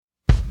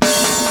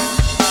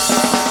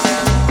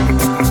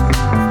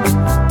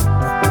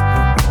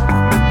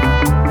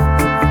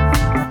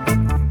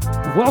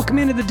Welcome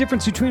into the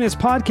Difference Between Us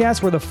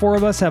podcast, where the four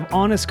of us have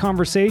honest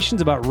conversations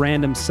about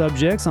random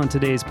subjects. On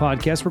today's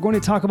podcast, we're going to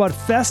talk about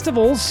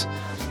festivals.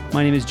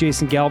 My name is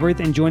Jason Galbraith,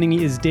 and joining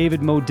me is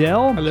David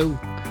Modell. Hello.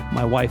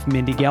 My wife,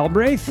 Mindy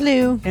Galbraith.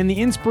 Hello. And the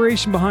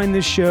inspiration behind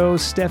this show,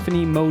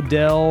 Stephanie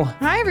Modell.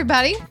 Hi,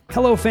 everybody.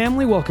 Hello,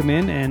 family. Welcome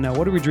in. And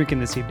what are we drinking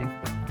this evening?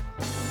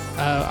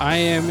 I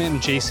and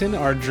Jason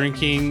are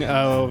drinking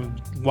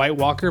White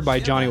Walker by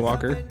Johnny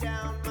Walker.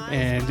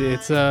 And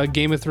it's a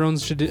Game of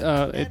Thrones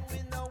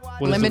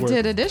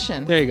Limited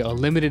edition. There you go.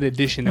 Limited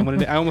edition.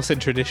 I almost said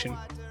tradition.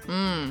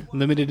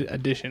 Limited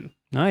edition.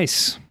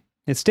 Nice.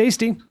 It's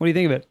tasty. What do you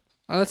think of it?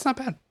 Oh, that's not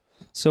bad.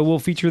 So we'll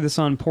feature this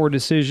on Poor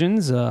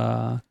Decisions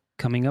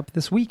coming up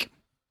this week.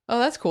 Oh,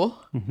 that's cool.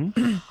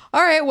 Mm-hmm.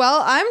 All right.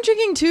 Well, I'm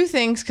drinking two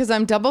things because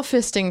I'm double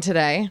fisting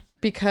today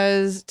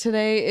because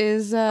today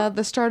is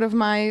the start of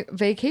my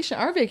vacation,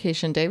 our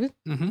vacation, David.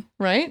 Mm-hmm.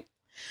 Right?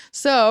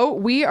 So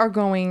we are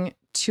going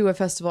to a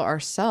festival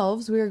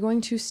ourselves. We are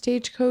going to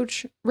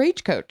Stagecoach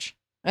Ragecoach,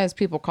 as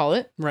people call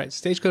it. Right.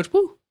 Stagecoach.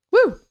 Woo.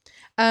 Woo.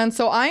 And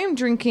so I am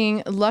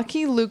drinking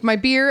Lucky Luke, my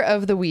beer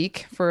of the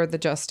week for the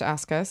Just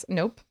Ask Us.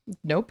 Nope.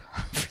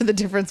 For the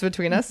Difference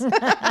Between Us.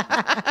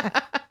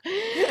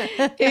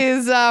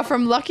 is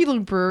from Lucky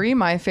Luke Brewery,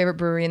 my favorite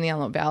brewery in the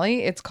Antelope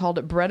Valley. It's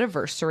called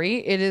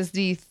Breadiversary. It is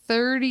the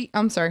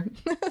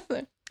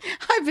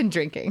I've been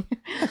drinking.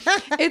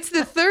 It's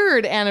the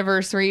third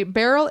anniversary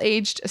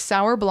barrel-aged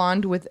sour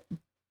blonde with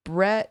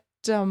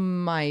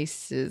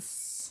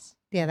Brettanomyces.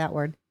 Yeah, that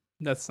word.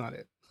 That's not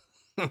it.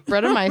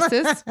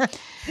 Brettanomyces.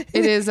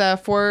 It is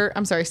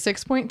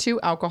 6.2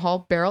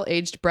 alcohol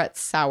barrel-aged Brett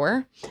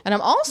sour. And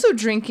I'm also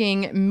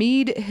drinking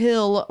Mead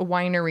Hill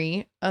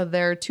Winery,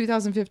 their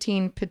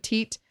 2015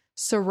 Petite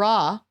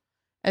Syrah,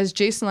 as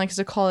Jason likes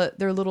to call it,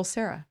 their Little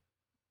Sarah.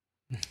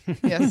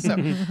 Yes, so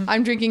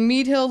I'm drinking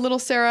Mead Hill, Little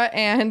Sarah,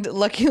 and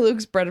Lucky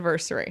Luke's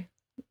Breadiversary.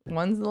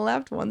 One's on the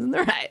left, one's on the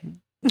right.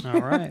 All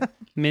right.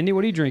 Mindy,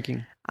 what are you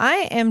drinking?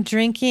 I am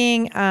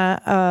drinking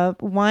a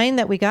wine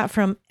that we got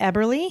from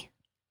Eberly.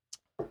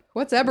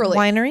 What's Eberly?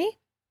 Winery.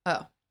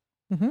 Oh.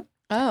 Mm-hmm.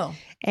 Oh.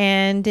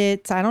 And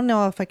it's, I don't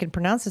know if I can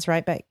pronounce this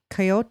right, but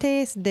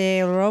Coyotes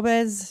de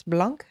Robles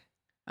Blanc.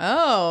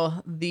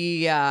 Oh,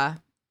 the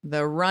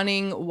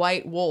running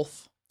white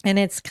wolf. And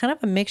it's kind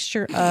of a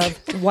mixture of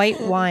white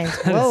wines.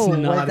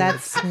 Whoa,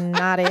 that's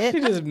not it.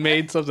 She just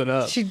made something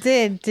up. She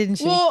did, didn't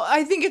she? Well,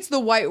 I think it's the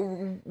white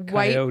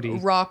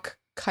rock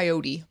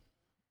coyote.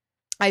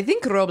 I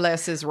think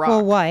Robles is rock.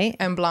 Well, white.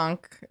 And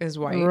Blanc is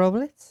white.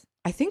 Robles?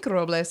 I think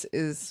Robles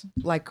is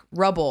like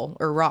rubble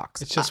or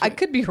rocks. It's just I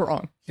could be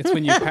wrong. It's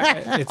when you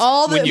pass.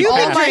 All my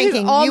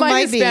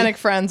might be. Hispanic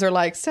friends are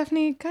like,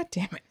 Stephanie, God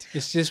damn it.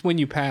 It's just when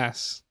you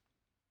pass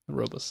the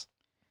Robles.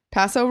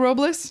 Paso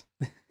Robles?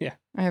 Yeah.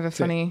 I have a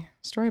funny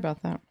story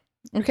about that.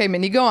 Okay,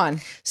 Minnie, go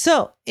on.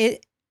 So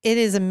it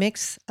is a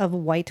mix of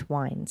white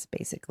wines,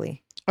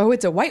 basically. Oh,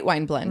 it's a white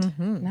wine blend.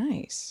 Mm-hmm.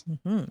 Nice.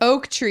 Mm-hmm.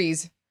 Oak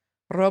trees.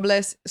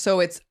 Robles. So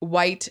it's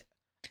white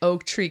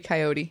oak tree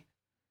coyote.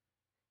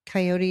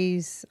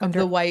 Coyotes Of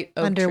the white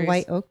oak under trees.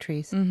 white oak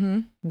trees. Mm-hmm.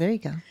 There you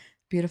go.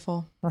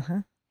 Beautiful.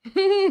 Uh-huh.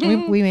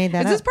 We made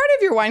that Is up. this part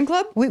of your wine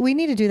club? We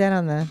need to do that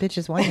on the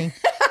Bitches Whining.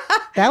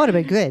 That would have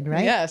been good,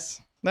 right?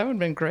 Yes. That would have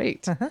been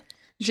great. Uh-huh.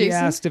 She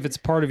Jason? asked if it's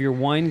part of your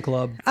wine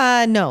club.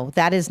 No,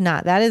 that is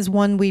not. That is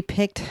one we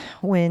picked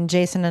when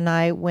Jason and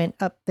I went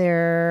up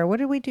there. What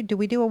did we do? Did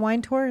we do a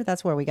wine tour?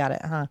 That's where we got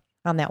it, huh?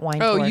 On that wine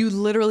tour. Oh, you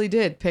literally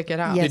did pick it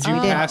out. Yes, Did you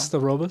we did. pass the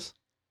Robles?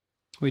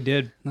 We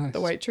did. Nice.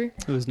 The white tree?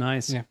 It was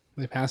nice. Yeah,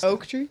 they passed.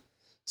 Oak tree?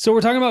 So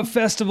we're talking about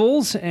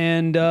festivals,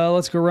 and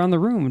let's go around the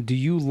room. Do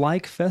you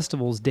like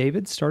festivals?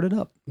 David, start it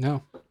up.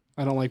 No,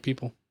 I don't like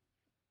people.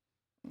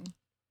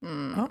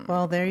 Oh,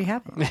 well, there you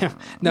have it.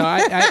 No,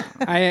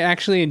 I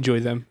actually enjoy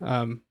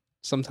them.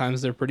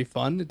 Sometimes they're pretty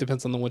fun. It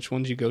depends on which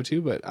ones you go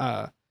to, but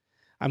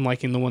I'm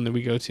liking the one that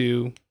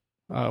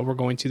we're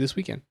going to this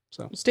weekend.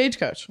 So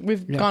Stagecoach.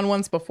 We've gone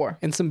once before.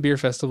 And some beer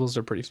festivals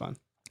are pretty fun.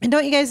 And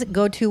don't you guys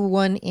go to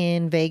one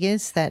in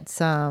Vegas that's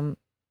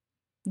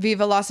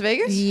Viva Las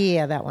Vegas?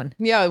 yeah, that one.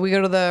 Yeah, we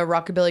go to the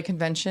Rockabilly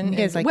Convention. You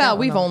guys like well, that one,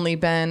 we've huh? only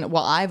been,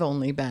 I've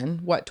only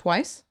been,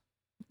 twice?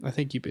 I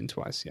think you've been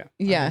twice, yeah.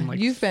 Yeah, I've been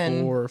you've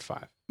been 4 or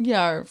 5.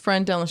 Yeah, our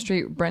friend down the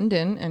street,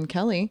 Brendan and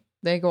Kelly,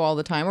 they go all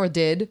the time, or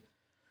did.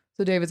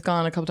 So David's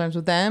gone a couple times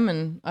with them,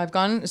 and I've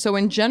gone. So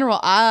in general,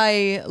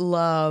 I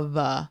love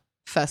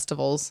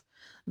festivals.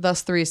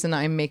 Thus the reason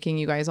I'm making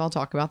you guys all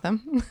talk about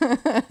them.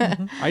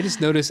 I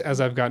just noticed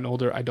as I've gotten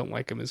older, I don't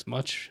like them as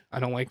much. I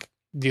don't like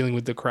dealing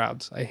with the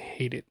crowds. I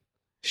hate it.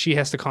 She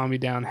has to calm me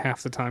down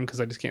half the time because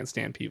I just can't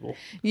stand people.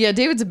 Yeah,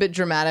 David's a bit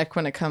dramatic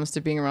when it comes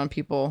to being around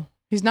people.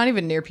 He's not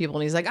even near people,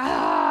 and he's like,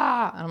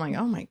 ah! And I'm like,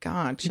 oh my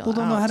God, People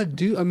don't know how to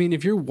do. I mean,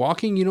 if you're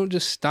walking, you don't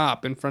just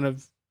stop in front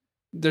of.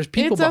 There's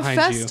people behind you.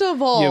 It's a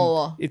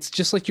festival. It's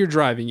just like you're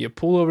driving. You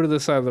pull over to the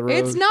side of the road.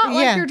 It's not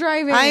like you're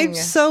driving. I'm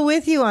so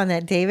with you on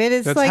that, David.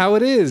 It's That's like how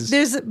it is.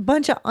 There's a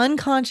bunch of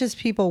unconscious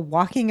people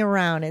walking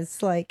around.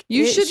 It's like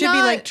You it should be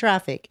not- like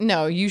traffic.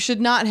 No, you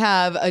should not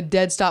have a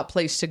dead stop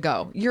place to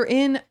go. You're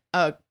in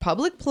a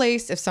public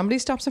place, if somebody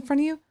stops in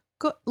front of you,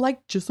 go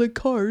just like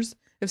cars.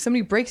 If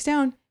somebody breaks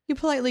down, you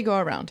politely go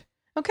around.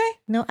 Okay.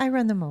 No, I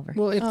run them over.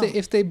 Well,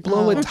 if they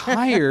blow a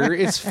tire,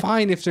 it's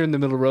fine if they're in the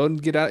middle of the road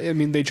and get out. I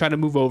mean, they try to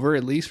move over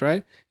at least,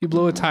 right? You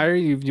blow a tire,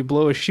 you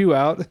blow a shoe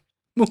out,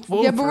 move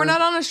over. Yeah, but we're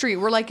not on a street.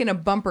 We're like in a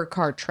bumper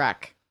car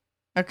track.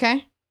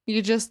 Okay.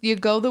 You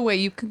go the way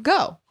you can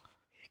go.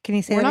 Can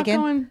you say We're that not again?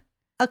 going.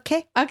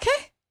 Okay.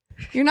 Okay.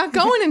 You're not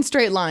going in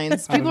straight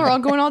lines. People are all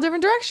going all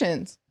different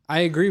directions. I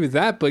agree with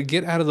that, but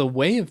get out of the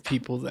way of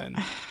people then.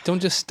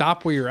 Don't just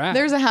stop where you're at.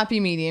 There's a happy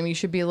medium. You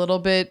should be a little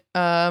bit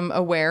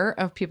aware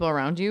of people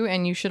around you,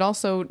 and you should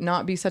also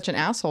not be such an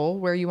asshole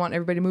where you want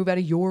everybody to move out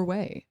of your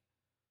way.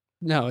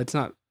 No, it's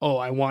not. Oh,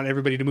 I want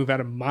everybody to move out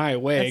of my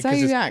way. That's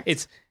how you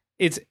act.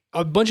 It's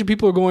a bunch of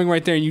people are going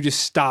right there, and you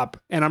just stop,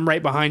 and I'm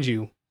right behind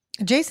you.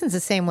 Jason's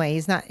the same way.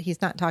 He's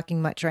not talking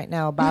much right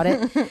now about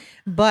it,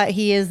 but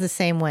he is the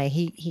same way.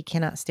 He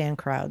cannot stand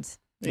crowds.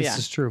 This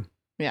is true.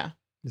 Yeah.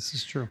 This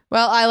is true.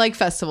 Well, I like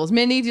festivals.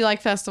 Mindy, do you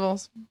like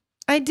festivals?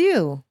 I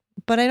do,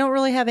 but I don't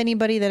really have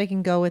anybody that I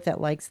can go with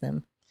that likes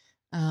them.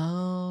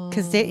 Oh.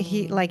 Because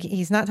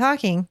he's not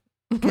talking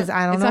because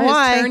I don't it's know not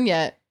why. his turn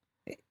yet.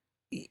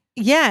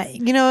 Yeah,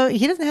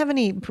 he doesn't have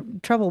any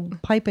trouble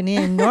piping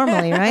in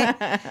normally, right?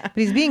 But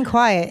he's being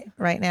quiet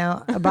right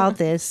now about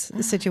this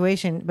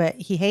situation. But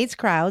he hates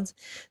crowds,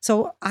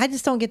 so I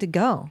just don't get to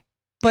go.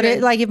 But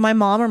if my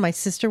mom or my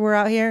sister were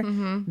out here,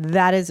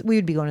 we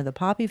would be going to the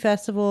Poppy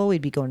Festival.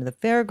 We'd be going to the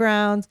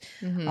fairgrounds,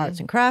 arts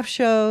and crafts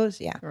shows.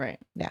 Yeah. Right.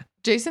 Yeah.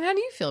 Jason, how do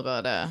you feel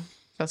about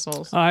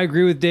festivals? I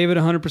agree with David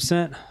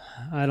 100%.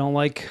 I don't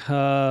like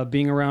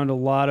being around a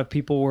lot of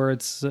people where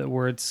it's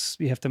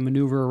you have to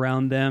maneuver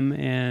around them,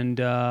 and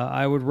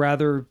I would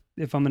rather,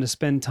 if I'm going to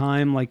spend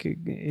time, like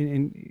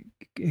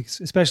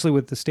especially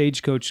with the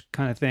stagecoach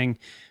kind of thing.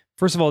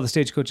 First of all, the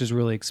stagecoach is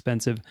really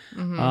expensive.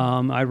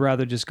 I'd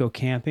rather just go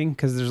camping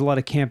because there's a lot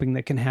of camping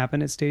that can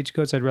happen at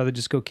stagecoach. I'd rather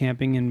just go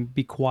camping and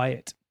be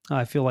quiet.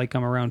 I feel like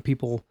I'm around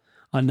people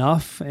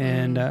enough,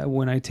 and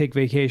when I take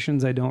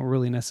vacations, I don't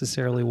really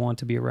necessarily want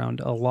to be around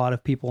a lot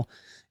of people,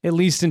 at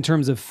least in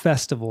terms of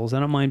festivals.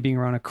 I don't mind being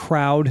around a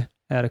crowd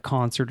at a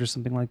concert or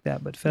something like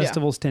that, but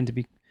festivals tend to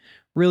be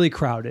really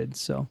crowded,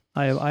 so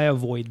I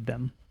avoid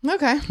them.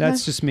 Okay.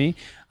 That's just me.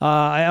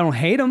 I don't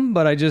hate them,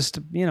 but I just,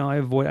 I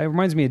avoid. It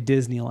reminds me of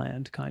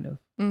Disneyland, kind of.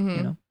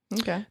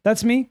 Okay.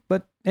 That's me,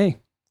 but hey,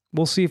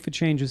 we'll see if it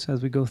changes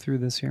as we go through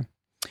this here.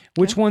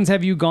 Which ones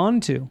have you gone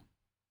to?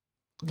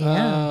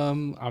 Yeah.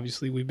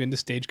 Obviously, we've been to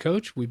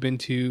Stagecoach. We've been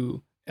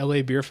to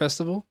LA Beer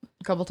Festival.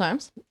 A couple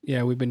times.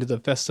 Yeah, we've been to the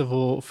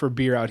festival for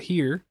beer out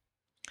here.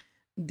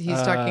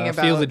 He's talking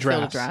about Field of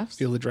Drafts.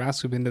 Field of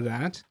Drafts. We've been to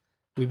that.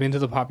 We've been to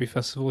the Poppy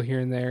Festival here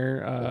and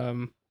there.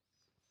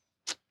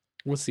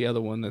 What's the other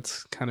one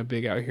that's kind of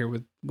big out here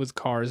with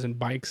cars and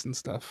bikes and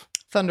stuff?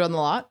 Thunder on the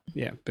Lot.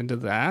 Yeah, been to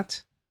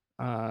that.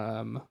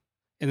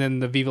 And then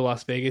the Viva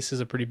Las Vegas is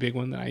a pretty big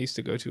one that I used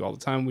to go to all the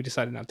time. We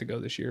decided not to go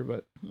this year,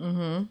 but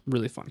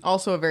really fun.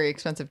 Also a very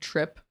expensive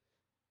trip.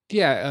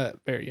 Yeah,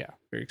 very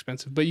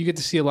expensive. But you get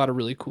to see a lot of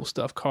really cool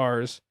stuff.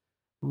 Cars,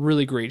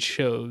 really great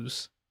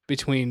shows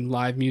between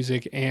live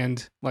music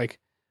and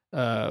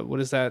what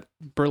is that?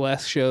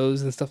 Burlesque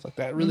shows and stuff like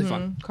that. Really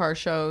fun. Car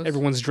shows.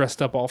 Everyone's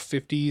dressed up all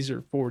 50s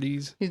or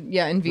 40s.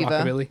 Yeah, in Viva.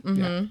 Rockabilly.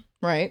 Yeah.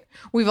 Right.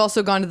 We've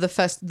also gone to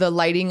the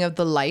lighting of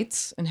the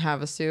lights in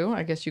Havasu.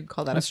 I guess you could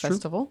call that That's a true.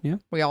 festival. Yeah.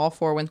 We all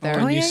four went there.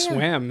 Oh, and you yeah.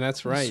 swam.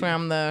 That's right.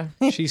 Swam the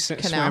She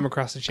swam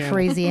across the channel.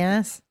 Crazy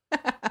ass.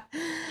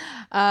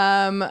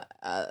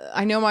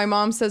 I know my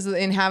mom says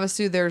that in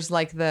Havasu there's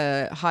like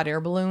the hot air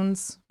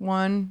balloons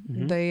one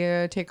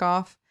they take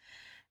off,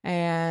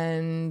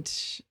 and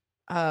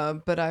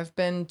but I've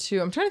been to,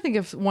 I'm trying to think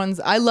of ones.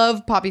 I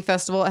love Poppy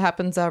Festival. It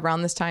happens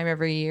around this time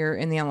every year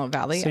in the Antelope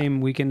Valley.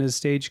 Same weekend as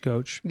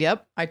Stagecoach.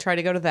 Yep. I try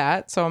to go to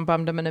that, so I'm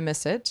bummed I'm going to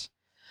miss it.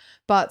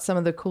 But some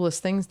of the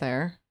coolest things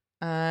there.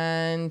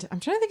 And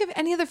I'm trying to think of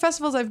any other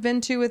festivals I've been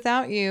to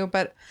without you,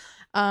 but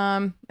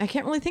I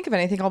can't really think of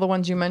any. I think all the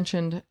ones you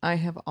mentioned I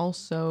have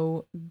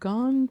also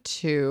gone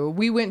to.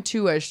 We went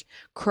to a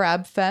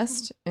crab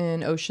fest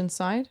in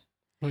Oceanside.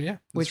 Oh yeah,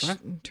 which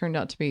right. turned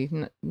out to be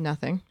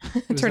nothing.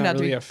 It turned out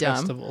really to be a dumb.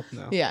 festival.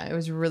 No. Yeah, it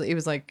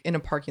was like in a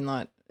parking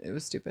lot. It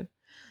was stupid.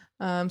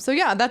 So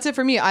yeah, that's it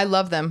for me. I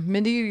love them.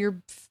 Mindy,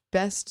 your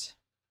best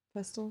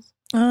festivals?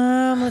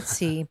 Let's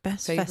see.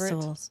 Best Favorite?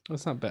 festivals. Well,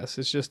 it's not best.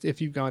 It's just if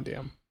you've gone to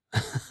them.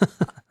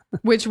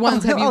 Which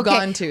ones have you Okay.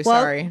 gone to?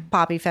 Well, Sorry.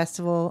 Poppy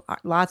Festival,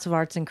 lots of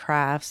arts and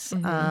crafts.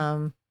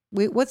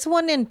 What's the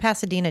one in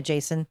Pasadena,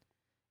 Jason?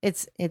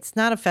 It's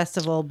not a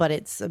festival, but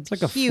it's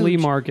like a huge flea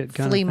market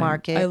kind of flea thing.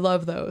 market. I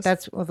love those.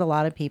 That's with a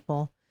lot of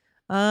people.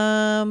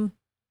 Concerts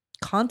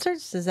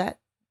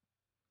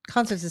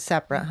concerts is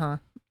separate, huh?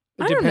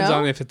 It I don't depends know.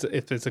 on if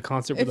it's a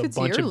concert If with a it's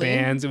bunch yearly. of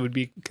bands, it would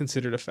be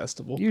considered a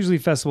festival. Usually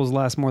festivals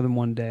last more than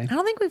one day. I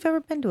don't think we've ever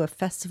been to a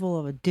festival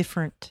of a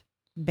different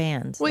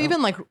bands. well, though.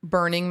 even like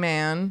Burning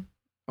Man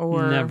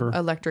or Never.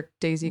 Electric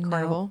Daisy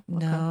Carnival.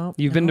 Okay. No,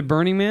 You've been to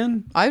Burning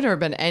Man? I've never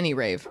been to any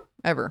rave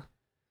ever.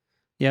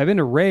 Yeah, I've been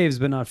to raves,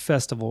 but not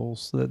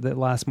festivals that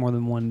last more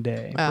than one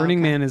day. Oh, Burning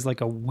okay. Man is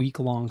like a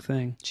week-long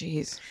thing.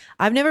 Jeez.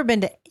 I've never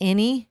been to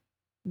any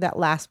that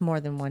last more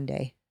than one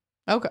day.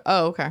 Okay.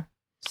 Oh, okay.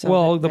 So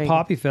well, there the you go.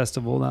 Poppy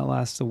Festival, that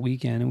lasts a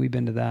weekend, and we've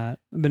been to that.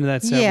 I've been to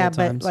that several Yeah,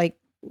 times. but like,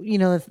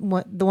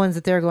 the ones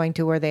that they're going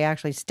to where they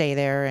actually stay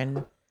there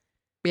and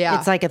Yeah.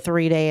 it's like a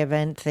 3-day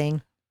event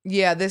thing.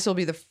 Yeah, this will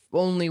be the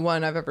only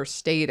one I've ever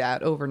stayed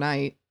at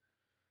overnight,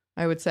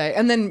 I would say.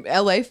 And then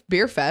LA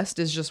Beer Fest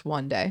is just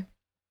one day.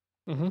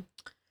 Mm-hmm.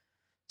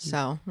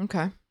 So,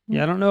 okay.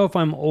 Yeah, I don't know if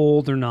I'm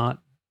old or not.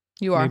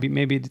 You are.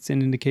 Maybe it's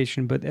an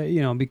indication, but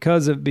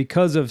because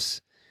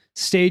of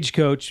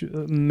Stagecoach,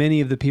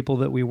 many of the people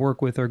that we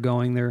work with are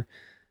going. They're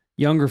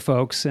younger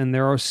folks, and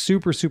they're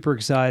super, super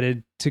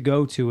excited to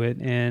go to it.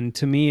 And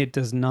to me, it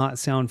does not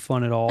sound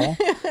fun at all.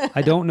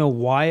 I don't know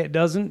why it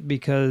doesn't,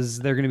 because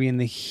they're going to be in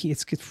the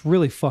heat. It's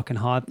really fucking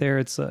hot there.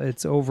 It's going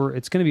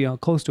to be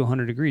close to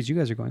 100 degrees. You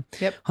guys are going.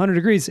 Yep. 100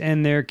 degrees,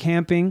 and they're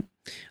camping.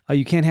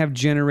 You can't have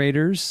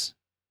generators.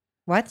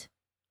 What?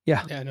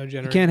 Yeah. Yeah, no You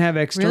generator. can't have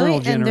external Really?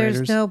 And generators.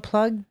 there's no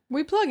plug?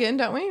 We plug in,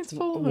 don't we? It's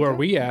full. Where okay.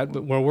 we at,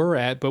 but where we're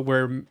at, but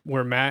where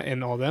Matt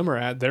and all them are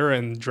at, they're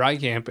in dry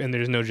camp and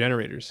there's no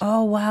generators.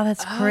 Oh, wow.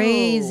 That's Oh.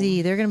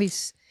 crazy. They're going to be,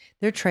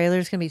 their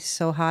trailer's going to be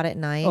so hot at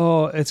night.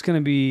 Oh, it's going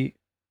to be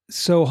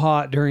so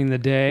hot during the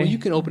day. Well, you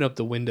can open up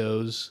the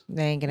windows.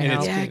 They ain't going to And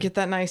help. it's- Yeah, get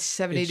that nice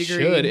 70 It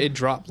degree. should. It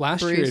dropped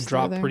last year. breeze It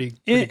dropped through there.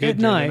 pretty At good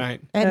during night. the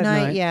night. At At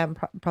night, night. yeah,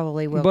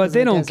 probably will. But 'cause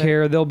they of the don't desert.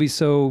 care. They'll be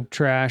so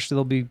trashed.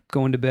 They'll be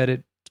going to bed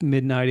at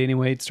midnight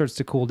anyway. It starts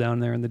to cool down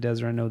there in the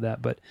desert. I know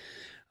that, but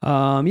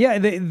yeah,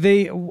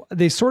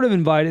 they sort of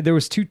invited. There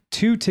was two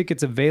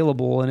tickets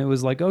available, and it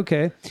was like,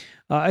 okay.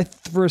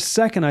 For a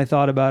second, I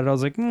thought about it. I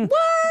was like, what?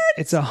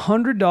 It's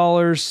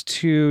 $100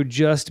 to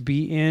just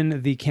be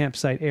in the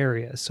campsite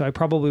area. So I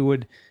probably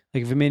would,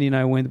 like, if Mindy and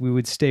I went, we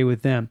would stay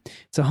with them.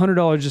 It's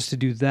 $100 just to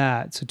do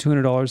that. So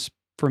 $200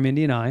 for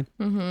Mindy and I.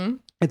 Mm-hmm.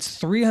 It's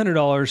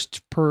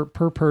 $300 per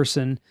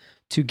person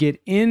to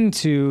get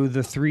into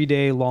the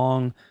 3-day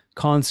long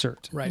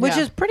concert. Right. Which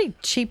Yeah. is pretty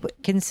cheap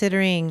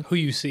considering Who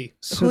you see.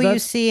 So who you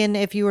that's- see and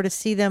if you were to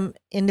see them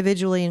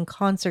individually in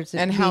concerts.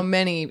 And how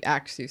many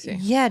acts you see.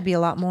 Yeah, it'd be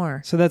a lot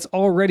more. So that's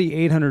already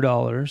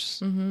 $800,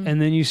 Mm-hmm.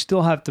 and then you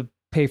still have to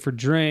pay for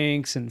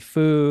drinks and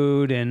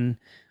food and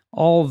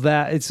all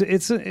that.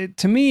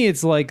 To me,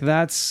 it's like,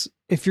 that's,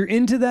 if you're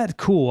into that,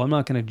 cool. I'm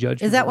not going to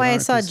judge. Is that people why I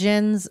aren't, saw 'cause-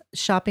 Jen's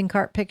shopping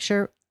cart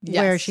picture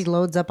where Yes. she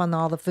loads up on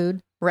all the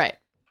food? Right.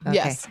 Okay.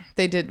 Yes,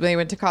 they did. They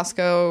went to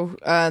Costco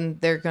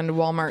and they're going to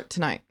Walmart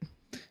tonight.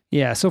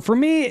 Yeah. So for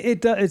me,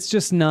 it's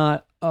just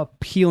not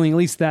appealing. At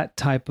least that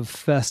type of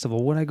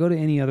festival. Would I go to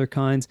any other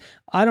kinds?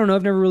 I don't know.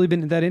 I've never really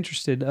been that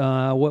interested.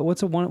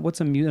 What's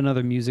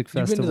another music You've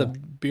festival? been to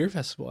the beer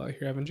festival out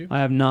here, haven't you? I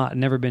have not.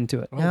 Never been to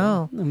it. Oh,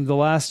 No. The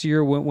last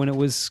year when it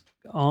was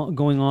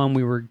going on,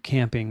 we were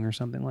camping or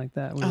something like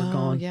that. We were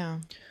gone. Yeah.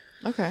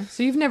 Okay.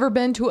 So you've never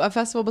been to a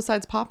festival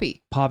besides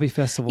Poppy? Poppy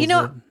Festival. You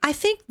know, I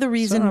think the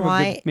reason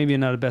why maybe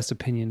not a best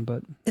opinion,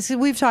 but is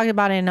we've talked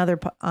about it in other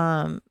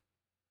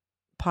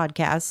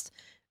podcasts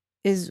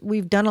is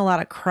we've done a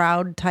lot of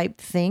crowd type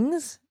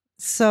things.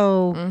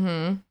 So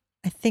Mm-hmm.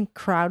 I think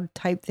crowd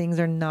type things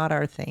are not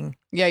our thing.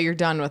 Yeah, you're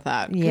done with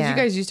that. Because Yeah. you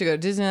guys used to go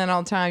to Disneyland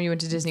all the time. You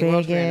went to Disney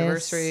World for your Vegas.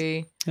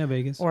 anniversary. yeah,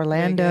 Vegas.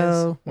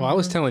 Orlando. Well, I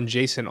was telling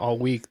Jason all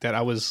week that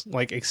I was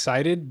like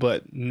excited,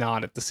 but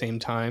not at the same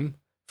time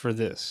for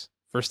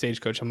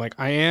Stagecoach. I'm like,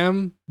 I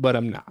am, but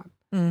I'm not,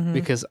 Mhm.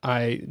 because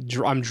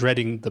I'm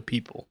dreading the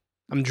people.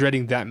 I'm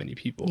dreading that many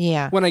people.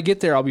 Yeah. When I get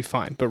there, I'll be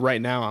fine. But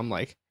right now, I'm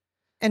like,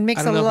 And makes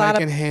I a don't know if I lot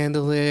can of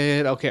handle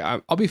it. Okay,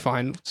 I'll be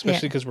fine,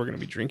 especially because we're gonna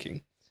be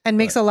drinking. a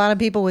lot of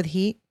people with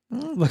heat.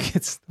 Look,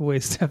 it's the way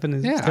Stefan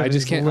is. Yeah, I Stefan just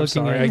is can't. I'm looking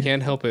sorry, at I it.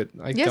 can't help it.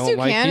 I Yes, don't you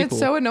like can. people.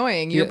 It's so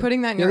annoying. You're Yeah.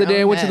 putting that in The your other day,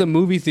 I own went to the head.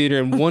 movie theater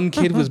and one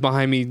kid was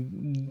behind me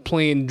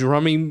playing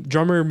drummer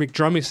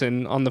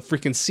McDrummison on the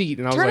freaking seat,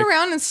 and I was Turn like,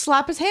 around and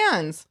slap his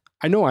hands.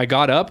 I know. I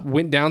got up,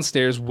 went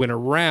downstairs, went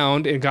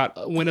around, and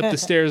went up the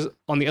stairs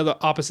on the other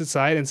opposite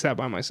side and sat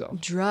by myself.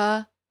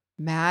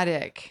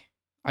 Dramatic.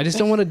 I just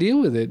don't want to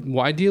deal with it.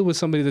 Why deal with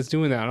somebody that's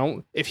doing that? I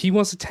don't. If he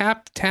wants to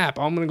tap.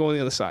 I'm gonna go on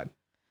the other side.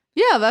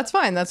 Yeah, that's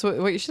fine. That's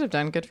what you should have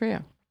done. Good for you.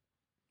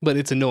 But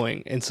it's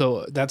annoying, and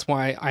so that's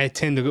why I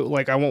tend to go.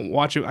 Like, I won't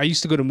watch it. I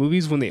used to go to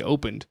movies when they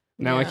opened.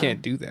 Now I Yeah.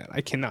 can't do that.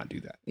 I cannot do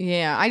that.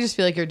 Yeah, I just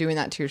feel like you're doing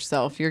that to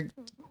yourself. You're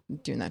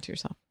doing that to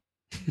yourself.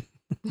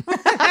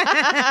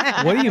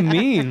 What do you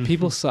mean?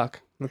 People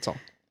suck. That's all.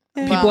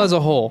 Well, People as a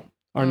whole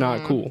are not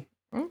Mm. cool.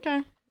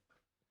 Okay.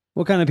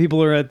 What kind of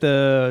people are at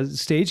the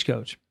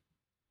Stagecoach?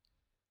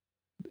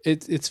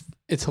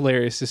 It's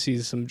hilarious to see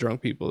some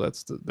drunk people.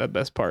 That's the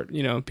best part.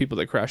 You know, people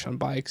that crash on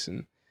bikes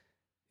and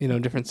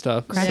different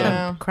stuff. Crash, So,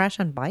 Yeah. on, crash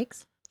on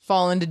bikes?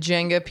 Fall into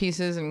Jenga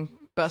pieces and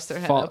bust their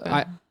head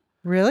open.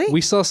 Really? we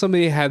saw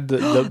somebody had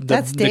the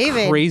That's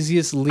David.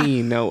 craziest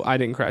lean. No, I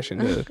didn't crash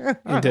into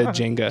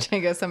Jenga.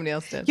 Jenga, somebody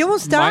else did. You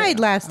almost died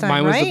last time,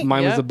 Mine was right?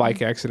 mine was Yep. the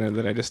bike accident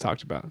that I just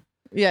talked about.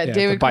 Yeah, Yeah,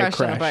 David the bike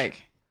crashed on a crash.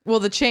 bike. Well,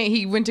 the chain,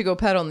 he went to go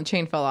pedal and the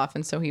chain fell off.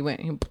 And so he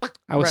went.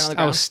 I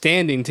was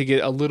standing to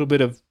get a little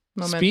bit of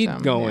speed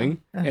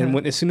going. Yeah.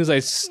 And as soon as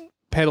I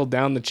pedaled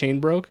down, the chain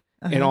broke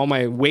and all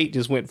my weight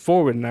just went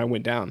forward and I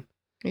went down.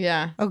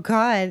 Yeah. Oh,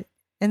 God.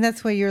 And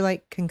that's why you're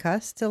like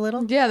concussed a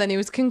little? Yeah, then he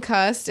was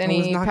concussed and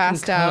he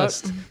passed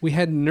out. We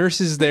had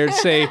nurses there to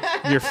say,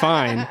 you're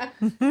fine.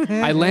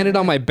 I landed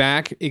on my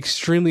back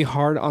extremely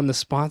hard on the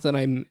spot that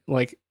I'm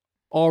like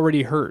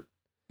already hurt.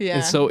 Yeah.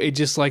 And so it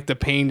just like the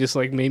pain just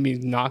like made me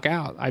knock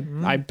out.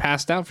 I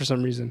passed out for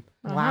some reason.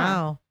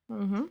 Wow.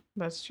 Mm-hmm.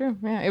 That's true.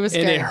 Yeah, it was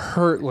And scary. it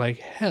hurt like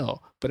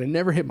hell, but it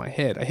never hit my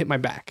head. I hit my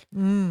back.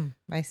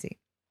 I see.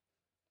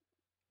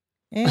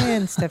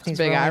 And Stephanie's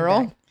Big eye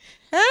roll.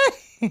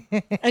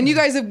 And do you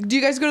guys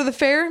go to the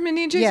fair,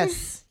 Mindy and Jason?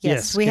 Yes.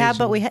 Yes, We have,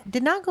 but we occasionally.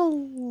 did not go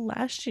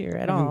last year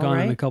at I haven't all, gone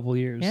in a right? couple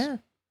years. Yeah.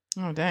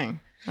 Oh, dang.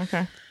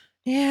 Okay.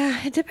 Yeah.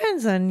 It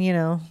depends on,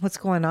 what's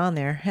going on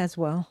there as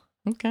well.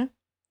 Okay.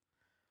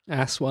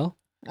 Well.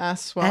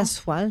 As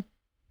well.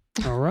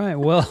 All right.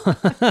 Well,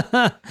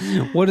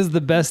 what is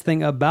the best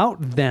thing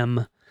about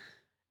them?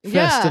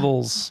 Yeah.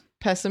 Festivals.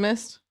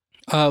 Pessimist.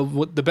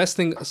 What the best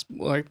thing,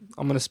 like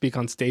I'm going to speak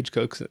on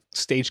Stagecoach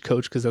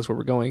because that's where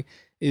we're going,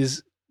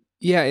 is,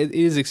 yeah, it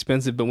is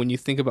expensive, but when you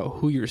think about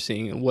who you're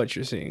seeing and what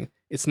you're seeing,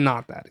 it's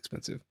not that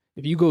expensive.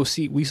 If you go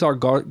see, we saw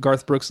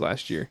Garth Brooks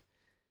last year,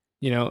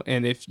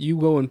 and if you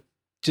go and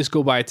just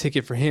go buy a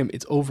ticket for him,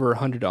 it's over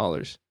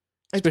 $100.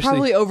 It's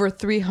probably over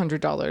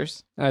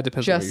 $300 It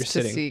depends on where you're just to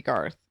sitting. see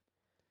Garth.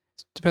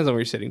 Depends on where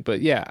you're sitting,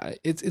 but yeah,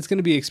 it's going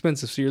to be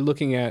expensive. So you're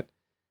looking at,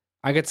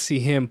 I got to see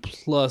him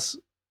plus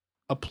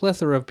a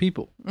plethora of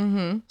people.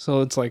 Mm-hmm.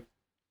 So it's like,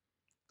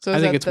 So I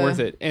think it's worth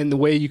it. And the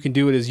way you can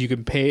do it is you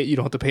can pay it. You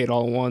don't have to pay it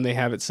all in one. They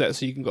have it set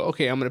so you can go,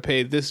 okay, I'm going to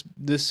pay this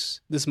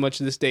much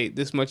this date,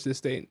 this much this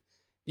date.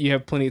 You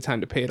have plenty of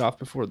time to pay it off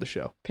before the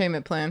show.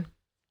 Payment plan.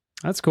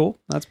 That's cool.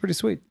 That's pretty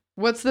sweet.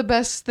 What's the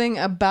best thing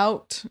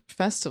about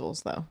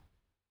festivals, though?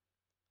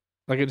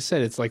 Like I just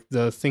said, it's like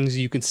the things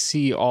you can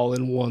see all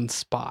in one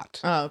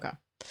spot. Oh, okay.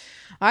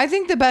 I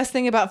think the best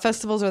thing about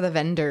festivals are the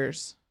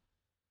vendors.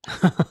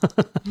 I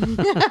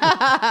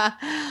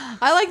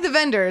like the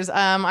vendors.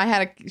 I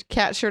had a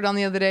cat shirt on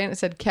the other day and it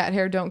said "Cat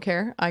hair, don't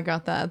care." I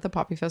got that at the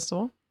Poppy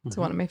Festival. It's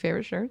one of my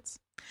favorite shirts.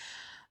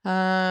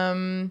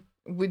 David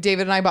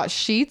and I bought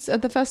sheets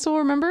at the festival,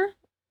 remember?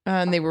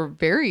 And they were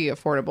very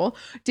affordable.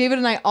 David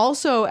and I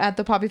also at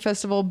the Poppy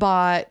Festival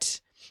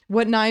bought,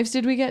 what knives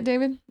did we get,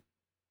 David?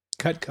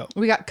 Cutco.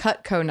 We got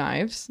Cutco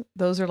knives.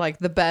 Those are like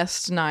the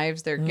best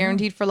knives. They're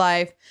guaranteed for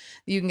life.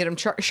 You can get them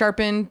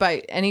sharpened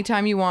by any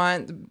time you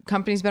want. The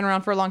company's been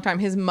around for a long time.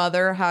 His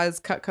mother has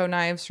Cutco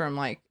knives from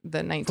like the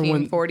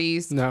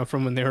 1940s. No,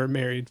 from when they were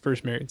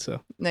first married. So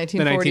 1940s. The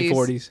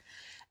 1940s.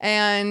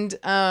 And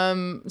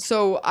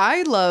so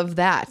I love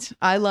that.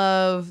 I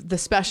love the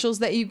specials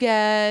that you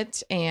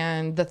get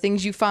and the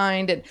things you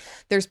find. And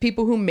there's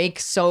people who make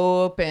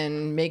soap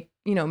and make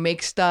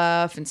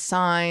stuff and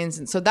signs.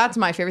 And so that's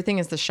my favorite thing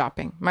is the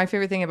shopping. My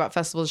favorite thing about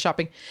festivals is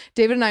shopping.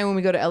 David and I, when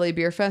we go to LA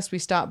Beer Fest, we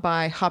stop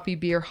by Hoppy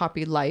Beer,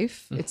 Hoppy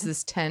Life. Mm-hmm. It's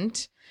this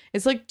tent.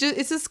 It's like,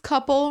 it's this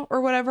couple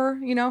or whatever,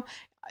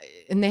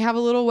 and they have a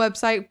little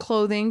website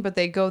clothing, but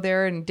they go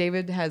there and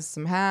David has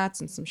some hats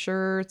and some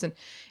shirts and,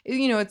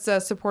 it's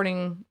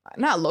supporting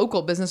not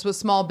local business, but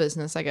small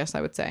business, I guess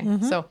I would say.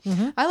 Mm-hmm, So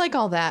I like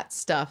all that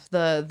stuff.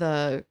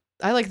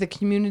 I like the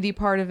community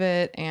part of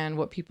it and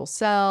what people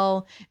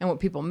sell and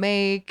what people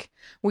make.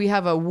 We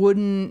have a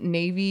wooden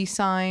Navy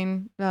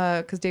sign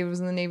because David was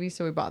in the Navy,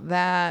 so we bought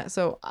that.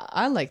 So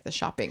I like the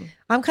shopping.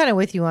 I'm kind of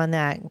with you on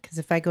that because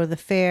if I go to the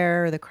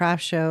fair or the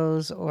craft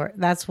shows, or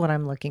that's what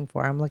I'm looking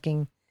for. I'm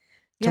looking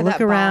to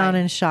look around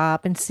and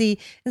shop and see,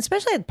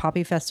 especially at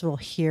Poppy Festival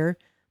here.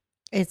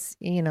 It's,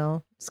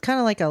 it's kind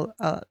of like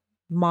a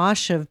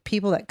mosh of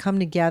people that come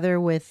together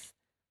with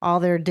all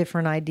their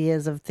different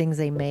ideas of things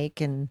they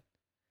make. And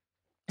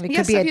it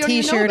could be a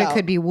t-shirt, it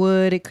could be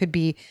wood, it could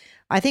be,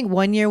 I think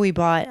one year we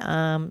bought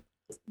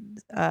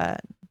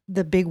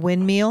the big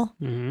windmill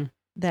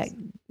that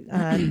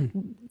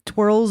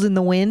twirls in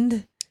the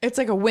wind. It's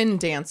like a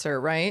wind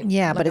dancer, right?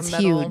 Yeah, like but it's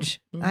metal.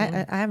 huge.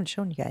 I haven't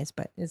shown you guys,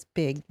 but it's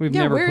big. We've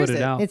never put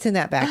it out. It's in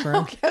that back room.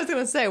 Okay, I was going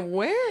to say,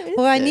 where is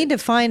Well, I it? need to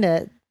find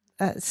a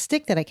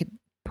stick that I could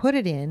put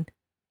it in.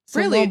 So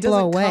Really? it won't blow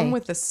Does it away. come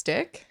with a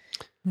stick?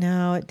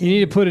 No, it didn't. You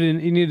need to put it in.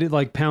 You need to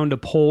like pound a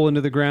pole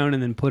into the ground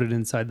and then put it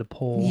inside the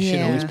pole. You should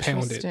Yeah. always pound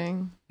it.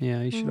 Interesting.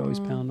 Yeah, you should always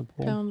pound a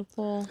pole. Pound a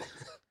pole.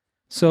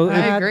 So I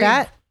agree.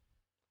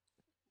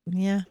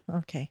 Yeah,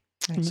 okay.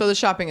 So the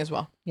shopping as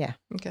well. Yeah.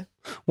 Okay.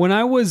 when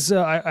I was,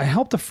 I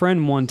helped a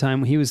friend one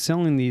time. He was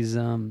selling these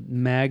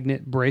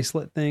magnet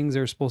bracelet things.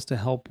 They're supposed to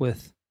help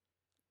with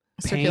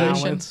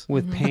Circulation. Balance.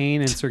 with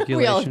pain and circulation.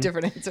 We all have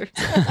different answers.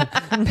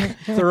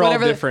 They're all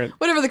different.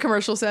 Whatever the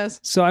commercial says.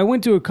 So I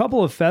went to a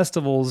couple of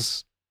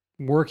festivals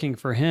working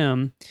for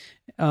him,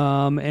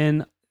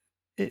 and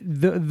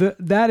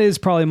that is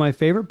probably my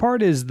favorite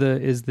part is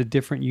the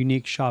different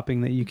unique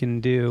shopping that you can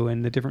do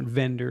and the different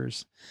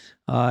vendors,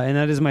 and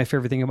that is my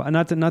favorite thing about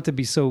not to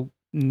be so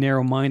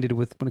narrow-minded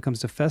with when it comes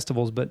to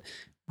festivals, but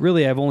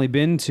really I've only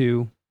been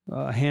to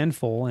a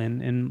handful,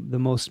 and the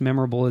most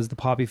memorable is the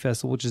Poppy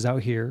Festival, which is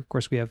out here. Of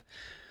course, we have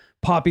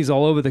poppies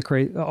all over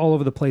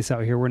the place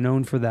out here. We're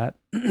known for that,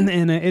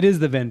 and it is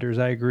the vendors.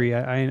 I agree.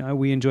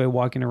 We enjoy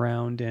walking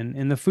around,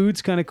 and the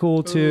food's kind of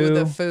cool too. Ooh,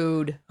 the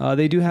food.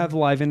 They do have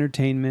live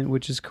entertainment,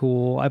 which is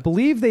cool. I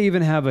believe they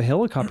even have a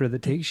helicopter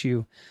that takes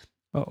you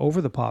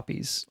over the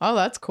poppies. Oh,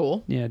 that's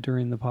cool. Yeah,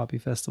 during the Poppy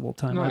Festival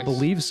time, I Nice.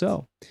 believe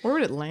so. Where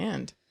would it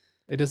land?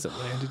 It doesn't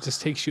land. It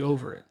just takes you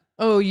over it.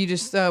 Oh, you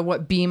just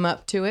beam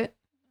up to it?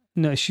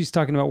 No, she's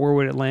talking about where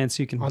would it land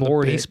so you can On the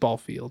board it. baseball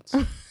fields.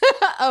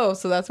 Oh,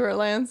 so that's where it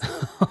lands.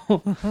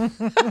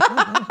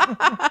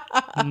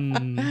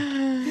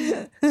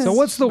 So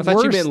what's the I thought you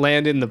worst? meant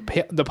land in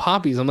the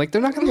poppies. I'm like,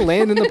 they're not going to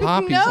land in the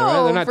poppies. No, all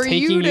right? They're not for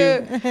taking you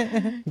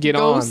to get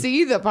go on.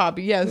 see the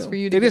poppy. Yes, for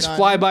you to They get just on.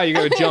 fly by. You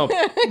got to jump.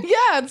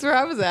 Yeah, that's where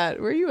I was at.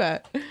 Where are you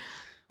at?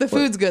 The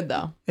food's good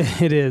though.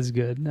 It is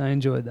good. I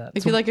enjoyed that.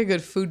 If you like a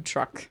good food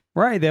truck.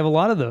 Right, they have a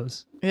lot of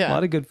those. Yeah. A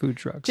lot of good food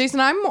trucks. Jason,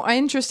 I'm more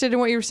interested in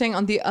what you were saying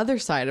on the other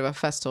side of a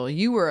festival.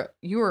 You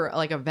were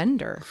like a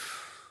vendor.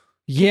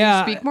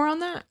 Yeah, Speak more on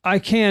that. I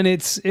can.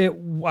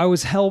 I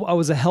was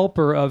a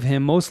helper of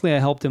him. Mostly, I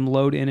helped him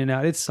load in and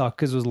out. It sucked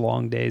because it was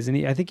long days,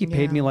 and I think he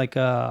paid Yeah. me like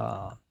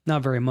not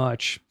very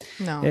much.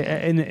 No.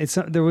 And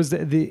there was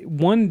the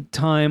one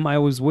time I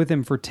was with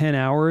him for 10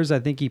 hours. I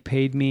think he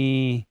paid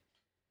me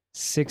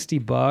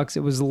 $60.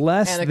 It was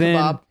less And a than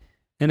kebab.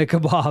 and a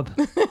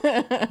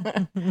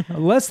kebab.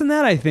 Less than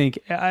that, I think.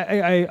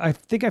 I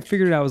think I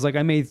figured it out. I was like,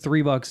 I made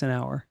 $3 an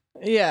hour.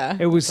 Yeah.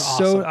 It was That's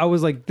so. awesome. I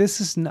was like,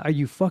 "This is. Are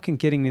you fucking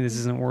kidding me? This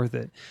isn't worth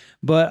it."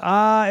 But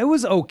it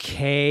was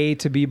okay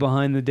to be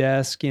behind the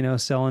desk,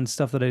 selling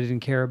stuff that I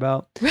didn't care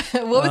about.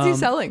 What was he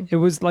selling? It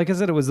was like I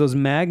said, it was those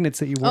magnets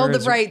that you wear. Oh,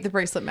 as- the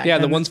bracelet magnet. Yeah,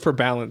 the ones for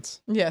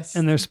balance. Yes.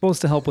 and they're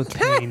supposed to help with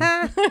pain.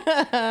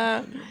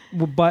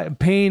 By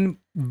pain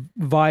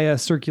via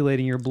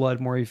circulating your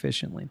blood more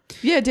efficiently.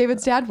 Yeah,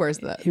 David's dad wears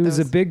that. He was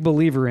a big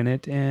believer in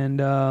it,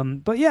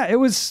 and but yeah, it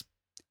was.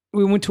 I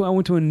went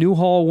to a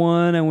Newhall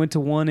one. I went to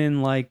one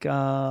in like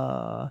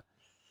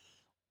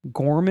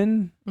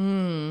Gorman,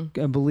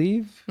 I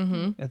believe.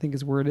 Mm-hmm. I think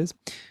is where it is.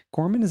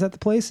 Gorman, is that the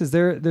place?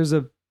 There's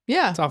a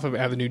Yeah. It's off of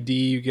Avenue D.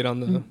 You get on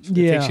the. It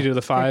Yeah. takes you to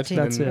the 5. 13,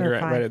 And That's then it. you're Or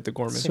right at the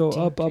Gorman. so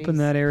 15 up in trees.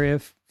 that area,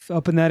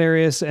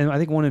 and I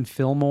think one in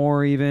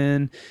Fillmore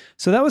even.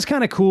 So that was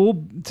kind of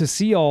cool to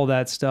see all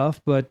that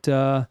stuff. But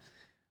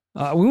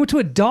we went to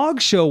a dog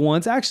show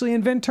once, actually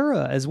in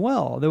Ventura as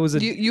well. There was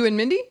a You and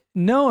Mindy?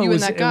 no, it you and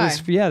was that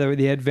guy.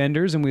 they had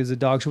vendors and we was a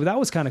dog show. That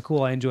was kind of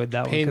cool. I enjoyed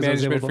that Pain one I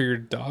was management able for to. your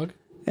dog.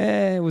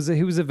 He was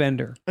a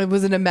vendor. It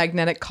was in a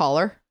magnetic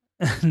collar.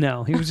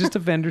 No, he was just a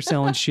vendor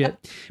selling shit.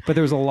 But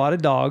there was a lot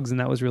of dogs,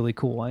 and that was really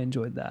cool. I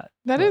enjoyed that.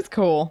 That is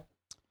cool.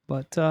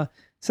 But so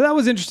that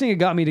was interesting. It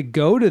got me to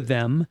go to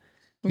them.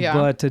 Yeah.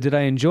 But did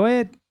I enjoy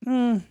it?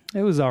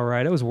 It was all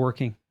right. It was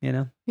working,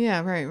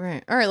 Yeah,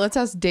 right. All right, let's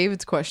ask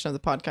David's question of the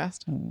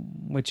podcast.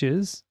 which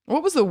is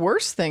What was the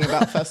worst thing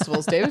about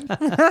festivals, David?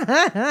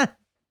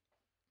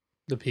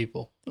 The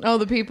people. Oh,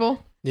 the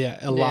people? Yeah,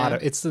 a lot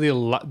of. It's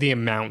the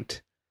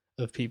amount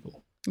of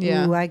people.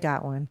 Yeah. Ooh, I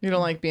got one. You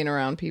don't like being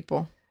around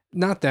people.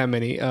 Not that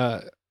many.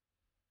 I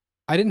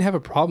didn't have a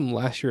problem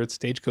last year at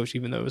Stagecoach,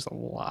 even though it was a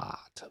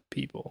lot of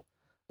people.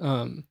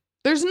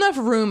 There's enough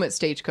room at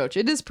Stagecoach.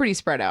 It is pretty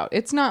spread out.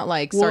 It's not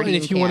like Well, and sardine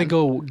if you want to can.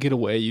 go get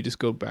away, you just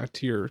go back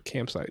to your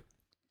campsite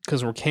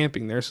because we're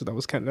camping there. So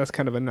that's kind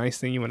of a nice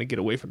thing. You want to get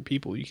away from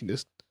people, you can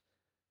just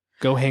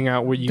go hang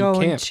out where you Go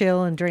and camp.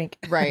 chill and drink.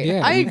 Right.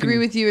 Yeah, I you agree can-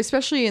 with you,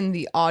 especially in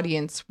the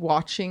audience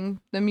watching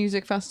the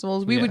music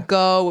festivals. We Yeah. would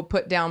go, would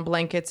put down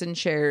blankets and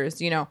chairs,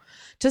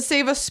 to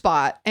save a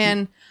spot.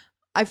 And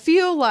I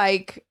feel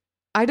like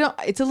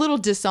it's a little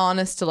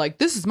dishonest to like,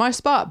 this is my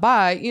spot.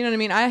 Bye. You know what I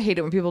mean? I hate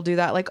it when people do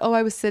that. Like, oh,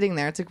 I was sitting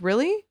there. It's like,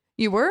 really?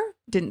 You were?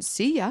 Didn't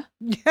see ya.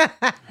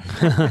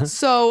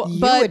 So, You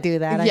but would do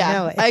that, I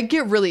know it. I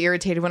get really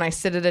irritated when I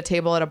sit at a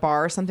table at a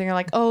bar or something. You're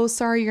like, oh,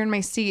 sorry, you're in my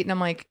seat. And I'm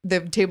like,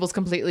 the table's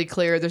completely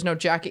clear. There's no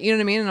jacket. You know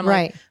what I mean? And I'm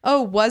Right. like,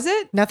 oh, was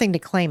it? Nothing to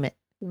claim it.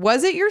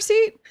 Was it your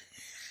seat?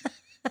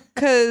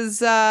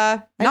 Because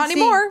not see-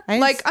 anymore. I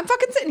Like, s- I'm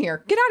fucking sitting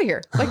here. Get out of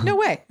here. Like, no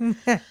way.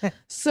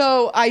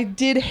 So I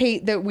did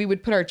hate that we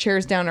would put our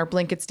chairs down, our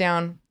blankets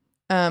down.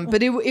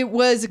 But it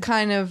was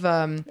kind of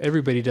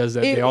Everybody does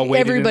that. They all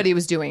waited. everybody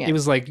was doing it. It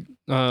was like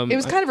It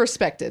was kind of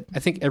respected. I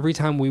think every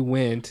time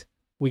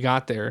we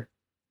got there,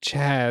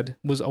 Chad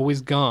was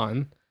always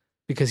gone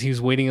because he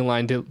was waiting in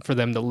line for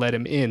them to let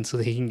him in so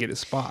that he can get his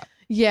spot.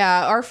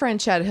 Yeah, our friend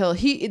Chad Hill,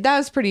 that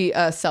was pretty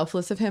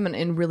selfless of him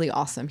and really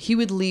awesome. He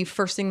would leave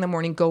first thing in the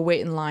morning, go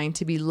wait in line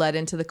to be led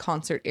into the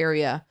concert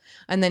area,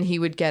 and then he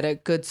would get a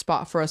good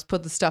spot for us,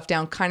 put the stuff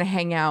down, kind of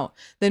hang out.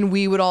 Then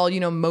we would all,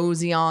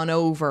 mosey on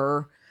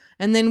over,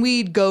 and then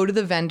we'd go to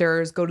the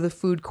vendors, go to the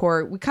food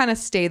court. We kind of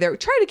stay there,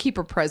 try to keep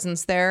a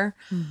presence there,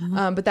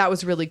 but that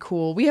was really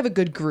cool. We have a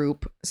good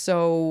group,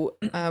 so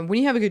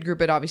when you have a good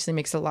group, it obviously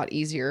makes it a lot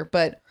easier.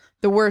 But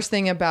The worst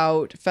thing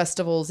about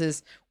festivals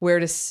is where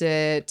to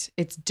sit.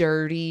 It's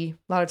dirty.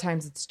 A lot of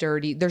times it's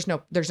dirty. There's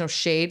no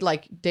shade.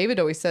 Like David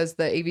always says,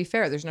 the AV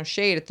Fair, there's no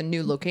shade at the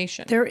new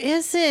location. There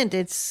isn't.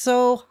 It's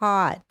so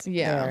hot.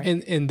 Yeah.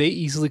 there. And they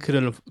easily could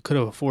have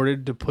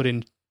afforded to put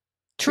in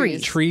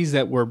Trees. trees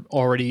that were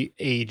already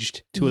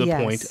aged to the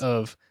Yes. point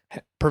of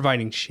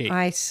providing shade.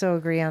 I so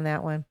agree on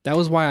that one. That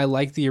was why I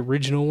like the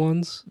original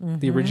ones.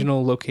 The Mhm.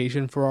 original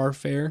location for our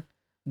fair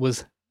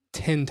was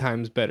 10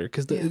 times better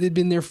because they'd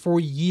been there for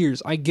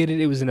years. I get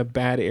it. It was in a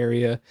bad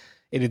area.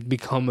 It had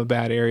become a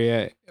bad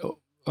area. But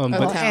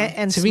Okay.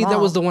 And to me, that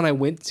small. was the one I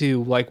went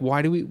to. Like,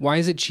 why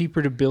is it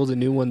cheaper to build a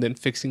new one than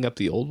fixing up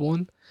the old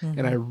one?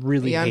 And I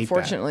really Yeah, hate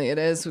unfortunately, it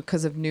is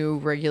because of new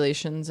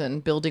regulations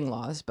and building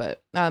laws.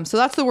 But so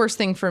that's the worst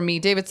thing for me.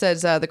 David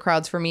says the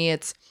crowds for me,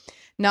 it's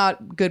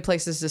not good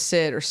places to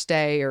sit or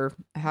stay or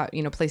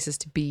places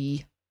to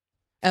be.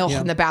 Oh, Yeah.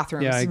 and the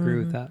bathrooms. Yeah, I agree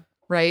Mhm. with that.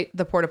 Right,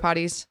 the porta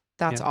potties.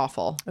 That's Yeah.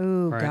 awful.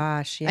 Ooh, Right.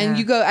 gosh. Yeah. And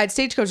you go at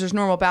Stagecoach, there's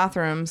normal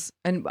bathrooms,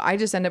 and I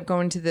just end up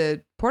going to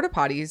the porta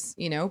potties,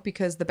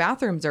 because the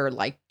bathrooms are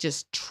like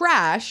just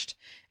trashed,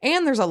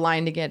 and there's a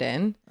line to get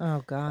in.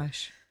 Oh,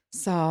 gosh.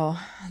 So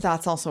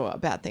that's also a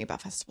bad thing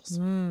about festivals.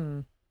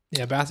 Mm. that.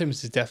 Yeah,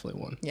 bathrooms is definitely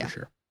one Yeah. for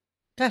sure.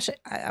 Gosh,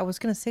 I was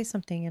going to say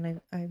something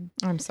and I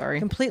I'm sorry.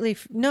 completely.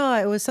 No,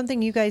 it was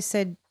something you guys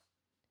said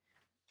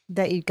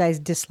that you guys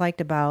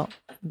disliked about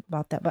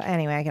that. But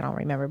anyway, I don't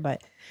remember.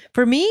 But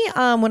for me,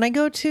 when I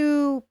go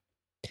to,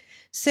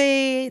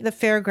 say, the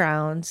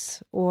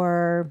fairgrounds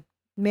or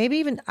maybe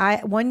even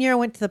one year I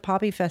went to the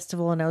Poppy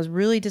Festival and I was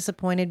really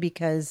disappointed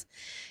because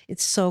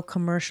it's so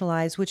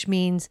commercialized, which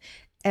means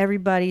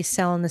everybody's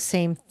selling the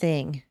same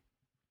thing.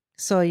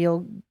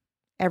 So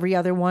every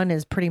other one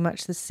is pretty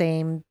much the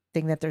same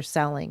thing that they're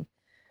selling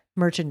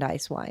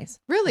merchandise wise.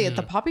 Really, at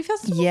the Poppy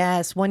Festival?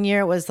 Yes. One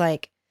year it was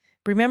like,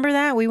 remember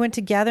that? We went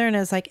together and it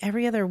was like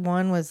every other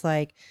one was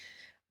like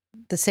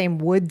the same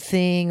wood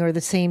thing or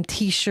the same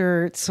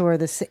t-shirts or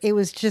it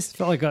was just,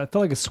 Felt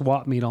like a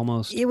swap meet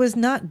almost. it was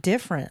not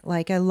different.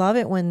 Like I love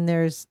it when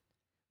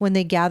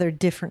they gather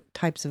different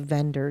types of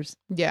vendors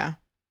Yeah.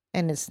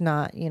 and it's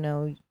not,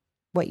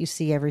 what you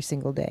see every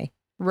single day.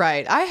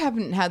 Right. I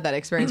haven't had that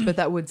experience, but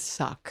that would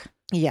suck.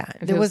 Yeah.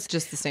 If There it was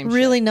just the same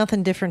really shit.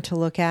 nothing different to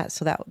look at.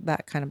 So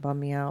that kind of bummed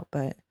me out,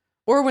 but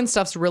Or when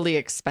stuff's really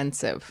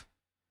expensive.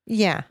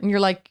 yeah. And you're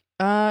like,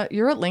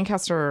 you're at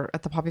Lancaster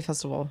at the Poppy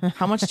Festival.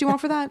 How much do you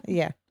want for that?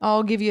 Yeah.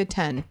 I'll give you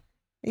 10.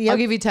 Yep. I'll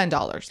give you $10.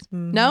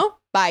 Mhm. No?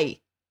 Bye.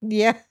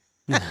 Yeah.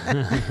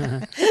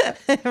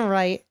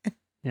 Right.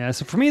 Yeah.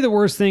 So for me, the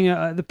worst thing,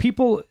 the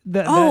people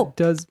that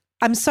does.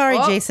 I'm sorry,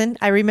 Oh. Jason.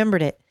 I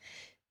remembered it.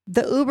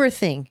 The Uber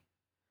thing.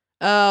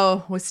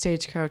 Oh, with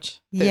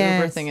Stagecoach. The Uber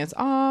Yes. thing is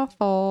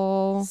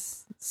awful.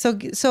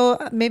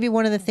 So maybe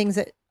one of the things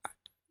that,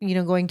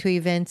 going to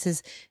events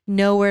is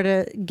know where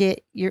to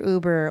get your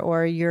Uber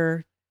or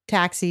your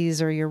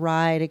taxis or your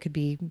ride. It could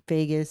be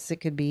Vegas. It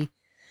could be.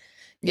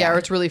 Yeah, or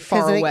it's really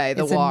far 'Cause away,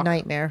 the it's walk. a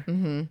nightmare.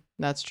 Mm-hmm.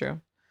 That's true.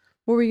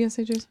 What were you going to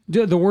say, Jason?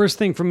 The worst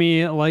thing for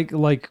me, like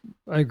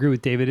I agree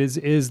with David,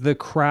 is the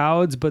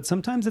crowds, but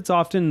sometimes it's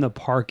often the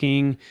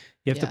parking.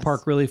 You have to Yes.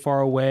 park really far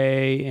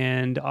away,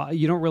 and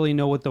you don't really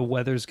know what the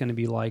weather's going to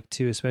be like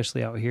too,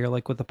 especially out here.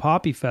 Like with the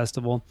Poppy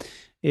Festival,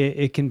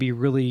 it can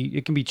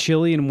be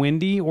chilly and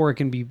windy, or it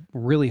can be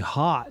really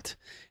hot.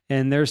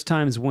 And there's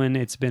times when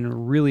it's been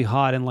really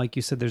hot, and like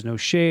you said, there's no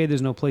shade,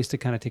 there's no place to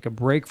kind of take a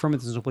break from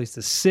it, there's no place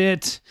to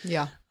sit.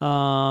 Yeah.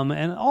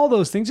 And all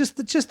those things,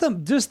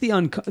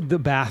 the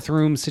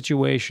bathroom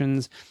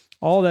situations,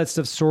 all that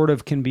stuff sort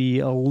of can be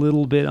a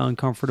little bit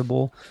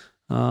uncomfortable.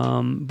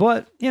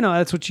 But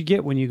that's what you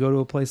get when you go to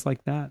a place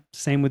like that.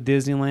 Same with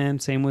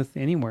Disneyland, same with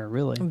anywhere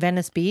really.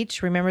 Venice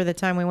Beach. Remember the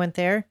time we went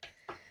there?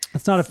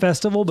 It's not a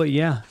festival, but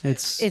yeah,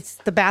 it's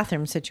The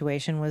bathroom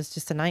situation was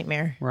just a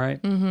nightmare. right.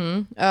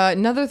 Mm-hmm.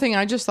 Another thing,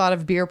 I just thought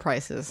of beer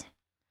prices.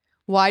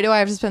 Why do I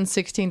have to spend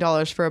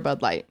 $16 for a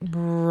Bud Light?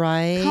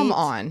 Right. Come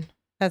on.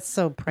 That's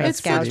so price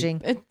It's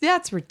gouging.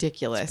 That's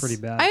ridiculous. It's pretty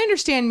bad. I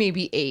understand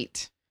maybe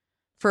 8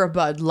 for a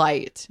Bud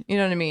Light. You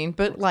know what I mean?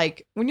 But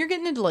like when you're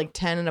getting into like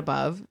 10 and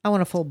above, I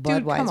want a full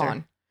dude, Budweiser. come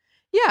on.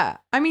 Yeah.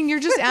 I mean, you're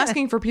just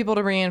asking for people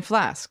to bring in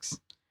flasks.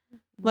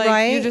 Like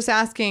Right? you're just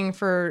asking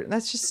for,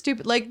 that's just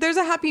stupid. Like there's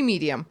a happy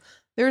medium.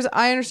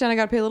 I understand I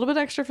got to pay a little bit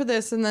extra for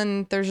this. And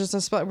then there's just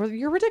a spot where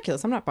you're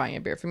ridiculous. I'm not buying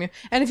a beer from you.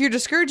 And if you're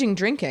discouraging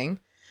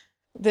drinking,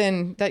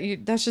 then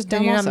that's just Then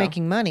dumb you're also. not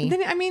making money.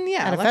 Then, I mean,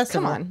 yeah, at a come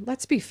festival. on.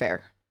 Let's be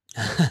fair.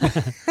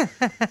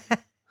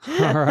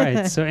 All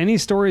right. So any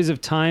stories of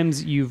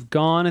times you've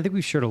gone? I think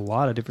we've shared a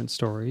lot of different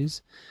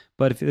stories.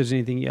 But if there's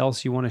anything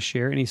else you want to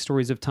share, any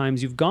stories of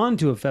times you've gone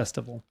to a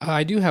festival?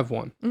 I do have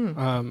one.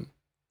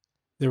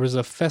 There was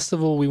a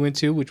festival we went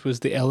to, which was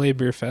the LA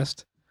Beer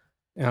Fest.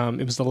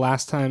 It was the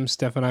last time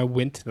Steph and I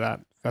went to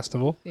that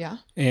festival. Yeah.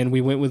 And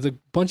we went with a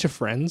bunch of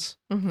friends.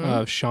 Mm-hmm.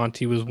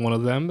 Shanti was one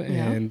of them,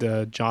 Yeah.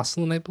 and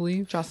Jocelyn, I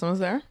believe. Jocelyn was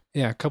there.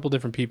 Yeah, a couple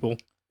different people.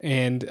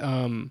 And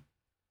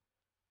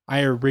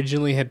I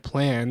originally had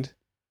planned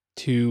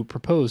to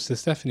propose to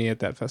Stephanie at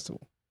that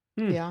festival.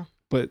 Hmm. Yeah.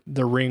 but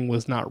the ring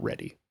was not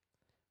ready.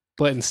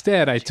 But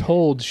instead, I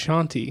told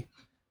Shanti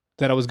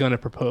that I was going to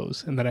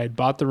propose and that I had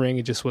bought the ring.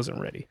 It just wasn't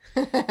ready.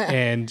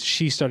 And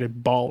she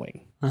started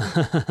bawling.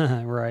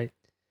 Right.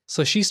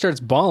 So she starts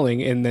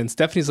bawling, and then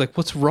Stephanie's like,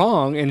 what's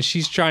wrong? And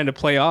she's trying to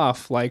play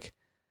off like,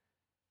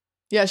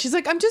 Yeah, she's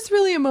like, I'm just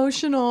really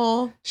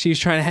emotional. she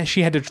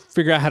had to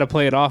figure out how to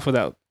play it off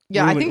without.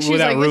 Yeah, I think she's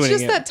like, it's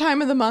just it. that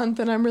time of the month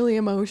and I'm really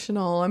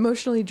emotional,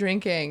 emotionally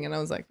drinking. And I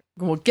was like,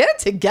 well, get it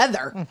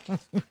together.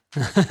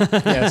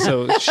 Yeah,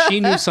 so she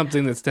knew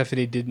something that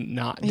Stephanie did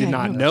not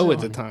know at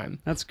the time.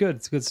 That's good.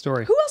 It's a good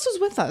story. Who else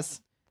was with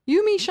us?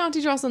 You, me,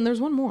 Shanti, Jocelyn.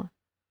 There's one more.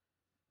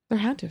 There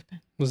had to have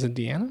been. Was it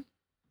Deanna?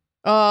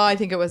 Oh, I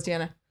think it was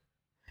Deanna.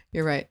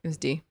 You're right. It was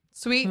D.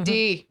 Sweet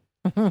D.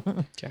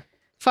 Okay.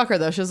 Fuck her,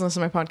 though. She doesn't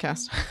listen to my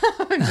podcast.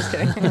 I'm just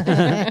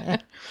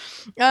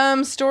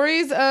kidding.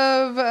 Stories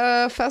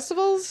of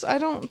festivals? I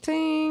don't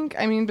think.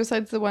 I mean,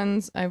 besides the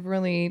ones I've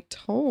really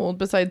told,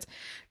 besides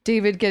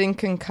David getting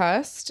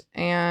concussed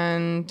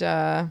and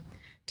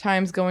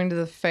times going to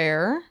the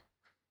fair,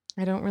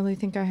 I don't really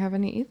think I have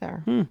any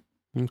either.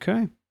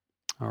 Okay.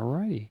 All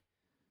righty.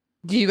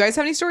 Do you guys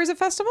have any stories of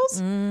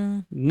festivals?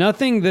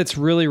 Nothing that's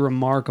really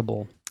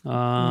remarkable.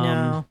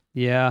 No.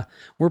 Yeah,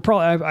 we're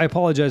probably. I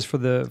apologize for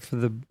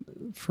the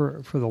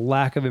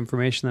lack of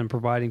information I'm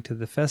providing to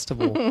the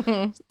festival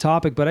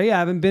topic, but I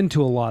haven't been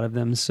to a lot of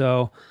them,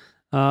 so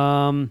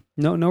no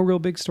real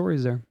big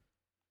stories there.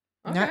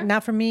 Okay.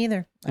 Not for me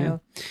either. Yeah.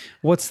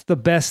 What's the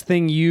best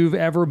thing you've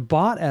ever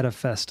bought at a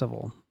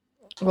festival?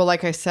 Well,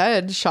 like I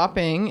said,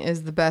 shopping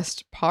is the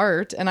best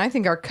part, and I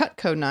think our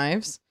Cutco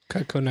knives.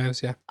 Cutco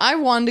knives, yeah. I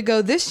wanted to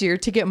go this year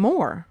to get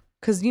more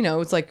because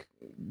it's like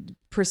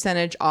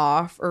percentage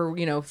off or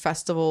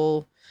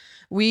festival.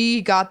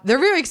 They're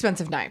very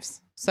expensive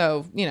knives,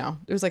 so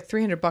it was like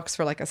 $300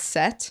 for like a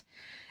set,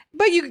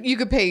 but you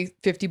could pay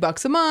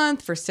 $50 a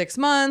month for 6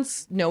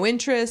 months, no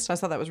interest. I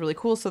thought that was really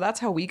cool, so that's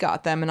how we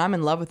got them, and I'm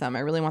in love with them. I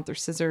really want their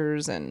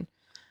scissors and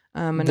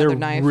another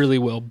knife. They're really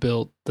well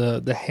built.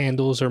 The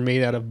handles are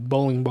made out of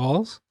bowling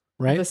balls,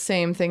 right? The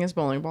same thing as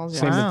bowling balls.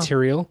 Same Yeah.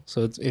 material,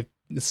 so it's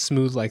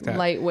smooth like that.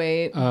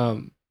 Lightweight.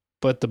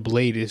 But the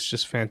blade is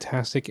just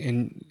fantastic,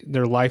 and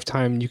their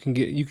lifetime. You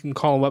can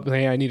call them up and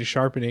say, hey, I need a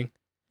sharpening.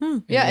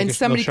 Yeah, and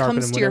somebody sharpen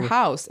comes them, to your whatever.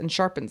 house and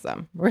sharpens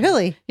them.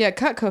 Really? Yeah,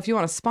 Cutco, if you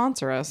want to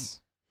sponsor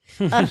us.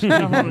 I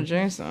don't want to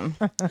Jason.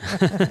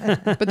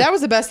 But that was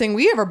the best thing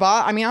we ever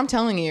bought. I mean, I'm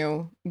telling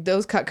you,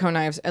 those Cutco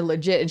knives are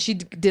legit. And she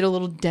did a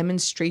little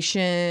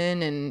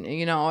demonstration,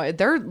 and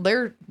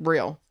they're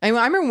real. I mean,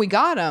 I remember when we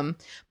got them,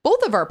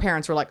 both of our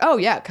parents were like, "Oh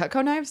yeah,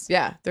 Cutco knives,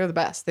 yeah, they're the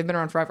best. They've been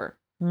around forever."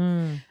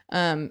 I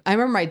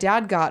remember my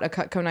dad got a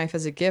Cutco knife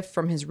as a gift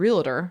from his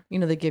realtor.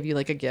 They give you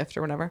like a gift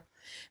or whatever.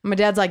 And my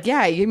dad's like,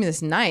 "Yeah, he gave me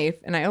this knife,"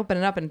 and I open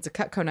it up and it's a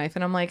Cutco knife,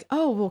 and I'm like,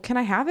 "Oh well, can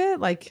I have it?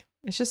 Like."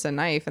 It's just a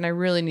knife, and I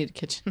really need a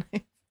kitchen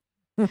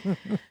knife.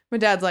 My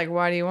dad's like,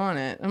 "Why do you want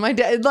it?" And my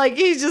dad, like,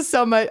 he's just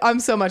so much. I'm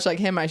so much like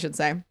him, I should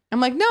say. I'm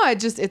like, "No,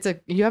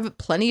 you have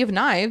plenty of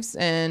knives,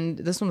 and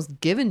this one was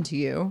given to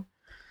you."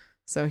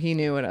 So he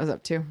knew what I was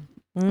up to.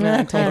 And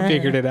I told him,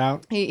 Figured it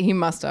out. he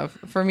must have.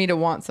 For me to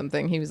want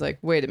something, he was like,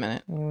 "Wait a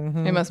minute,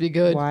 it must be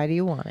good." Why do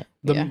you want it?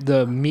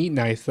 The meat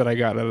knife that I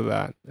got out of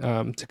that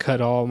to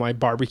cut all my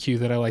barbecue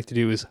that I like to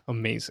do is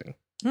amazing.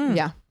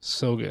 Yeah,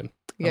 So good.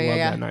 Yeah, I love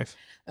yeah. that knife.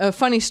 A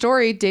funny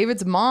story.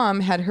 David's mom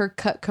had her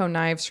Cutco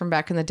knives from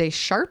back in the day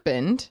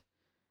sharpened,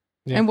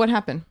 Yeah. and what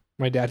happened?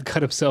 My dad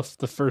cut himself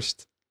the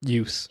first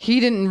use. He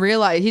didn't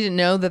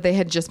know that they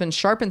had just been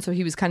sharpened, so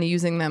he was kind of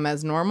using them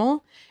as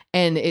normal,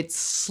 and it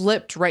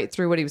slipped right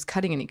through what he was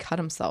cutting, and he cut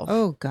himself.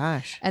 Oh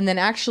gosh. And then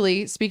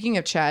actually, speaking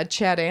of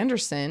Chad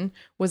Anderson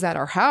was at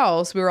our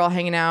house. We were all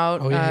hanging out,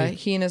 Oh, yeah.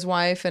 he and his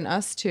wife and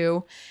us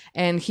too,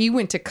 and he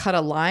went to cut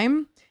a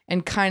lime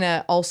and kind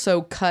of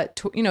also cut,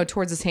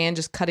 towards his hand,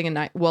 just cutting a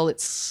knife. Well, it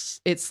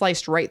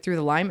sliced right through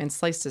the lime and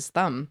sliced his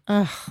thumb.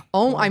 Ugh.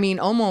 Oh, I mean,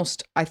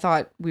 almost. I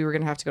thought we were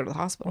gonna have to go to the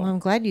hospital. Well, I'm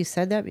glad you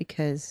said that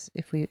because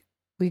if we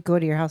go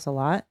to your house a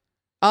lot.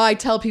 I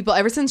tell people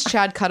ever since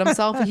Chad cut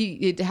himself,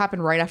 it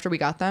happened right after we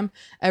got them.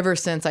 Ever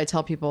since I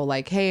tell people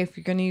like, hey, if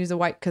you're going to use a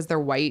white, because they're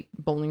white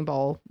bowling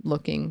ball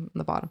looking on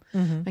the bottom.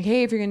 Mm-hmm. Like,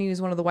 hey, if you're going to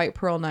use one of the white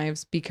pearl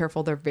knives, be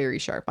careful. They're very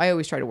sharp. I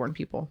always try to warn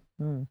people.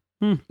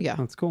 Yeah.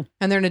 That's cool.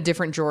 And they're in a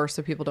different drawer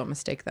so people don't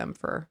mistake them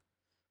for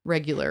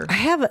regular I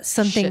have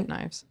something shit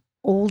knives.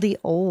 oldie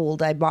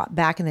old I bought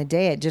back in the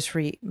day. It just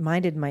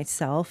reminded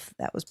myself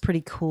that was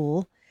pretty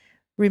cool.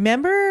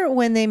 Remember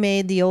when they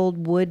made the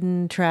old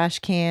wooden trash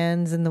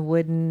cans and the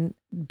wooden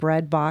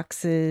bread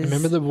boxes? I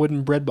remember the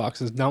wooden bread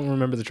boxes. Don't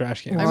remember the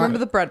trash can. I remember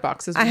the bread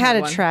boxes. I We had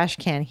a one. trash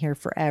can here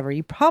forever.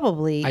 You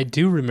probably I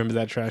do remember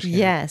that trash can.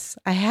 Yes,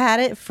 I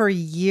had it for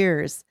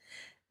years.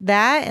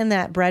 That and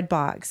that bread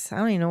box. I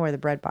don't even know where the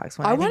bread box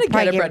went. I want to think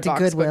get a probably gave bread it to box,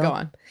 but Goodwill. go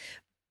on.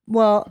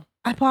 Well,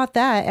 I bought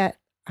that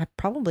at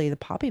probably the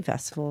Poppy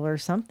Festival or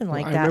something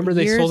like I that. remember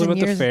they years sold them and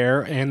at the years-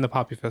 fair and the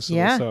Poppy Festival,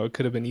 Yeah. so it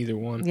could have been either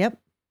one. Yep.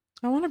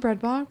 I want a bread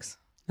box.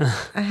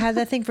 I had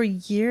that thing for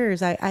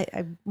years.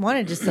 I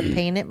wanted just to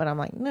paint it, but I'm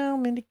like, no,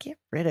 I'm going to get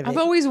rid of it. I've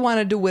always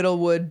wanted to whittle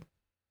wood.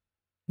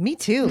 Me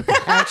too,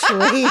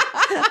 actually.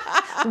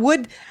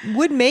 wood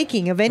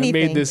making of I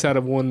anything. made this out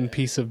of one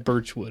piece of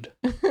birch wood.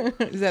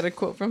 Is that a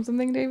quote from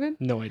something, David?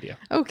 No idea.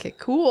 Okay,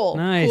 cool.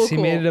 Nice. Cool, He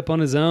cool. made it up on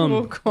his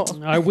own.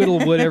 Cool. I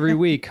whittle wood every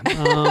week.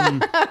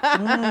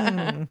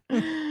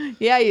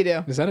 Yeah, you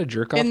do. Is that a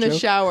jerk off In the joke?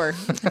 shower.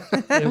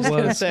 It I was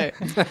gonna was. say.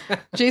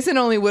 Jason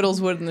only whittles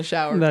wood in the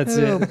shower. That's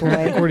Oh, it.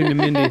 boy. According to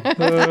Mindy.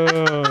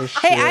 Oh,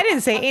 shit. Hey, I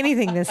didn't say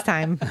anything this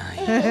time.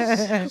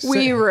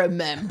 we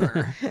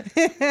remember.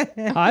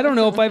 I don't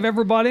know if I've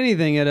ever bought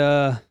anything at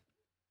a.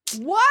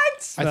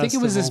 What? I think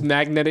it was this festival.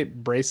 magnetic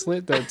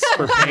bracelet that's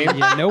for paint.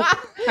 Yeah, nope.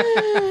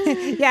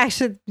 Yeah,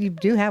 actually, you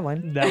do have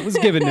one. That was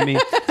given to me.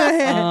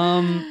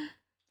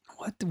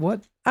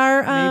 What?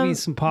 Our Maybe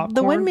some popcorn.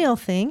 the windmill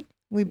thing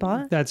we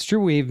bought. That's true.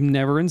 We've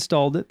never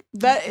installed it.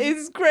 That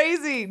is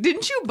crazy.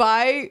 Didn't you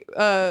buy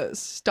a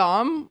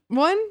Stom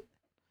one?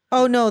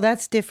 Oh no,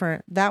 that's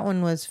different. That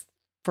one was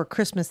for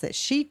Christmas that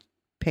she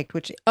picked,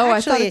 which Oh,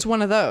 actually I thought it's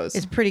one of those.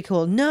 is pretty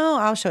cool. No,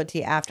 I'll show it to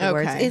you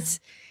afterwards. Okay.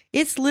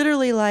 It's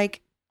literally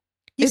like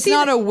It's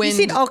not a you wind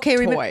seen, okay,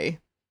 toy.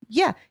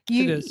 yeah, It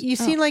you is. you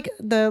seen like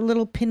the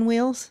little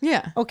pinwheels?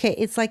 Yeah. Okay,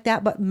 it's like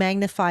that, but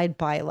magnified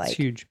by It's like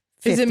huge.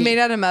 50. Is it made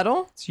out of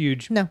metal? It's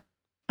huge. No,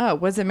 Oh,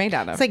 what's it made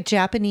out of? it's like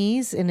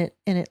Japanese, and it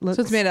looks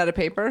so it's made out of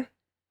paper?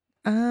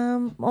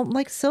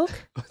 like silk.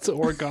 It's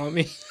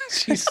origami.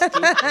 She's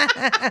stupid.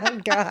 Oh,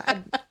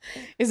 God,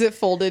 Is it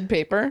folded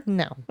paper?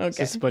 no. Okay.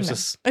 Just a bunch No.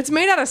 of It's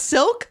made out of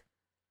silk?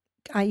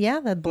 Yeah,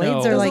 the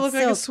blades No. are Does like it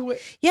look silk. like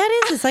a Yeah,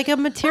 it is. It's like a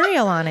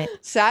material on it.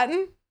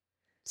 satin?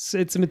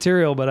 It's a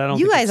material, but I don't.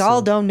 You think guys it's all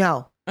silk. don't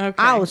know. Okay.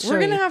 I'll show We're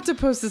going to you. have to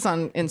post this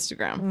on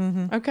Instagram.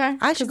 Hmm Okay?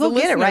 I should 'Cause go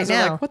the get it right listeners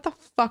are now. Like, what the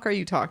fuck are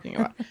you talking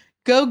about?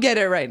 Go get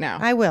it right now.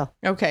 I will.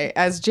 Okay,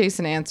 as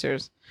Jason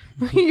answers.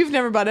 You've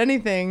never bought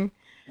anything.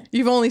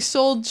 You've only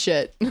sold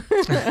shit.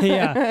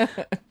 Yeah.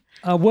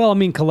 Well, I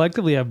mean,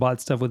 collectively, I've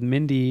bought stuff with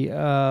Mindy.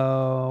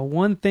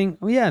 One thing,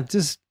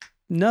 just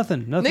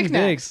nothing big.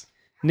 Knickknacks.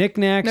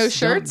 Knickknacks. No dumb-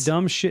 shirts?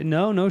 Dumb shit.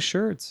 No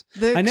shirts.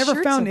 The I never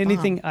shirts found are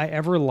anything bomb. I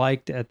ever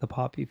liked at the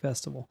Poppy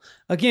Festival.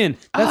 Again,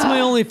 that's my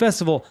only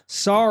festival.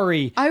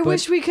 Sorry. I but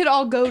wish we could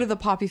all go to the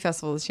Poppy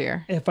Festival this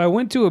year. if I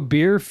went to a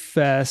beer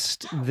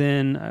fest,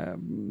 then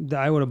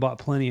I would have bought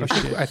plenty of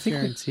shit. I think-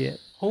 guarantee it.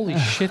 Holy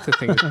shit, the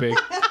thing is big.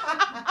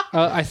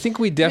 I think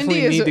we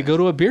definitely Mindy is- need to go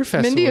to a beer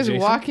festival. Mindy is Jason.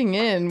 walking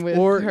in with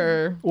or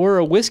her. or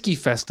a whiskey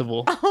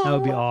festival. That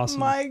would be awesome.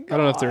 My God. I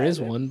don't know if there is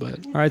one,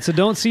 but All right, so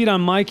don't see it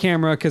on my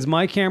camera because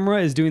my camera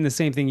is doing the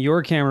same thing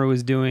your camera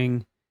was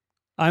doing.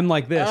 I'm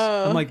like this.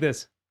 Oh. I'm like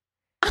this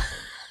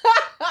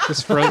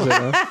just frozen.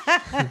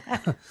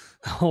 Huh?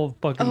 the whole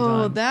fucking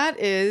Oh, time.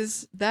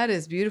 that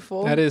is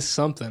beautiful. That is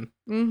something.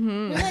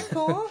 Mm-hmm. Isn't that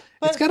cool?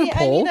 It's got a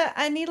pole.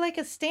 I need like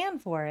a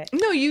stand for it.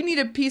 No, you need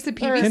a piece of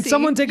PVC. Can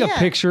someone take a Yeah.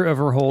 picture of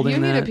her holding You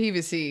need that? a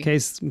PVC. in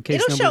case It'll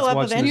nobody's show up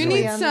watching You this eventually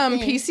need video. on the some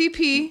thing.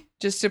 PCP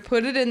just to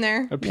put it in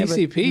there. A Yeah, but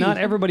PCP. not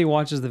everybody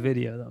watches the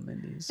video though,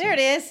 Mindy. so- There it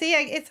is. See,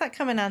 it's not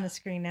coming on the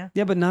screen now.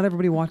 Yeah, but not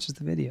everybody watches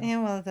the video.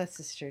 Yeah, well, that's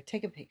just true.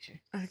 Take a picture.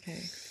 Okay.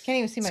 Can't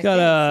even see my It's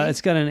got face.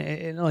 it's got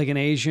an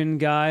Asian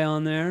guy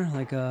on there,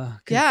 like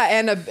Yeah,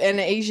 and an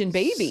Asian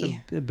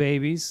baby. some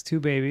babies, two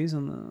babies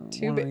on the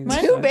Two, one on ba-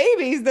 either two side.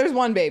 babies. There's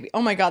one baby.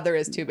 Oh my God, there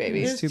is two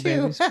babies. There's two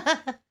babies.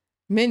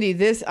 Mindy,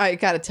 this I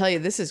gotta tell you,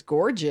 this is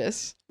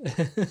gorgeous.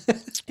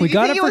 We you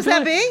got think it it for was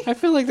that big? I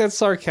feel like that's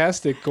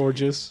sarcastic,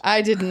 gorgeous.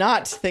 I did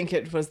not think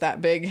it was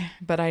that big,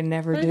 but I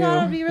never I thought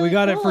it'd do. be really We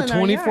got it cool for in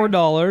our yard.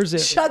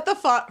 $24. Shut the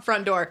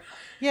front door.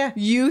 Yeah,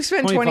 You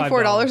spent $25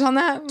 $24 on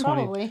that?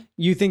 probably.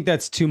 You think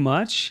that's too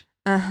much?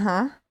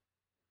 Uh-huh.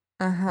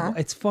 Uh-huh.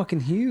 It's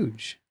fucking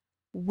huge.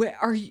 Where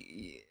are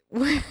you?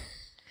 Where,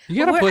 You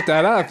gotta Where- put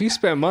that up. If you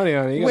spend money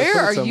on it, you gotta where put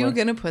it are somewhere. you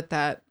gonna put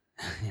that?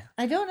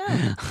 I don't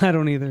know, I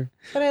don't either.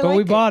 but I But we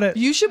like bought it.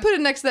 You should put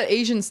it next to that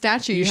Asian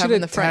statue you, You have should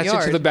in the front attach it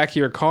yard. to the back of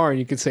your car, and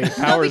you could say No,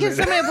 powers because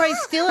it. somebody will probably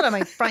steal it on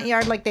my front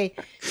yard, like they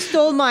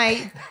stole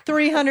my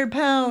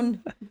 300-pound.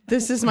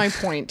 This is my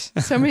point.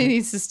 Somebody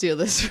needs to steal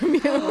this from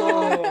you.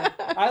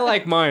 I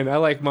like mine.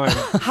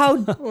 How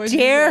What'd you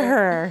dare say?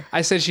 her?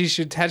 I said she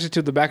should attach it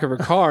to the back of her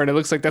car, and it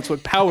looks like that's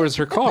what powers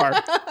her car.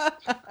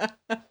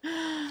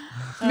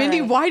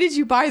 Mindy, right. why did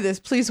you buy this?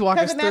 Please walk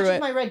Because us it through matches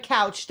it. my red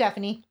couch,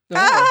 Stephanie.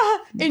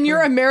 In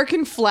your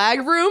American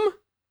flag room?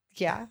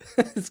 Yeah,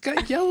 It's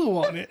got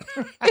yellow on it.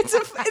 There's a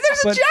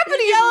But-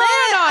 Japanese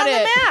man on the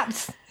it.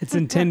 maps. It's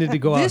intended to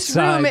go This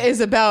outside. room is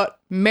about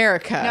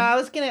America. No, I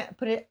was gonna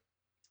put it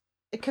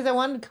because I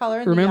wanted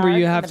color. In Remember, the yard,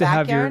 you in have the to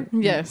have your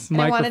backyard. Yes. And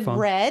I microphone. wanted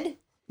red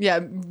Yeah,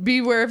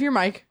 beware of your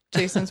mic.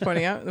 Jason's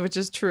pointing out, which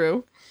is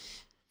true.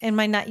 Am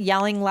I not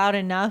yelling loud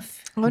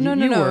enough? Oh no,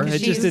 You no. were. It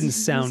She's- just didn't it's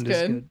sound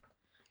as good.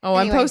 Oh,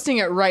 I'm Anyway. posting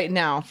it right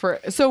now.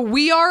 So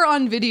we are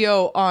on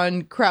video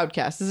on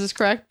Crowdcast. Is this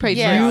correct? Patreon.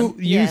 Yeah. You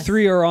Yes.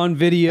 three are on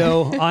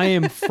video. I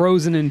am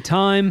frozen in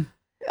time.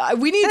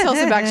 We need to tell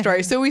some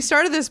backstory. So we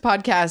started this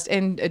podcast,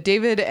 and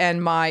David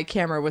and my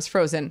camera was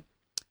frozen.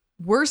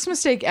 Worst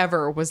mistake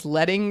ever was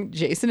letting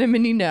Jason and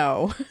Minnie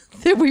know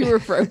that we were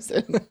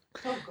frozen.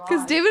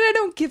 Because David and I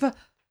don't give a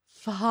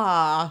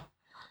fuck.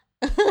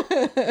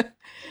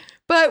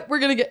 But we're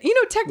going to get,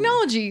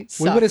 technology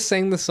sucks. We would have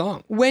sang the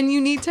song. When you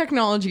need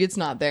technology, it's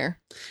not there.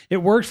 It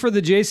worked for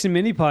the Jason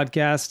Mini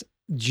podcast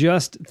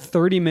just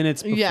 30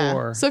 minutes before.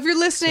 Yeah. So if you're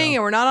listening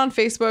and we're not on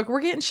Facebook,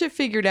 we're getting shit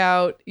figured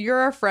out. You're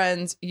our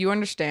friends. You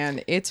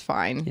understand. It's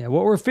fine. Yeah,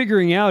 what we're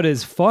figuring out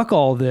is fuck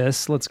all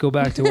this. Let's go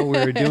back to what we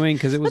were doing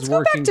because it was Let's go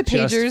working back to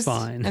just pagers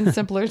fine. and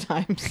simpler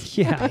times.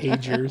 Yeah.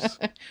 Pagers.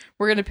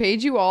 We're going to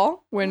page you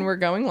all when we're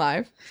going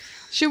live.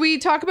 Should we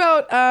talk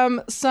about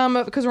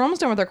because we're almost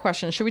done with our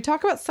questions. Should we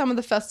talk about some of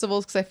the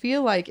festivals? Because I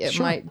feel like it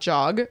might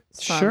jog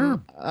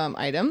some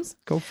items.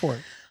 Go for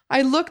it.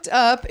 I looked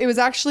up, it was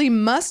actually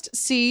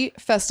must-see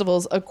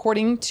festivals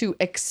according to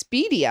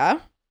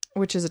Expedia,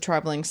 which is a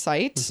traveling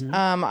site.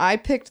 Mm-hmm. I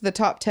picked the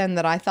top 10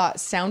 that I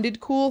thought sounded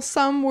cool.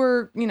 Some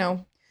were,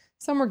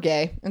 some were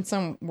gay and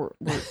some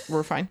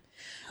were fine.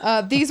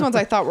 These ones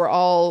I thought were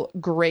all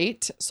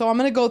great. So I'm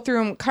going to go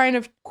through them kind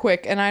of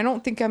quick, and I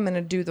don't think I'm going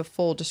to do the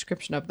full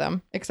description of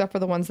them, except for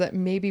the ones that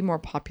may be more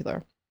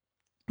popular.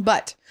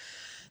 But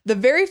the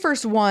very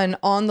first one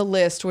on the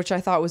list, which I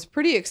thought was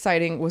pretty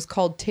exciting, was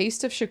called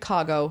Taste of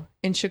Chicago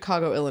in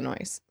Chicago,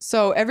 Illinois.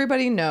 So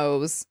everybody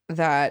knows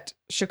that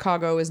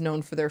Chicago is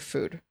known for their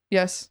food.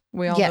 Yes,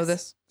 we all know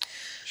this.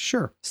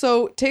 Sure.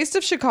 So Taste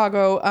of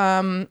Chicago,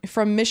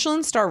 from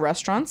Michelin star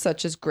restaurants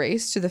such as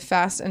Grace to the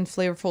fast and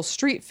flavorful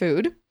street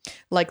food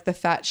like the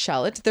Fat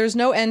Shallot, there's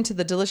no end to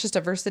the delicious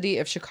diversity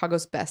of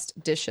Chicago's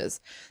best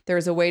dishes. There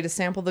is a way to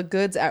sample the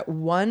goods at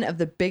one of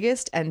the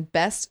biggest and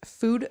best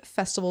food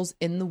festivals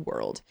in the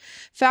world.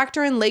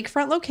 Factor in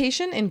lakefront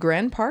location in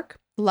Grand Park,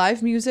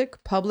 live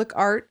music, public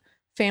art,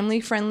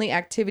 family-friendly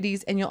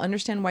activities, and you'll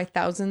understand why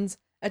thousands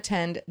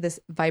attend this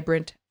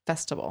vibrant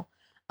festival.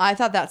 I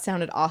thought that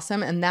sounded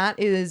awesome, and that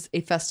is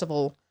a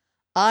festival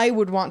I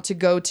would want to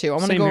go to. I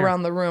want to go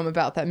around the room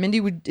about that.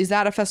 Mindy, is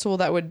that a festival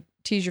that would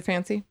tease your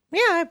fancy?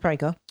 Yeah, I'd probably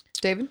go.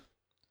 David?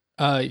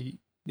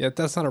 Yeah,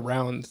 that's not a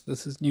round.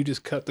 You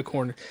just cut the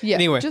corner. Yeah.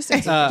 Anyway, Just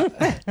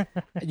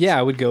yeah,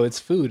 I would go. It's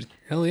food.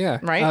 Hell yeah.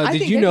 Right? I Did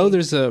think you know any-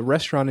 there's a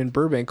restaurant in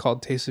Burbank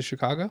called Taste of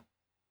Chicago?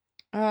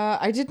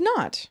 I did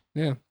not.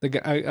 Yeah, the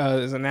guy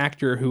is an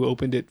actor who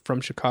opened it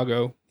from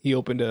Chicago. He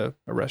opened a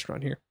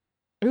restaurant here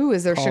Ooh,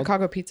 is there Called-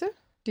 Chicago pizza?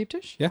 Deep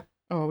dish? Yeah.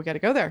 Oh, we got to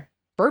go there.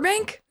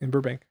 Burbank? in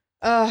Burbank.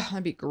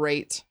 That'd be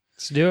great.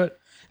 Let's do it.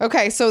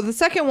 Okay, so the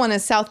second one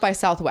is South by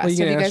Southwest. Well, you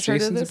Have can you guys ask heard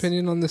Jason's of this?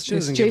 opinion on this.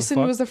 Doesn't give a Jason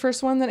fuck. was the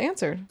first one that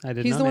answered. I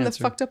did He's not the one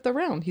answer. that fucked up the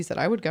round. He said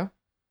I would go.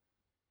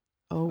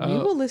 Oh, we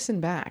Oh. will listen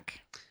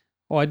back.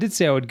 Well, I did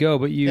say I would go,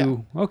 but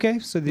you okay?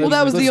 So Well,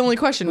 that was the only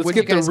question. Let's Would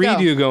get you the guys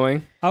redo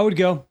going. I would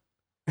go.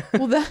 go?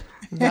 Well,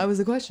 that was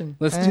the question.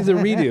 Let's do the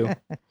redo.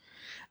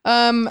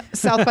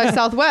 South by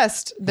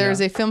Southwest,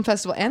 there's a film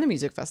festival and a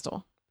music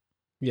festival.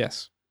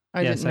 Yes,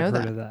 I Yes, didn't know I've that.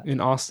 heard of that. in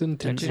Austin, Did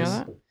Texas. you know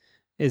that?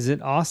 Is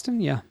it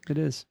Austin? Yeah, it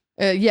is.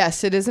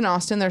 Yes, it is in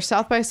Austin. There's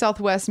South by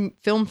Southwest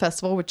Film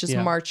Festival, which is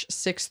Yeah. March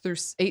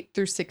 8th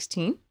through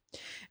 16.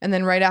 And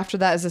then right after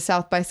that is the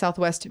South by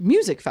Southwest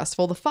Music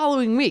Festival the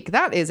following week.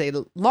 That is a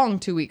long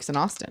 2 weeks in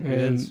Austin.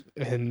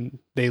 And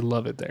they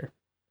love it there.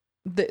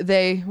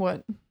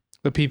 What?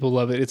 The people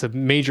love it. It's a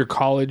major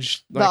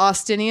college The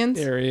Austinians?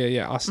 area.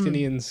 Yeah,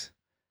 Austinians.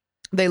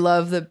 They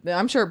love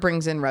I'm sure it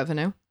brings in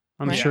revenue.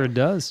 I'm Right. sure it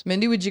does.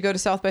 Mindy, would you go to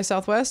South by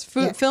Southwest?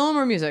 Yeah. Film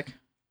or music?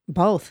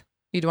 Both.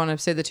 You'd want to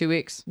say the 2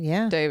 weeks.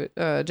 Yeah. David,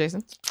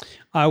 Jason?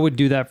 I would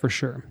do that for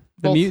sure.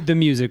 Both. The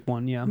music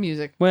one, yeah.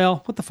 Music.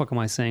 Well, what the fuck am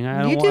I saying?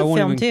 I You don't. do I won't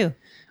film even,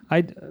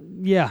 too.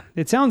 Yeah.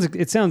 It sounds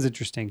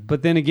interesting,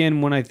 but then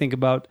again, when I think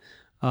about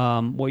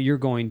what you're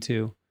going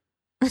to,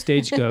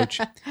 Stagecoach,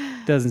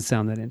 doesn't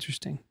sound that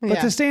interesting. But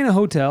Yeah. to stay in a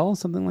hotel,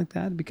 something like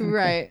that, would be kind of cool.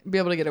 Right. Be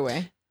able to get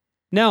away.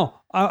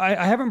 Now, I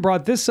haven't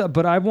brought this up,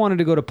 but I wanted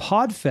to go to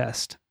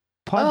Podcast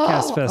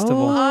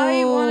Festival.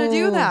 I want to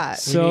do that.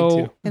 So We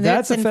need to. And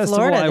that's that's a in festival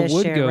Florida I this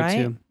would year, go right?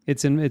 to.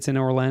 It's in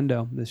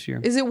Orlando this year.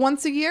 Is it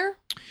once a year?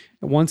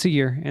 Once a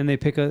year, and they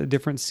pick a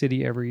different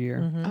city every year.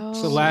 Mhm. Oh.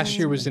 So last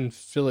year was in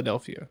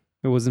Philadelphia.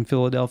 It was in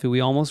Philadelphia. We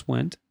almost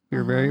went. We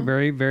were very, Uh-huh.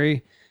 very,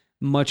 very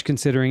much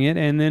considering it.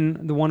 And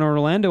then the one in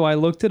Orlando, I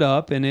looked it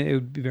up, and it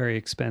would be very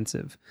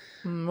expensive.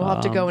 We'll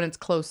have to go when it's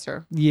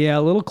closer. Yeah,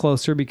 a little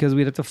closer because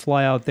we'd have to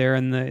fly out there,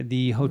 and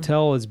the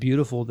hotel is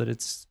beautiful that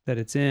it's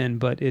in,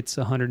 but it's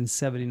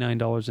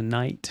 $179 a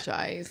night.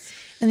 Jeez.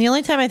 And the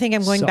only time I think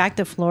I'm going So- back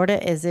to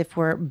Florida is if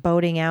we're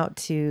boating out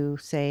to,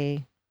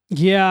 say,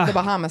 Yeah, The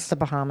Bahamas. the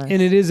Bahamas.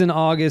 and it is in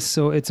August,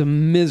 so it's a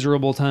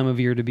miserable time of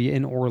year to be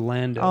in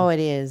Orlando. Oh, it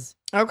is.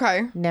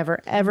 Okay.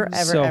 Never, ever,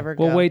 ever, so ever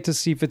go. we'll wait to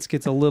see if it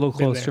gets a little Been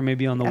there. closer,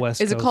 maybe on the west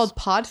Is it coast. called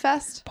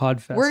Podfest?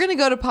 Podfest? We're going to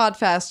go to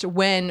Podfest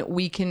when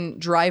we can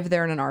drive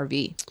there in an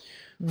RV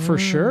for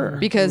sure.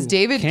 because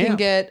David can camp.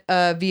 get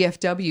a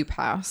VFW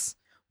pass.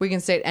 We can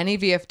stay at any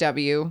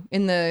VFW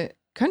in the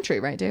country,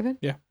 right, David?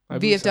 Yeah. I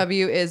believe so.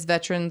 VFW is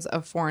Veterans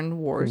of Foreign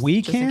Wars.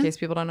 We just in can? case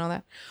people don't know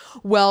that.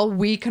 Well,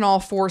 we can all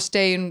four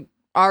stay in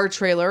our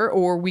trailer,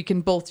 or we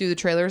can both do the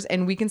trailers,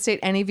 and we can stay at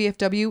any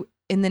VFW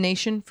in the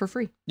nation for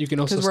free. You can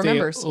also 'Cause we're stay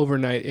members.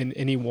 overnight in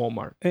any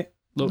Walmart.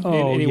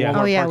 Oh, yeah. Oh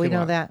Walmart yeah, we parking know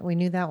lot. that. We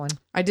knew that one.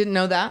 I didn't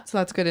know that, so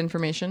that's good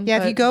information. Yeah,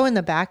 if but- you go in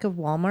the back of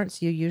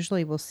Walmarts, you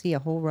usually will see a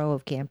whole row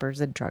of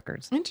campers and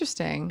truckers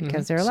Interesting.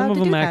 because they're allowed Some of to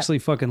them do that. actually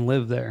fucking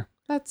live there.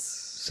 That's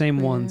Same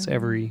ones weird.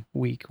 every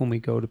week when we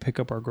go to pick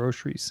up our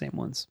groceries. Same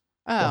ones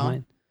Oh,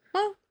 behind.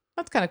 well,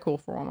 that's kind of cool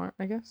for Walmart,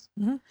 I guess.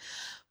 Mhm.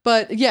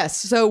 But yes,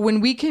 so when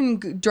we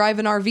can drive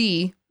an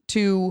RV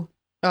to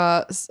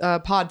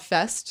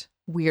Podfest,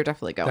 we are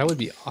definitely going. That would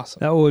be awesome.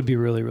 That would be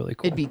really, really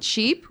cool. It'd be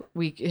cheap.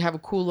 We could have a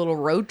cool little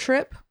road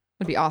trip.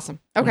 It'd be awesome.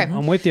 Okay.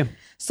 I'm with you.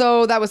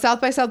 So that was South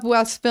by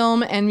Southwest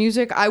Film and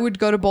Music. I would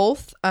go to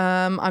both.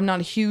 I'm not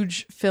a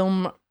huge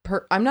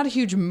I'm not a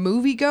huge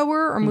movie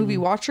goer or movie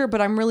watcher,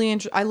 but I'm really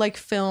I like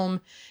film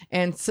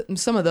and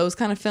some of those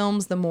kind of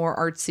films, the more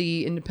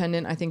artsy,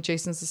 independent. I think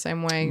Jason's the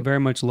same way. Very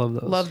much love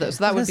those. Love those.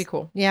 So that would be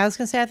cool. Yeah, I was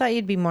gonna say I thought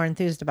you'd be more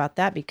enthused about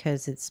that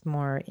because it's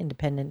more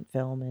independent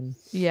film and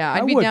Yeah, I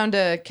I'd be would. down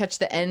to catch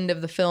the end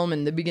of the film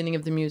and the beginning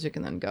of the music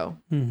and then go.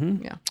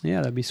 Mm-hmm. Yeah. Yeah,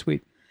 that'd be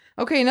sweet.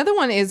 Okay, another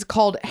one is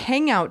called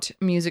Hangout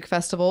Music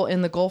Festival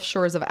in the Gulf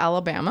Shores of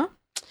Alabama.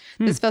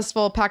 This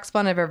festival packs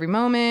fun of every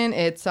moment.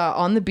 It's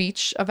on the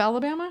beach of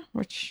Alabama,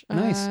 which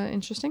Nice.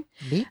 interesting.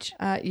 beach.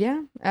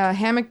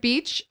 Hammock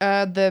Beach,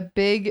 the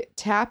big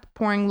tap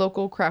pouring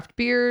local craft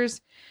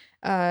beers.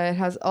 It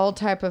has all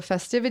type of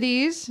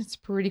festivities. It's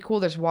pretty cool.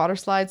 There's water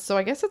slides, so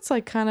I guess it's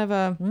like kind of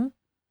a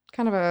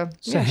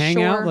It's a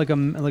hangout, shore. like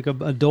a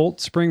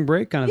adult spring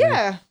break kind of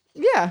thing.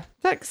 Yeah,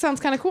 that sounds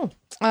kind of cool.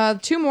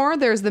 Two more.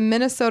 There's the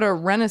Minnesota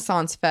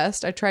Renaissance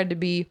Fest. I tried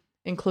to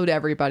include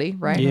everybody,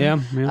 right? Yeah.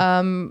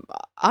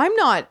 I'm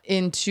not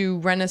into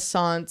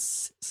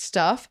Renaissance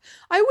stuff.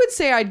 I would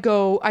say I'd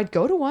go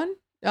to one.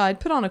 I'd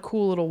put on a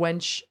cool little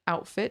wench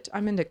outfit.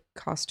 I'm into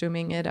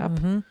costuming it up.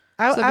 Mhm.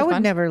 that'd I be would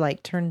fun. never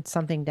like turn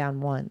something down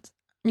once.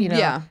 You know,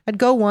 Yeah. I'd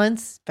go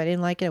once. If I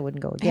didn't like it, I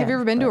wouldn't go again. Have you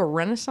ever been to but- a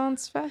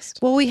Renaissance Fest?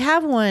 Well, we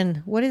have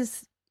one. What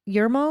is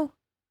Yermo?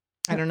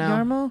 I don't know.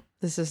 Yarmo?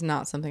 This is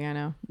not something I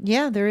know.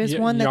 Yeah, there is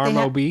one that they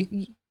Yarmo have.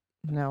 B.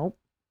 No,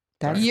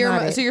 that's not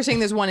Yermo. it. So you're saying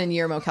there's one in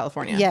Yermo,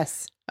 California?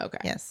 Yes, Okay.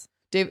 yes.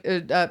 Dave,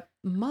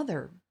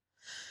 Mother,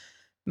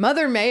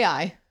 may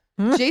I?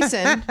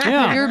 Jason,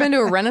 Yeah. have you ever been to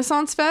a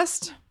Renaissance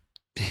Fest?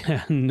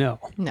 No.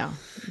 No.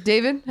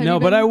 David? have No, you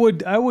but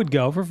been? I would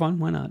go for fun.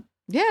 Why not?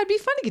 Yeah, it'd be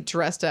fun to get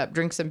dressed up,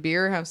 drink some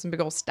beer, have some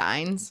big old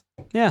steins.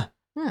 Yeah.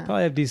 Yeah,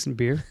 Probably have decent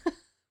beer.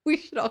 we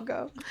should all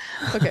go.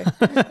 Okay.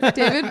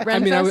 David, I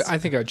mean, Renfest? I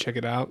think I would check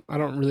it out. I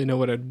don't really know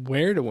what I'd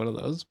wear to one of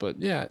those,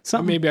 but yeah,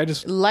 Something. maybe I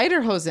just.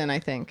 Lederhosen, I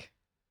think.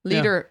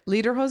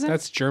 Lederhosen?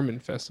 That's German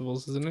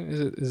festivals, isn't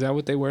it? Is that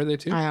what they wear there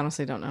too? I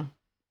honestly don't know.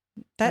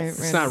 That's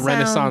It's not sounds-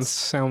 Renaissance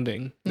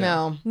sounding.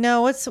 No.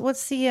 No, what's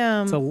the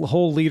It's a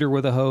whole liter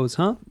with a hose,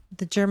 huh?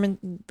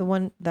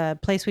 the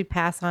place we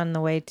pass on the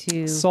way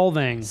to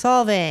Solvang.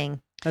 Solvang.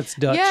 That's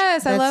Dutch.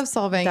 Yes, I That's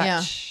love Solvang.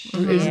 Dutch. Yeah.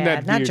 Isn't Yeah,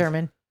 that not weird?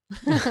 German.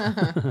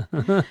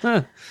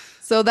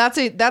 So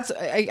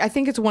I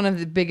think it's one of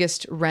the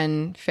biggest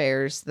Ren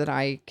fairs that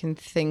I can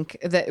think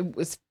that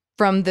was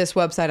from this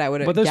website. I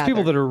would have But there's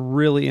people that are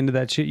really into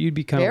that shit. You'd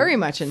be kind very of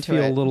much into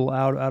feel it. a little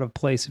out of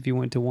place if you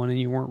went to one and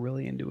you weren't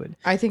really into it.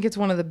 I think it's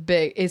one of the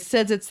big. It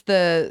says it's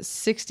the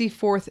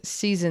 64th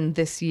season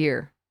this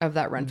year of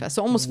that Ren Fest.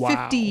 So almost Wow.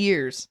 50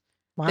 years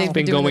Wow. They've It's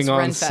been doing going this on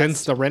Ren Fest.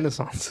 since the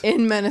Renaissance.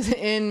 in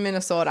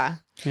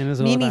Minnesota.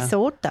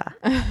 Minnesota.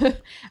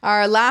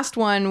 Our last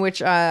one, which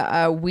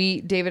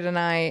David and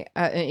I,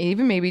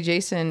 even maybe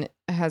Jason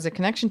has a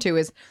connection to,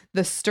 is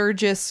the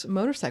Sturgis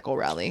Motorcycle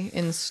Rally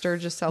in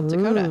Sturgis, South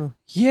Dakota. Ooh.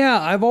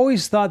 Yeah, I've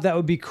always thought that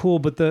would be cool,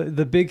 but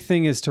the big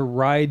thing is to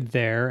ride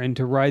there, and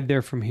to ride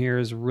there from here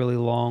is a really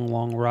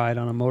long ride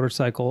on a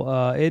motorcycle.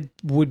 It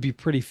would be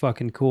pretty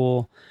fucking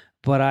cool,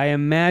 but I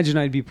imagine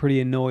I'd be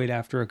pretty annoyed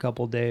after a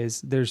couple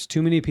days. There's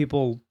too many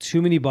people,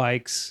 too many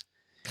bikes.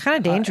 Kind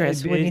of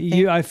dangerous, wouldn't you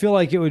think? I feel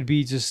like it would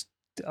be just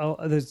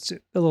that's a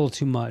little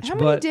too much. How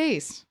many but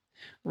days?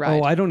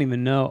 Ride? oh, I don't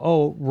even know.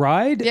 Oh,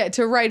 ride? Yeah,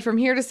 to ride from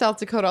here to South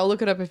Dakota. I'll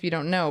look it up if you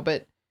don't know.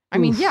 But I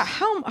mean, Oof. yeah,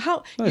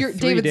 how your 3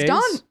 David's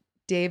days?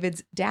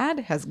 David's dad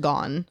has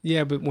gone.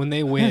 Yeah, but when they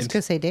I was went,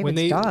 gonna say when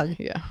David's dog.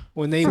 Yeah.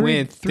 when they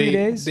 3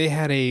 days? they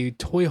had a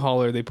toy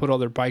hauler. They put all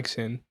their bikes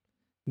in.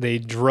 They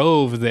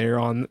drove there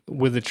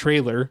with a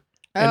trailer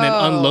and then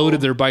unloaded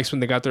their bikes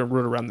when they got their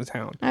route around the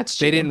town. That's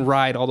They cheating. didn't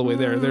ride all the way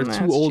there. They're Mm, too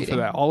that's old cheating.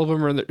 for that. All of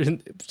them are in the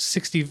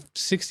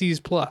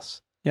 60s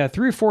plus. Yeah,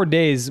 3 or 4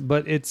 days,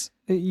 but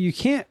you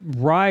can't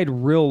ride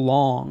real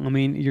long. I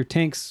mean, the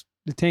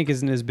tank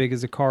isn't as big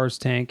as a car's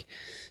tank,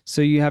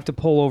 so you have to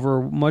pull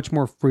over much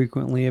more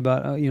frequently.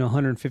 About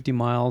 150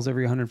 miles.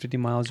 Every 150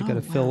 miles, you got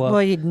to fill up.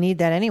 Well, you'd need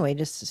that anyway,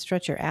 just to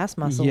stretch your ass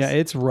muscles. Yeah,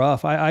 it's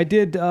rough. I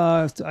did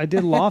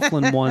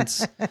Laughlin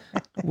once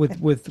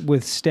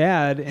with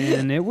Stad,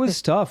 and it was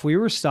tough. We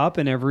were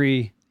stopping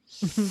every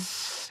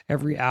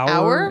hour.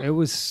 Hour? It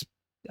was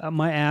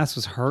my ass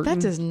was hurting. That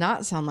does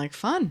not sound like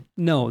fun.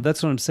 No,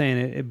 that's what I'm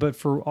saying. But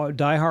for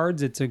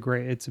diehards, it's a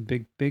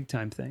big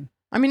time thing.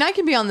 I mean, I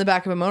can be on the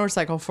back of a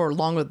motorcycle for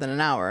longer than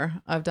an hour.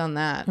 I've done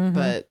that, Mhm.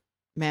 but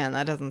man,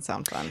 that doesn't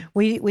sound fun.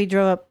 We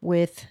drove up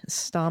with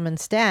Stom and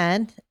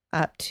Stad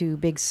up to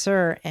Big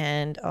Sur,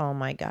 and oh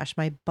my gosh,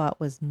 my butt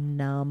was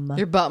numb.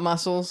 Your butt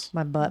muscles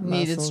My butt needed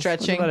muscles. It was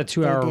stretching. about a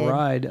 2-hour did.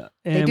 ride.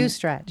 They And do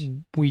stretch.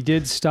 we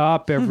did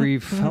stop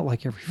felt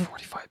like every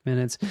 45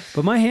 minutes,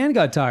 but my hand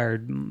got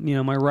tired.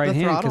 My right The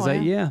hand, because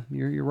throttle,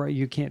 you're right.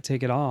 You can't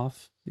take it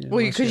off. Well,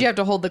 unless because you have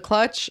to hold the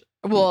clutch.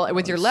 Well,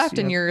 with your left,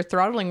 and you're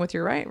throttling with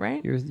your right,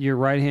 right? your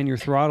right hand, you're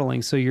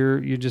throttling, so you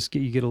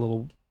get a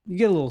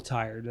little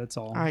tired. That's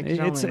all. I can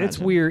It's only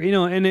imagine. weird,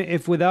 and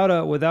if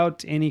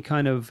without any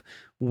kind of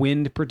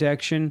wind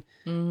protection,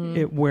 Mhm.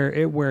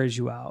 it wears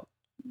you out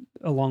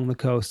along the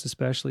coast,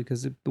 especially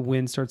because the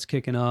wind starts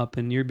kicking up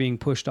and you're being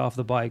pushed off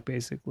the bike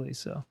basically.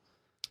 So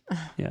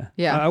yeah,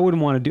 Yeah.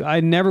 I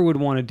never would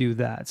want to do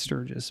that,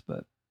 Sturgis,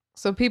 but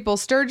So people,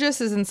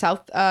 Sturgis is in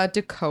South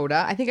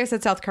Dakota. I think I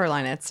said South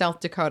Carolina. It's South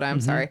Dakota. I'm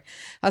sorry.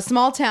 A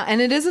small town.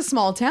 And it is a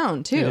small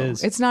town, too. It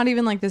is. It's not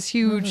even like this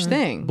huge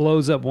thing.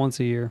 blows up once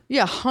a year.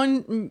 Yeah,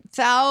 hundred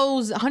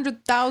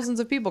thousands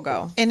of people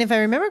go. And if I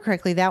remember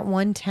correctly, that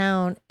one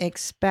town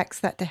expects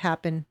that to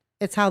happen.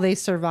 It's how they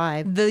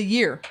survive. The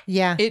year.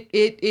 Yeah.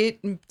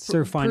 It's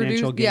their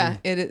financial gain.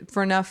 Yeah,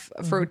 for enough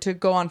for to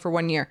go on for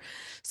 1 year.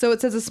 So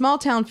it says a small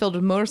town filled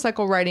with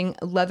motorcycle riding,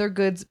 leather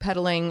goods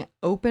peddling,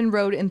 open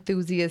road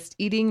enthusiasts,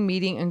 eating,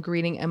 meeting, and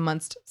greeting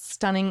amongst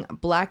stunning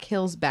Black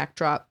Hills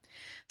backdrop.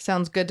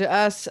 Sounds good to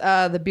us.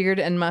 The beard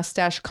and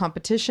mustache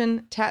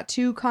competition,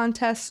 tattoo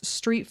contests,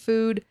 street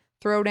food,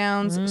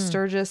 throwdowns,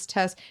 Sturgis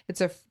test. It's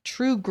a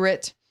true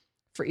grit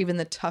for even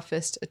the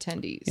toughest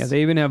attendees. Yeah,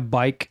 they even have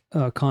bike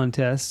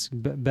contests,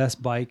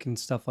 best bike and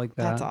stuff like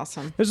that. That's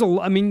awesome.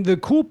 The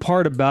cool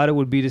part about it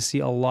would be to see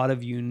a lot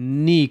of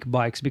unique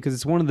bikes, because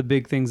it's one of the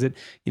big things that,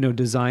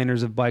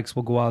 designers of bikes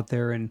will go out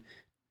there and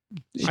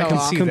I can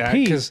see that,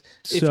 compete. because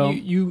if So-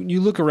 you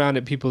look around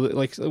at people that,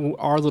 like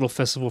our little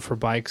festival for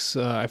bikes,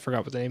 I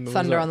forgot what the name of it was.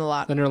 Thunder on the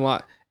Lot. Thunder on the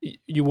Lot.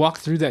 You walk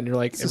through that and you're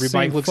like, It's the every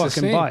bike same looks the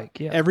fucking same. bike,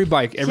 yeah. Every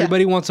bike.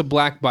 Everybody wants a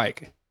black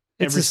bike.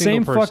 It's Every the single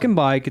same person. fucking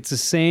bike. It's the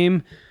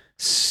same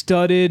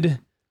studded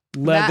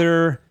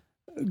leather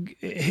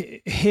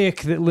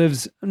hick that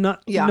lives,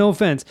 no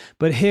offense,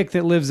 but hick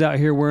that lives out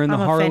here wearing the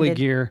I'm Harley offended.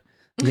 gear.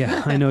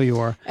 Yeah, I know you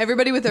are.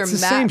 Everybody with their It's the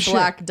same matte shit.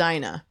 black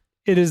Dyna.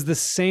 It is the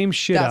same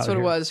shit That's out what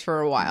here. it was for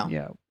a while.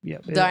 Yeah, yeah.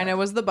 Dyna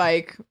was the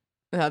bike.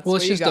 That's Well,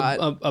 what it's you just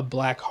got. a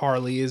black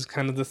Harley is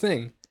kind of the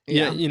thing.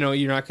 Yeah. You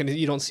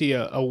don't see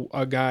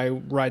a guy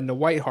riding a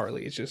white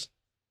Harley. It's just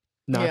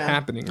not Yeah.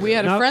 happening. We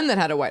had a Not- friend that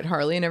had a white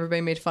Harley, and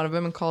everybody made fun of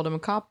him and called him a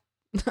cop.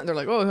 They're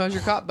like, "Oh, how's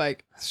your cop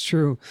bike?" It's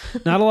true.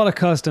 Not a lot of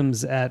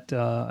customs at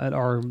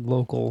our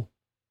local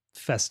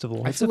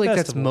festival. I It's feel a like that's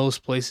festival.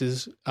 most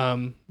places.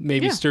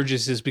 Maybe Yeah.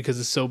 Sturgis is because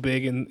it's so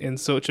big and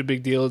such a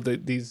big deal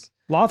that the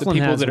Laughlin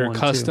people has that are one, too.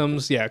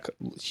 customs,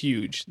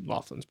 huge.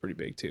 Laughlin's pretty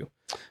big too,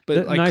 but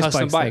The like nice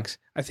custom bikes there. bikes.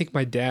 I think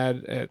my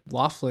dad at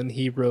Laughlin,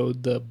 he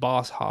rode the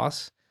Boss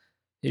Haas.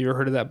 You ever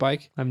heard of that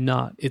bike? I'm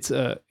not. It's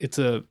a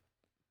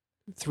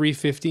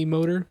 350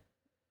 motor,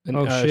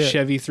 Oh, a shit.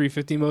 Chevy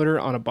 350 motor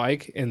on a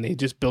bike, and they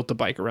just built the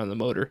bike around the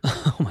motor.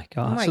 Oh my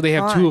god. my So they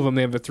have God. two of them.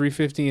 They have a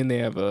 350 and they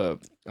have a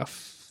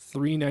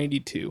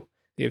 392.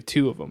 They have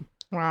two of them.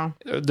 Wow.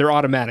 They're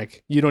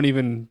automatic. You don't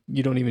even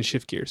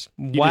shift gears.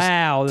 You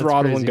Wow, just that's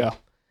throttle crazy. and go.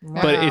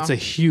 But it's a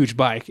huge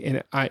bike,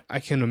 and I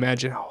can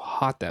imagine how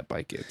hot that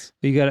bike gets.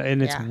 You got,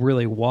 and it's Yeah.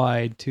 really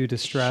wide too to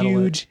straddle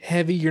Huge, it.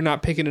 heavy. You're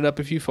not picking it up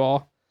if you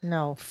fall.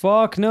 No,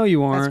 Fuck no, you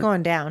that's aren't.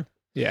 going down.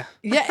 Yeah.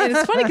 Yeah, and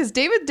it's funny because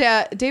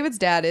David's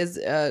dad is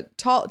a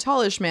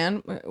tallish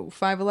man,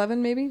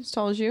 5'11", maybe as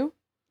tall as you.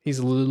 He's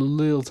a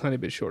little tiny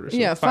bit shorter. So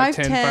Yeah,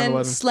 5'10", 5'10",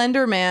 5'11".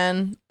 slender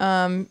man.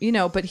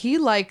 But he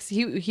likes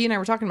he and I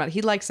were talking about it.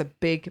 He likes a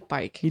big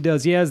bike. He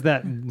does. He has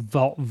that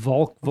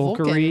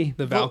Valkyrie,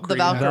 The Vol- Valkyrie.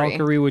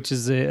 Valkyrie, which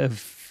is a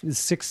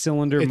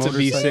 6-cylinder It's a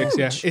motorcycle. V6,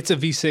 yeah. It's a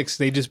V6.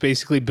 They just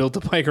basically built the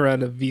bike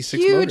around a V6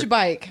 Huge motor.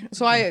 bike.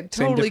 So I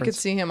totally could difference.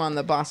 see him on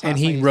the Boss And Hoss,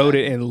 he like you rode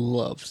said. it and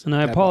loved. And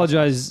I that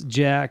apologize,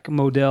 Jack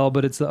Modell,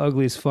 but it's the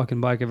ugliest fucking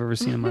bike I've ever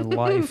seen in my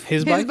life.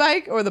 His His bike?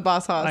 bike or the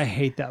Boss Hoss? I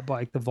hate that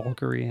bike, the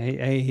Valkyrie.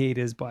 I hate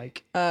his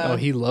bike. Oh,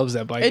 he loves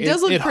that bike. it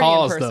does look it pretty in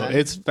hauls, person. though.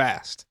 It's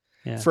fast.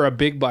 Yeah. For a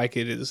big bike,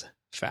 it is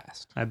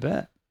fast. I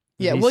bet.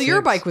 Yeah, well,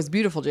 your V6. bike was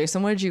beautiful,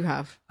 Jason. What did you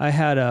have? I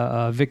had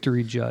a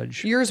Victory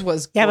Judge. Yours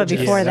was Yeah, but gorgeous.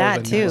 before Yeah, that that,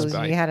 was a too, nice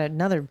bike. you had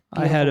another.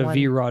 I had a beautiful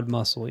V one. Rod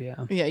muscle. Yeah.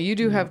 Yeah, you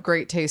do have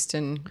great taste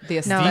in the No.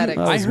 aesthetics.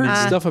 Oh, I heard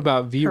Uh, stuff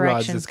about V-Rods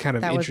Correction. that's kind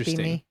of That would be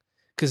interesting. me.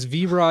 Because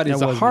V-Rod is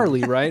That a was me.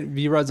 Harley, right?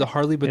 V-Rod's a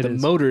Harley, but It the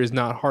is. motor is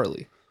not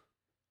Harley.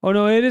 Oh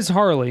no, it is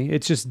Harley.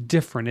 It's just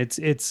different.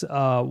 It's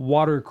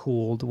water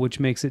cooled, which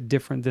makes it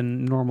different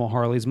than normal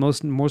Harleys.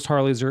 Most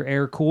Harleys are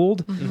air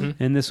cooled,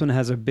 and this one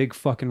has a big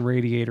fucking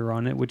radiator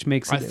on it, which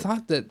makes it. I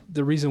thought that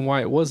the reason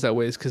why it was that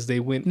way is because they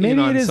went in maybe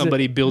on it is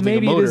somebody building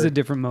maybe a motor. it is a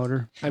different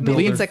motor. I Maybe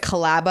believe it's a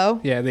collabo.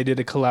 Yeah, they did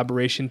a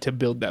collaboration to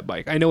build that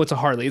bike. I know it's a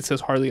Harley. It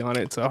says Harley on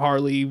it. It's a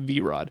Harley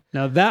V-Rod.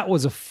 Now that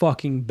was a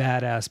fucking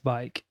badass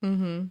bike,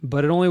 Mm-hmm.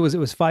 but it was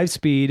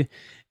 5-speed,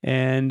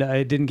 and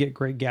I didn't get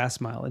great gas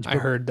mileage. I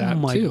heard that oh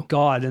my too.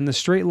 God. In the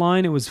straight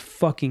line, it was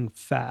fucking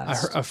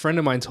fast. A friend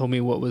of mine told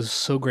me what was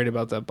so great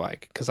about that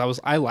bike because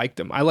I liked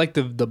them. I liked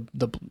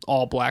the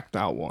all blacked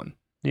out one.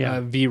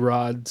 Yeah.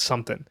 V-Rod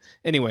something.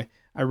 Anyway,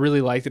 I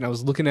really liked it. I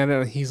was looking at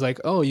it and he's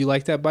like, "Oh, you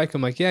like that bike?"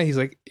 I'm like, "Yeah." He's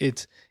like,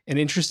 "It's an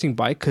interesting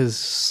bike because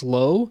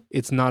slow,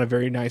 it's not a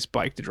very nice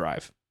bike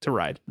to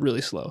ride, really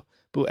slow.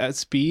 But at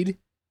speed,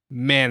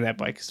 man, that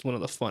bike is one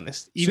of the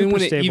funnest. Super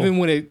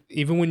stable.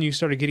 Even when you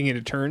started getting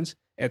into turns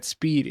at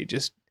speed,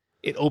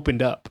 it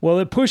opened up. Well,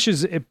 it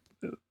pushes it.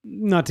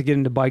 Not to get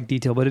into bike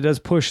detail, but it does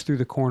push through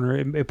the corner.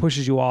 It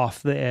pushes you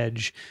off the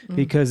edge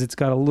because it's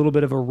got a little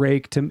bit of a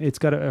rake it's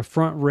got a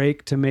front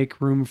rake to make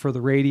room for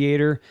the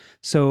radiator.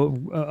 So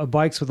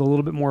bikes with a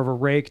little bit more of a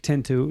rake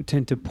tend to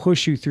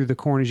push you through the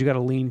corners. You got to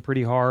lean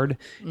pretty hard,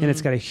 and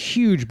it's got a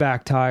huge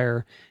back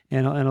tire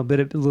and a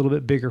little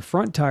bit bigger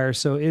front tire.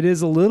 So it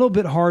is a little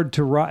bit hard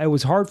to ride. It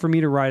was hard for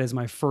me to ride as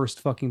my first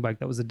fucking bike.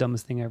 That was the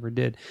dumbest thing I ever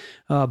did.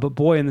 But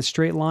boy, in the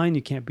straight line,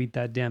 you can't beat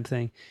that damn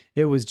thing.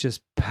 It was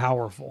just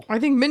powerful. I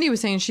think Mindy was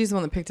saying she's the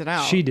one that picked it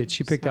out. She did.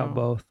 She picked out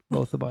both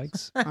the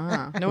bikes.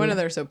 No wonder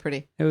they're so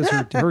pretty. It was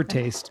her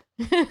taste,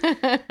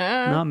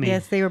 not me.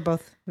 Yes, they were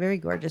both very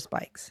gorgeous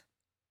bikes.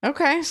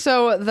 Okay,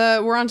 so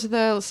we're on to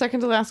the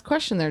second to last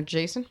question there,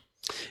 Jason.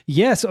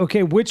 Yes.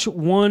 Okay. Which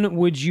one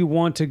would you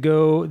want to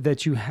go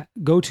that you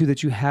go to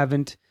that you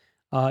haven't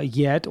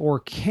yet or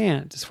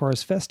can't as far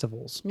as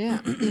festivals? Yeah.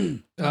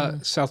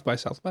 South by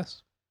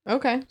Southwest.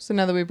 Okay, so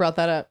now that we brought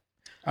that up.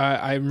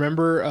 I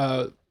remember.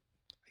 I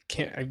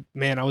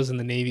was in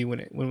the Navy when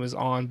it was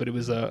on, but it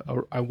was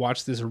I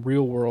watched this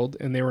Real World,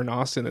 and they were in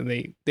Austin, and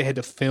they had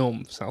to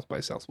film South by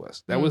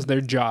Southwest. That was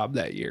their job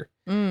that year,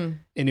 and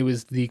it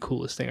was the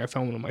coolest thing. I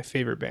found one of my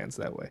favorite bands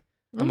that way.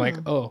 I'm like,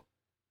 oh,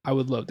 I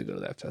would love to go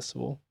to that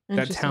festival.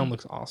 That town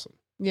looks awesome.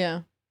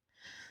 Yeah.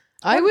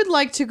 I would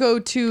like to go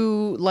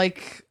to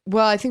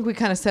I think we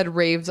kind of said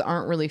raves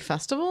aren't really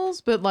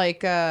festivals, but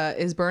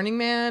is Burning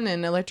Man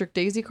and Electric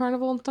Daisy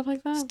Carnival and stuff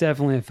like that? It's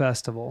definitely a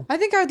festival. I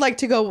think I'd like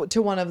to go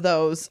to one of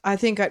those. I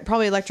think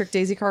probably Electric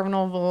Daisy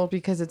Carnival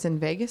because it's in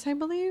Vegas, I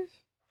believe.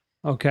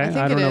 Okay.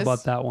 I don't know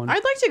about that one.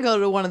 I'd like to go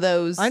to one of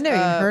those. I never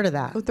even heard of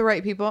that. With the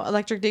right people.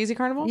 Electric Daisy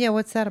Carnival? Yeah,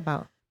 what's that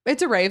about?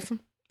 It's a rave.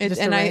 I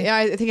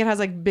think it has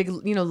big,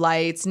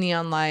 lights,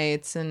 neon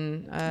lights,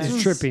 and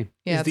it's trippy.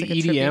 Yeah, is the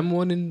EDM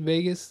one in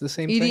Vegas the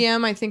same thing?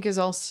 EDM, I think, is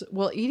also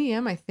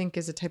EDM, I think,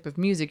 is a type of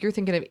music. You're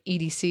thinking of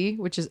EDC,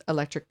 which is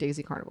Electric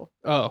Daisy Carnival.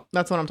 Oh,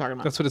 that's what I'm talking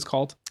about. That's what it's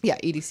called. Yeah,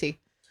 EDC.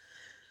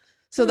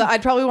 So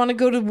I'd probably want to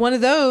go to one of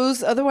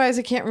those. Otherwise,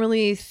 I can't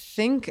really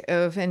think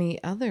of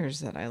any others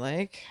that I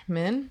like.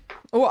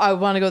 Oh, I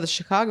want to go to the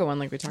Chicago one,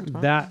 like we talked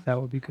about.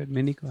 That would be good.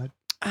 Minnie, go ahead.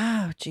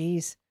 Oh,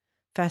 geez,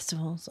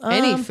 festivals.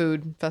 Any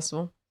food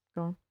festival.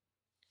 Go on.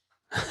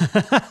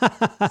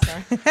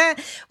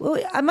 Well,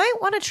 I might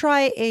want to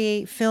try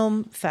a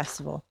film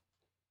festival.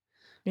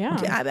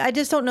 Yeah. I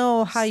just don't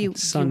know how you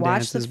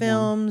watch the is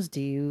films. Do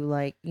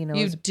you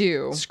You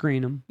do.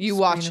 Screen them. You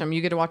watch them.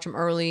 You get to watch them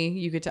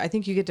early. I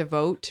think you get to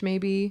vote,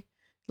 maybe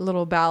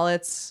little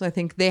ballots. I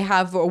think they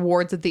have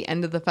awards at the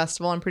end of the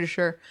festival. I'm pretty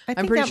sure. I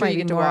think that might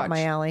be more up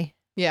my alley.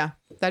 Yeah,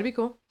 that'd be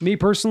cool. Me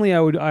personally,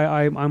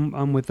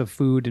 I'm with the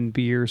food and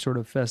beer sort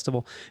of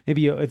festival.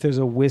 Maybe if there's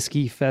a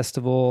whiskey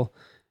festival,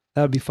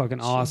 that would be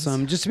fucking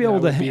awesome. Just to be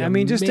able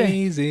to, just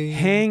to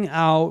hang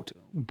out,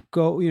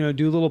 go,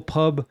 do a little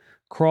pub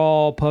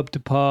crawl, pub to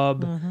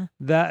pub. Mm-hmm.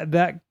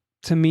 That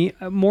to me,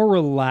 a more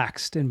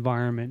relaxed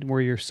environment where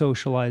you're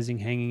socializing,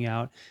 hanging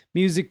out.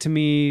 Music to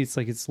me,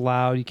 it's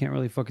loud. You can't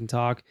really fucking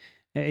talk.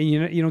 And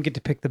you don't get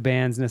to pick the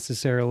bands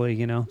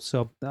necessarily,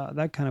 so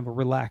that kind of a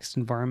relaxed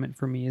environment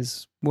for me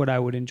is what I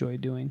would enjoy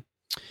doing.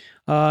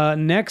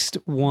 Next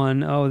one,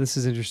 this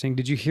is interesting.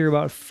 Did you hear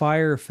about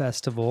Fire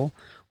Festival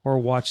or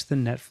watch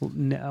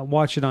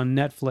watch it on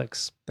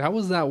Netflix? That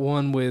was that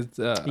one with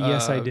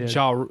yes, I did.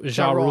 Ja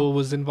Rule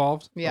was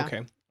involved. Yeah.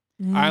 Okay.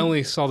 Mm. I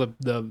only saw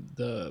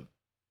the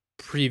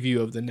preview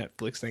of the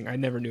Netflix thing. I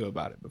never knew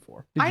about it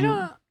before.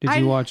 Did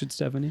you watch it,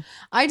 Stephanie?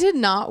 I did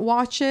not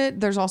watch it.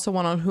 There's also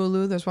one on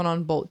Hulu. There's one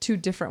on both, two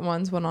different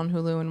ones, one on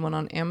Hulu and one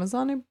on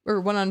Amazon,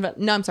 one on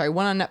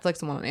Netflix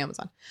and one on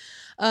Amazon.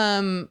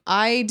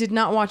 I did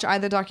not watch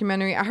either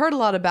documentary. I heard a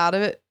lot about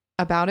it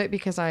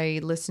because I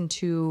listened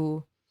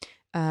to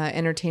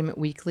Entertainment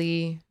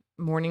Weekly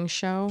morning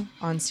show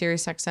on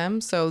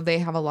SiriusXM, so they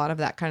have a lot of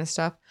that kind of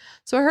stuff.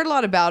 So I heard a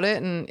lot about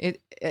it, and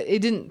it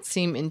didn't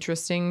seem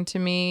interesting to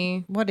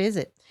me. What is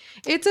it?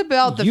 It's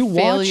about the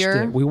failure.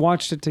 Watched it. We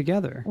watched it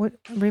together. What?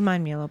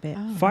 Remind me a little bit.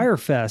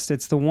 Firefest.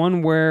 It's the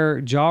one where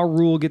Ja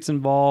Rule gets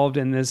involved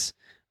in this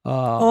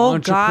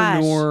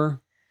entrepreneur. Gosh.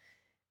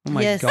 Oh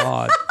my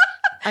God!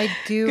 I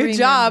do. Good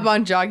job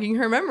on jogging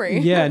her memory.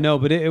 Yeah, no,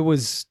 but it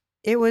was.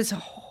 It was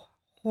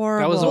horrible.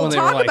 That was the one We'll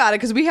talk about it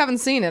because we haven't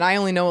seen it. I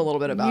only know a little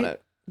bit about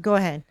it. Go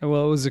ahead.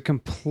 Well, it was a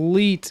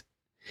complete.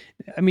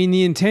 I mean,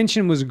 the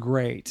intention was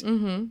great.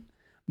 Mm-hmm.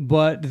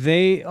 but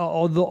they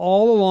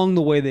all along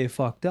the way they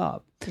fucked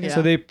up. Yeah.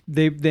 So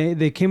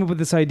they came up with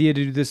this idea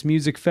to do this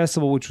music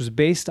festival, which was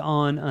based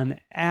on an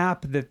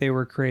app that they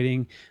were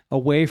creating, a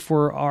way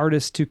for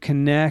artists to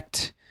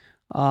connect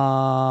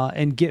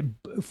and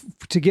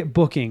get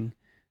booking.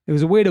 It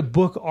was a way to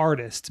book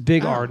artists,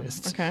 big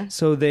artists. Okay.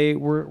 So they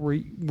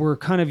were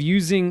kind of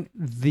using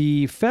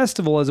the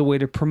festival as a way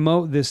to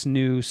promote this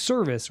new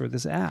service or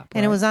this app.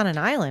 And it right? was on an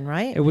island,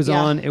 right? It was Yeah.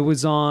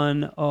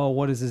 on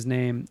what is his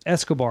name?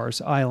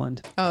 Escobar's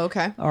island. Oh,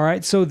 okay. All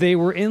right. So they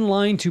were in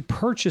line to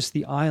purchase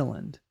the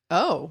island,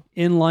 Oh.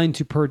 in line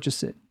to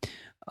purchase it.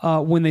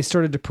 When they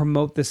started to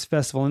promote this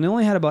festival, and they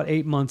only had about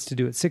 8 months to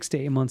do it, 6 to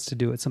 8 months to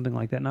do it, something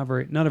like that. Not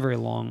a very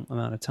long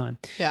amount of time.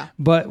 Yeah.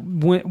 But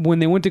when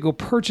they went to go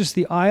purchase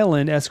the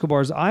island,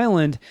 Escobar's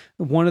Island,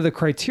 one of the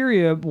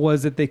criteria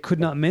was that they could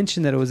not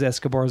mention that it was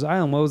Escobar's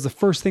Island. What was the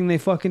first thing they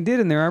fucking did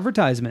in their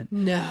advertisement?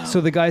 No. So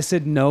the guy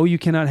said, no, you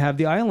cannot have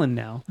the island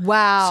now.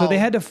 Wow. So they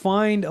had to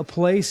find a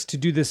place to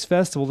do this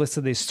festival.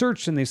 So they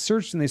searched and they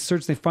searched and they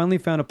searched. They finally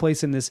found a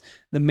place in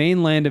the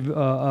mainland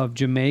of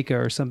Jamaica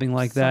or something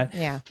like that.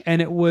 Yeah.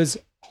 And it was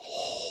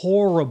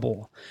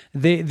horrible.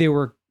 They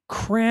were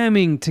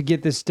cramming to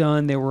get this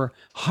done. They were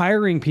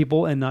hiring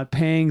people and not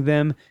paying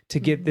them to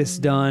get this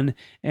done.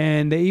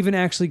 And they even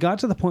actually got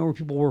to the point where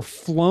people were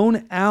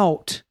flown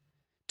out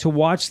to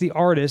watch the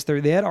artists.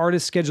 They had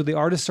artists scheduled. The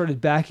artists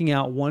started backing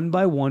out one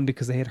by one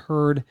because they had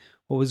heard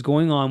what was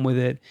going on with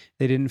it.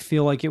 They didn't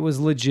feel like it was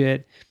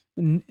legit.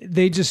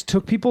 They just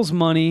took people's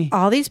money.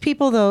 All these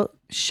people, though,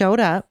 showed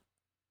up.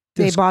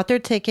 They This- bought their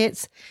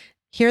tickets.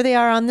 Here they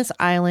are on this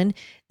island.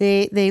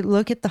 They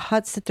look at the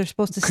huts that they're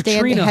supposed to stay in.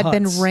 Katrina They had huts.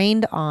 been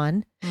rained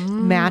on.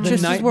 Mm.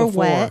 Mattresses The night were before.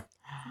 wet.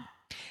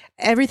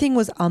 Everything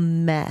was a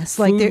mess.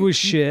 Food there- was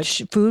shit.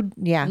 Food,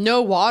 yeah,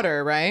 No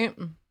water, right?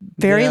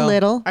 very Yeah.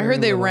 little. I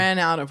heard they little. ran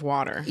out of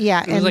water.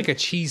 Yeah, It was and like a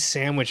cheese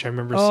sandwich. I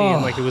remember Oh,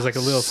 seeing like it was like a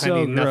little so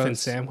tiny nothing gross.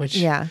 sandwich.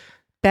 yeah,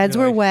 beds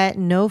You're were like- wet.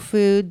 No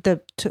food.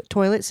 The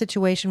toilet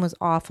situation was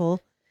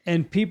awful.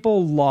 And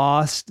people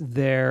lost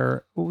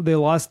their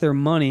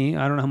money.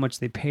 I don't know how much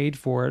they paid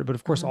for it, but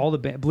of course, all the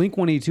Blink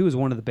 182 is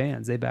one of the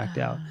bands. They backed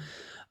out.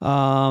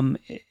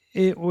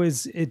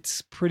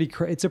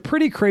 It's a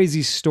pretty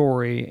crazy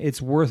story.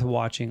 It's worth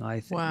watching, I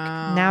think.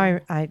 Wow. Now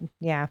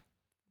yeah.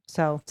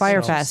 So Firefest.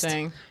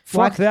 Interesting. Fuck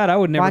Watch- that! I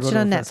would never watch go it to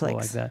a on festival Netflix.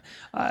 like that.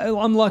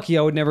 I'm lucky.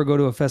 I would never go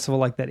to a festival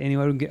like that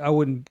anyway. I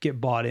wouldn't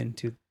get bought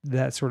into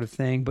that sort of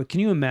thing. But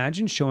can you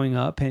imagine showing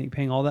up,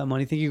 paying all that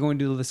money, think you're going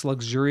to this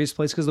luxurious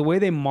place? Because the way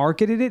they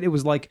marketed it, it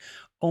was like,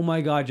 oh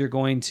my God, you're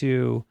going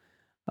to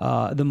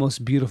the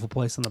most beautiful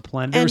place on the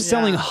planet. They were And-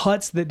 selling Yeah.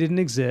 huts that didn't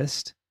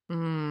exist,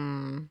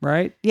 Mm.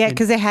 right? Yeah, And-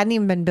 because they hadn't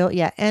even been built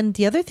yet. And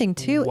the other thing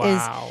too is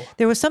Wow.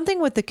 there was something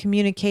with the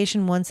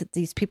communication once that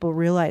these people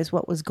realized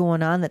what was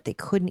going on that they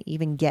couldn't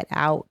even get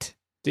out.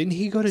 Didn't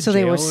he go to So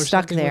jail they were or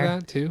stuck something there. with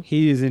that too?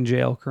 he is in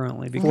jail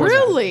currently because of that.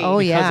 Really? Oh,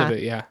 Because yeah. of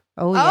it, yeah.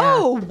 Oh yeah.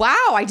 Oh,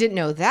 wow. I didn't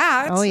know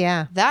that. Oh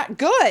yeah. That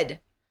good.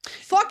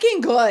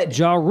 Fucking good.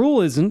 Ja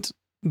Rule isn't,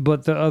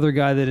 but the other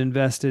guy that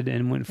invested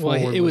and went Well,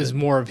 forward. it with was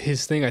more of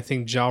his thing. I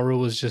think Ja Rule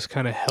was just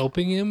kind of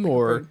helping him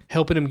or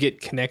helping him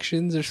get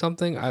connections or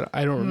something.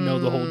 I don't know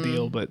the whole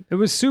deal, but It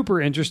was super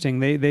interesting.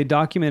 They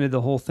documented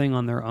the whole thing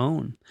on their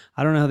own.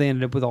 I don't know how they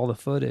ended up with all the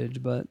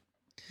footage, but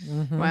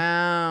Mhm.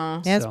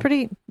 Wow. Yeah, So-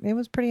 it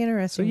was pretty so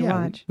interesting to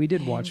yeah, watch. we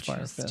did watch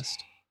Interesting. Firefest.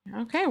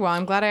 Okay. Well,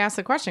 I'm glad I asked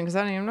the question because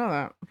I didn't even know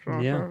that.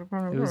 Yeah,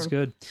 It was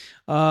good.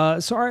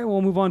 So all right,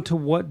 we'll move on to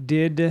what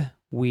did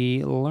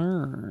we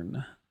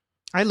learn?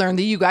 I learned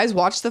that you guys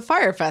watched the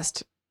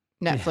Firefest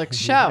Netflix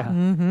show. Yeah.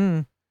 Mm-hmm.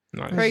 nice.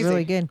 It was Crazy.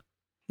 really good.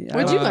 Yeah,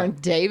 What'd you Uh, learn,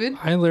 David?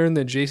 I learned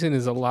that Jason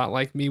is a lot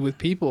like me with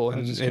people I was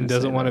and, just gonna and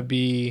doesn't say want to that.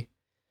 be.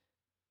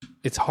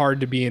 It's hard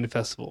to be in a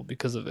festival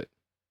because of it.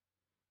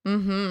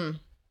 Mm-hmm.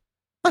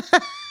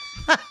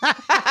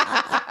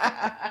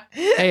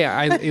 Hey,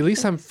 at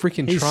least I'm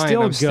freaking He trying.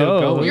 still I'm still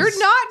goes. going. You're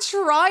not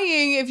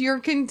trying if you're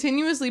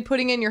continuously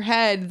putting in your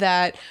head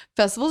that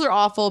festivals are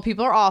awful,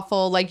 people are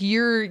awful. Like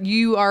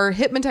you are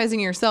hypnotizing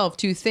yourself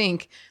to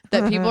think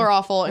that people are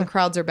awful and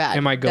crowds are bad.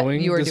 Am I That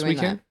going you are this doing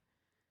weekend?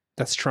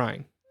 That's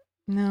trying.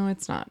 that. No,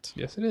 it's not.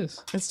 Yes, it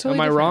is. It's totally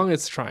Am I different. wrong?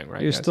 It's trying,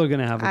 right? You're guys? still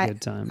gonna have a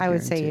good time. I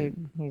would say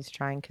guaranteed. he's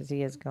trying because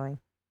he is going.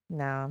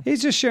 No,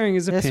 He's just sharing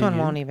his this opinion.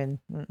 one won't even.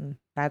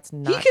 That's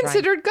not. He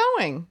considered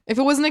going. If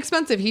it wasn't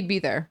expensive, he'd be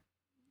there.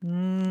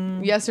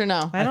 Right. Yes or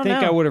no? I don't think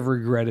know. I would have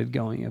regretted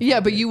going. If Yeah, I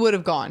but did. you would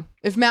have gone.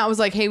 If Matt was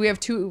like, "Hey, we have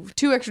two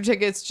extra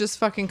tickets. Just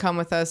fucking come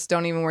with us.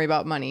 Don't even worry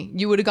about money."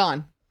 You would have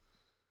gone.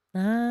 I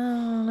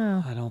don't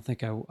know. I don't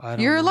think I don't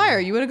You're a know. liar.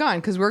 You would have gone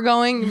because we're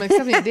going. Like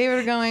Stephanie and David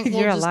are going. We'll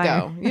You're a just liar.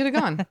 go. You'd have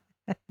gone.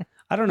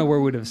 I don't know where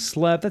we would have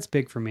slept. That's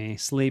big for me.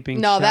 Sleeping.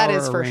 No, that shower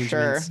is for sure.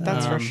 arrangements.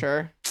 That's for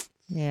sure.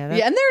 Yeah.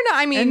 Yeah, and they're not.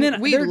 I mean, And then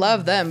we they're-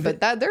 love them, but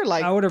they're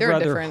like I would have they're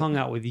rather different. hung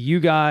out with you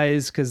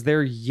guys because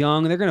they're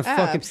young. They're gonna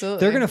Absolutely.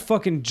 they're gonna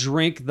fucking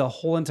drink the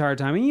whole entire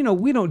time. And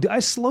we don't. I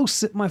slow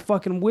sip my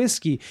fucking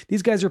whiskey.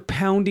 These guys are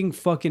pounding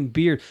fucking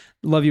beer.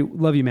 Love you,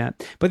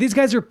 Matt. But these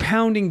guys are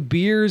pounding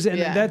beers, and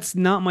Yeah. that's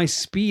not my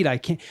speed. I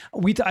can't.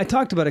 I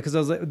talked about it because I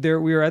was like,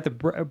 there. We were at the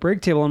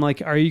break table. I'm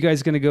like, are you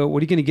guys gonna go? What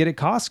are you gonna get at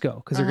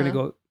Costco? Because they're gonna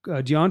go.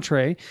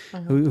 DeAndre,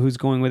 who's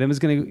going with him, is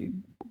gonna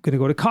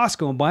go to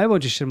Costco and buy a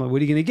bunch of shit. I'm like,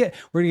 what are you gonna get?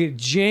 We're gonna get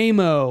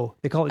JMO.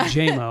 They call it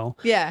JMO.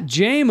 Yeah.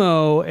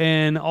 JMO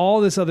and all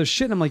this other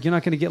shit. And I'm like, you're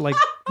not gonna get like.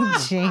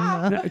 Shame.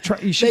 No, you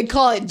They should.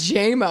 call it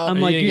JMO. I'm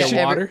like, you you get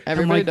should. water? I'm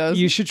Everybody like, does.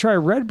 You should try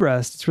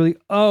Redbreast. It's really.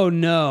 Oh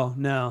no.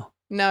 No.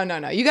 You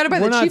got to buy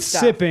We're the not cheap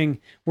stuff. sipping.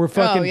 We're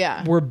fucking.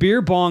 yeah. We're beer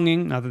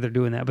bonging. Not that they're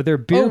doing that, but they're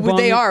beer bonging. Oh,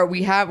 they are.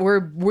 We are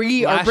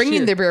Last bringing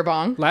year. the beer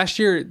bong Last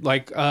year,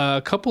 like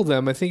a couple of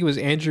them, I think it was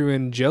Andrew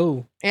and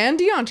Joe. and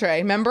DeAndre.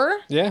 Remember?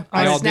 Yeah,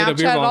 On they all did a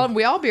beer bong.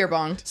 we all beer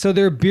bonged. So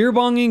they're beer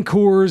bonging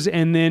Coors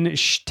and then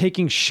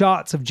taking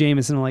shots of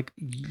Jameson. I'm like,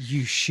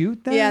 you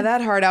shoot that? Yeah,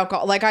 that hard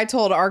alcohol. Like I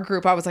told our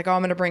group, I was like, "Oh,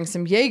 I'm going to bring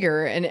some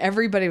Jaeger," and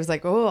everybody was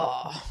like,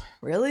 "Oh,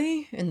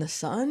 really? In the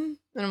sun?"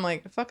 And I'm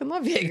like, "I fucking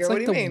love Jaeger. It's What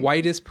like do you the mean?"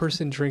 whitest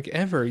person drink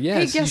ever.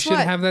 Yes, you guess should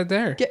what? have that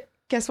there.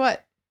 Guess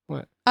what?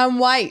 What? I'm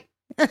white.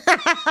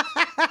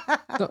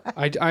 No,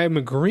 I am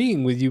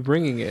agreeing with you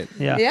bringing it.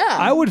 Yeah. Yeah.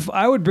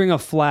 I would bring a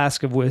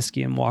flask of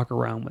whiskey and walk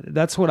around with it.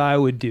 That's what I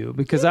would do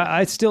because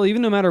I still,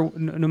 even no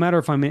matter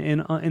if I'm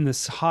in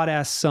this hot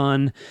ass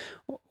sun,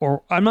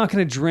 or I'm not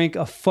going to drink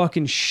a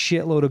fucking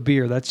shitload of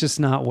beer. That's just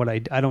not what I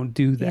don't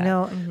do that. You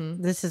know,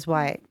 this is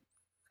why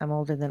I'm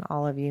older than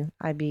all of you.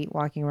 I'd be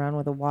walking around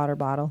with a water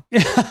bottle.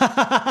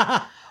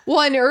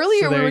 Well, and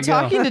earlier So we there were you go.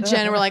 talking to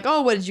Jen, and we're like,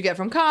 "Oh, what did you get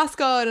from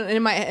Costco?" And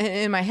in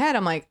my head,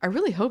 I'm like, "I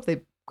really hope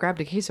they grabbed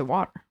a case of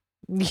water.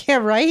 Yeah,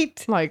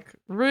 right? Like,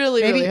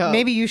 really, Maybe really hope."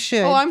 maybe you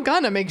should. Oh, I'm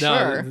gonna make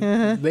sure.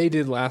 They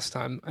did last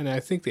time, and I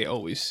think they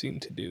always seem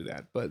to do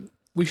that. But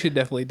we should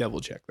definitely double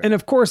check that. And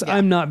of course,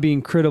 I'm not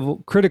being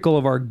critical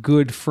of our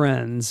good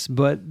friends,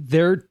 but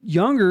they're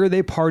younger.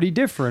 They party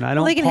different. I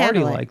don't They can party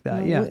handle it. like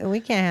that. Yeah, We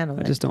can't handle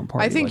I it. just don't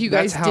party. I think like you that.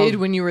 guys That's how- did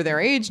when you were their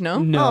age, no?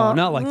 No, Oh,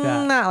 not like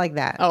that. Not like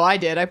that. Oh, I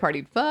did. I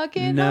partied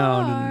fucking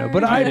No. hard.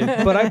 But I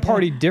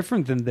partied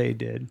different than they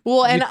did.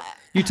 Well, and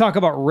You talk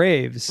about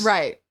raves,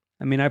 right,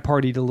 I mean, I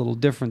partied a little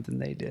different than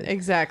they did.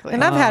 exactly.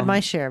 And I've had Um, my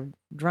share of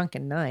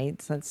drunken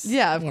nights. That's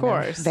Yeah, of you know,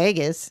 course.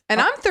 Vegas. And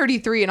I'm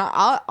 33, and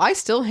I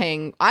still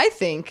hang. I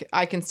think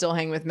I can still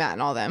hang with Matt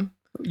and all them.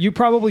 You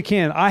probably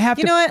can. I have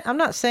You to. know what? I'm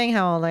not saying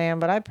how old I am,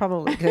 but I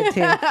probably could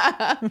too.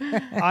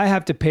 I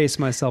have to pace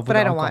myself with But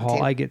I don't want alcohol.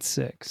 to. I get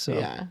sick, so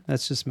Yeah.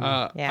 that's just me.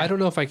 Yeah. I don't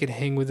know if I could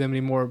hang with them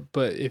anymore,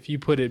 but if you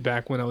put it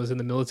back when I was in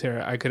the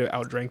military, I could have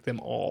outdrank them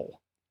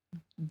all.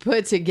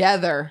 Put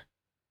together.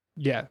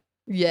 Yeah.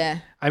 Yeah.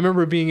 I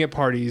remember being at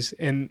parties,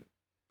 and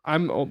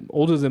I'm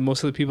older than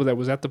most of the people that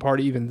was at the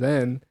party even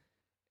then.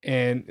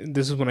 And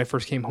this is when I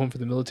first came home from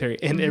the military,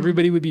 and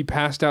everybody would be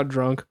passed out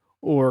drunk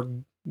or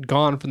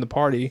gone from the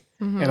party,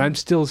 Mm-hmm. and I'm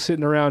still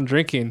sitting around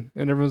drinking,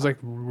 and everyone's like,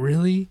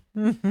 "Really?"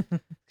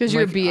 Because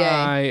you're a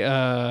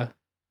BA.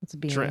 It's a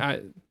B.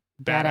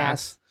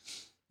 Badass.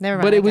 Never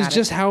mind. But I it was got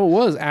just how it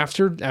was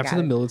after Got the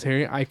it.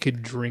 military. I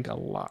could drink a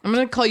lot. I'm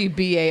gonna call you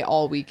BA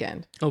all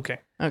weekend. Okay,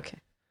 Okay.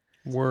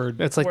 Word.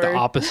 that's like Word. the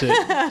opposite.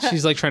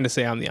 She's like trying to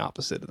say I'm the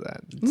opposite of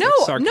that. It's No,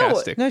 like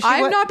sarcastic. No, she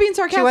I'm wa- not being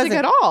sarcastic wasn't.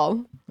 at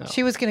all.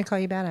 She was going to call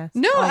you badass.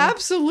 No, Oh,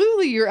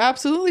 absolutely. You're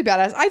absolutely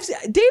badass.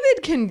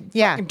 David can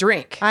Yeah. fucking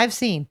drink. I've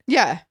seen.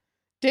 Yeah.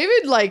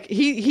 David, like,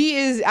 he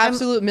is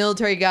absolute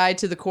military guy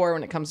to the core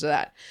when it comes to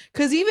that.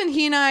 Because even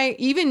he and I,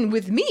 even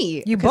with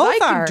me, You 'cause both I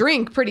can are.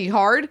 drink pretty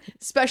hard,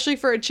 especially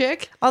for a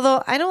chick.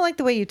 Although I don't like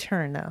the way you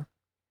turn though.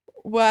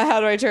 Well, how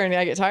do I turn?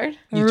 I get tired?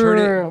 You turn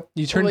it.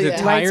 You turn Well, to yeah.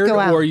 Lights tired, go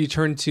out. or you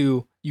turn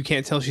to you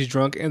can't tell she's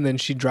drunk, and then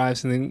she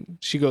drives, and then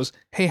she goes,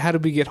 "Hey, how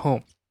did we get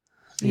home?"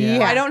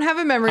 Yeah. I don't have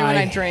a memory when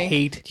I drink.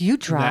 hate. Do you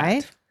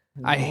drive?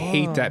 I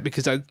hate that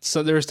because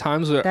there's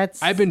times where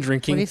That's- I've been What do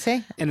drinking, you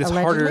say? and it's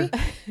Allegedly?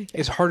 harder.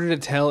 It's harder to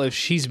tell if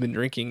she's been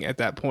drinking at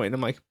that point.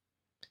 I'm like,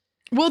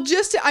 Well,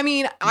 I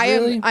mean,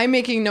 Really? I'm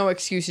making no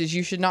excuses.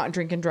 You should not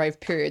drink and drive,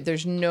 period.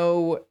 There's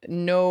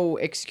no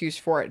excuse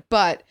for it.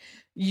 But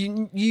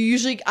you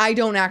usually, I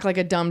don't act like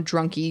a dumb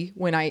drunkie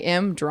when I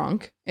am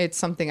drunk. It's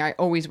something I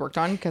always worked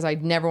on because I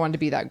never wanted to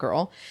be that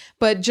girl.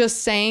 But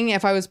just saying,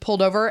 if I was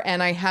pulled over,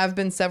 and I have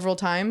been several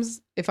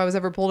times, if I was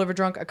ever pulled over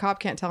drunk, a cop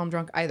can't tell I'm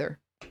drunk either.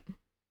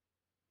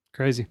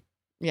 Crazy.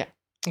 Yeah.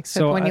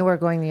 Except So when I- you were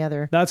going the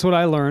other That's what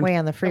I learned. way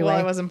on the freeway. Well,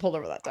 I wasn't pulled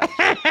over that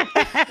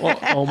time. well,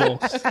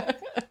 almost.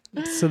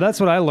 So that's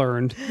what I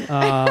learned.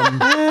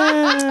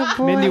 Oh,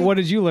 boy. Mindy, what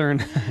did you learn?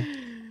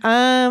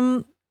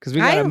 Because we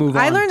got to move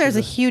on. I learned to there's a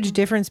the- huge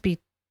difference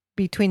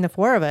between the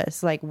four of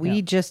us. Like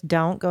we just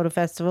don't go to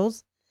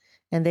festivals,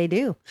 and they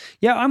do.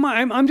 Yeah,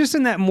 I'm just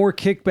in that more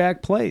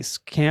kickback place,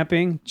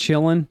 camping,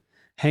 chilling,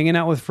 hanging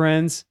out with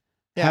friends,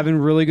 Yeah. having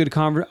really good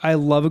I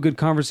love a good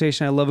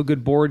conversation. I love a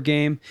good board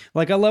game.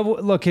 Like I love.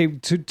 Okay,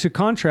 to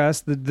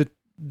contrast,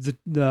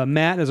 the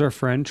Matt is our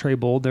friend, Trey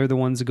Bold. They're the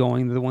ones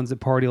going. They're the ones that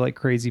party like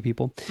crazy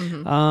people.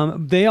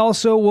 Mm-hmm. They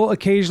also will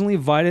occasionally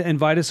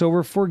invite us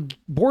over for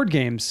board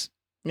games.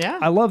 Yeah.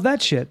 I love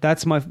that shit.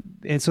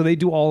 And so they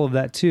do all of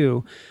that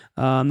too.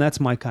 That's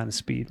my kind of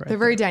speed, right? They're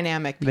very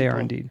dynamic people. They are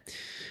indeed.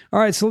 All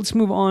right, so let's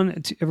move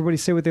on to everybody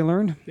say what they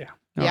learned. Yeah.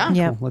 All Yeah. right,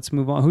 Yeah. cool. Let's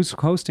move on. Who's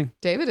hosting?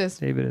 David is.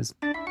 David is.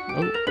 Oh,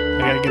 I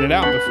gotta get it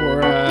out before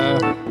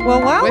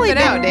Well, while Whip we've it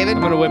out, been David.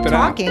 I'm gonna whip it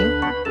out.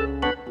 talking,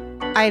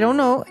 I don't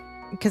know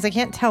because I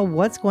can't tell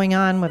what's going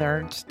on with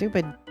our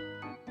stupid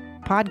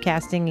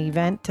podcasting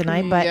event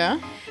tonight, but yeah.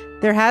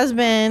 there has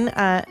been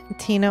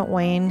Tina,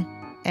 Wayne,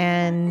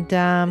 and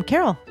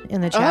Carol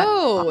in the chat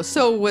Oh,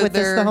 so with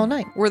us the whole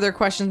night. were there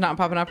questions not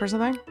popping up or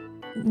something?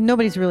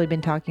 Nobody's really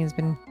been talking. It's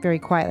been very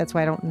quiet. That's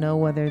why I don't know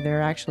whether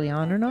they're actually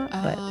on or not.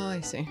 But Oh, I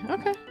see.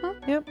 Okay. Well,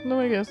 Yep. No,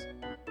 I guess.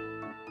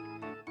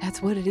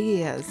 That's what it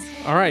is.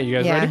 All right, you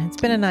guys yeah, ready? it's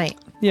been a night.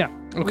 Yeah.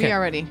 Okay. We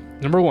are ready.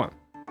 Number 1.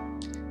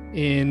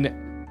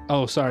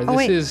 Sorry. Oh,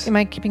 wait. This is Am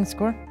I keeping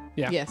score?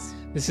 Yeah. Yes.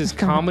 this is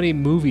comedy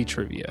movie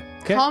trivia.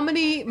 Okay.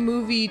 Comedy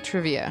movie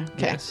trivia.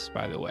 Okay. Yes.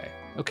 By the way.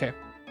 Okay.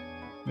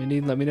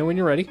 Mindy, let me know when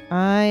you're ready.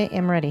 I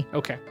am ready.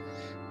 Okay.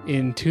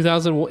 In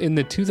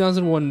the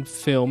 2001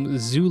 film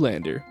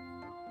Zoolander,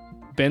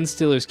 Ben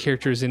Stiller's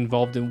character is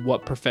involved in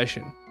what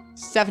profession?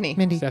 Stephanie.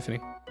 Mindy. Stephanie.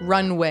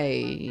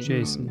 Runway.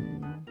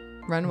 Jason.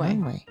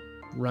 Runway.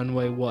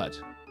 Runway what?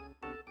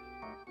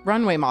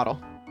 Runway model.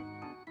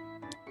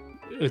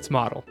 It's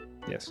model.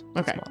 Yes.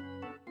 Okay. It's model.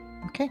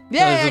 Okay.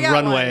 Yeah, I I was got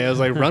runway. one. I was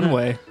like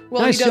runway.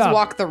 Well, Nice he does job.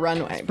 walk the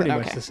runway, It's pretty but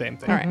much okay. the same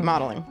thing. All right,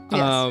 modeling.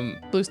 Yes.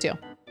 Blue steel.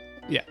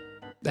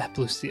 That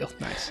blue steel.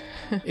 Nice.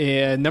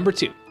 And number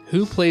 2.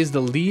 Who plays the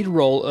lead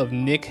role of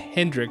Nick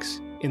Hendricks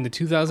in the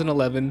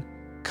 2011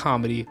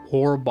 comedy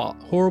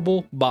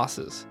Horrible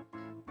Bosses?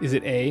 Is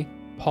it A,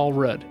 Paul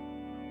Rudd,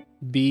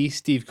 B,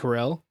 Steve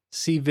Carell,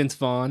 C, Vince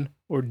Vaughn,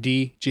 or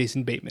D,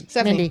 Jason Bateman?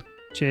 Stephanie. Mindy.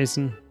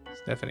 Jason.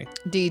 Stephanie.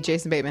 D.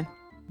 Jason Bateman.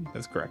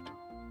 That's correct.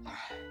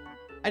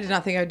 I did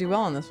not think I'd do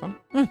well on this one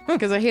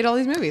because I hate all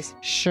these movies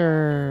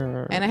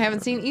Sure. and I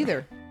haven't seen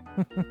either.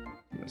 I'm going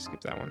to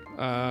skip that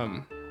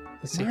one.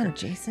 Let's see Come on, here.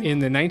 Jason. In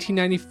the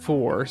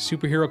 1994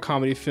 superhero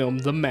comedy film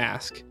The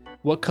Mask,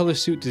 what color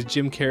suit does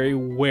Jim Carrey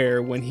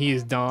wear when he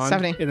is donned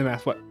Stephanie. in The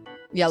Mask? What?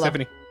 Yellow.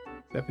 Stephanie.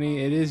 Stephanie,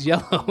 it is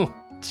yellow.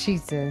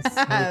 Jesus.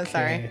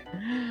 Sorry.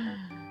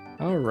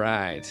 All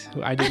right.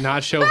 I did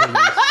not show her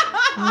this.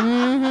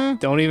 Mhm.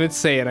 Don't even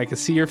say it. I can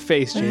see your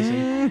face,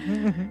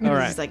 Jason. All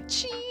right. He's like,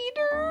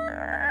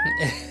 cheater.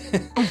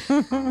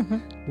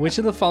 Which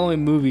of the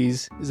following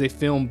movies is a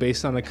film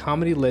based on a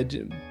comedy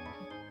legend?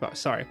 Oh,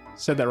 sorry,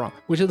 said that wrong.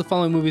 Which of the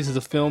following movies is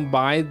a film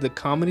by the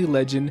comedy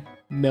legend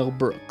Mel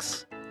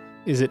Brooks?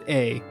 Is it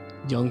A,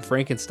 Young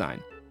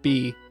Frankenstein,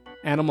 B,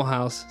 Animal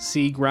House,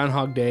 C,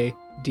 Groundhog Day,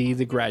 D,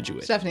 The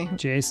Graduate? Stephanie.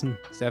 Jason.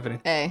 Stephanie.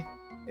 A.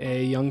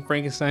 A, Young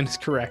Frankenstein is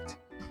correct.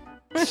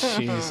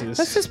 Jesus.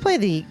 Let's just play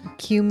the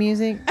cue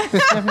music.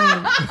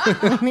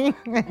 Stephanie.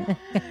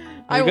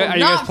 I Are will you guys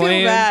not feel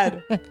playing?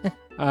 bad.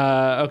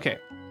 Okay.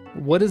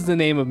 What is the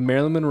name of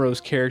Marilyn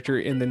Monroe's character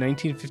in the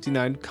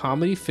 1959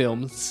 comedy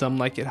film Some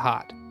Like It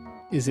Hot?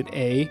 Is it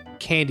A,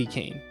 Candy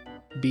Cane,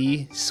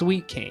 B,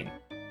 Sweet Cane,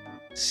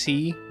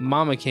 C,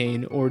 Mama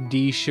Cane, or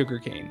D, Sugar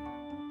Cane?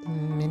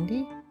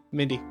 Mindy?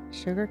 Mindy.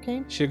 Sugar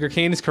cane? Sugar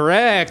Cane is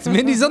correct.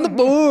 Mindy's on the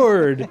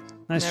board.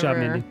 Nice job,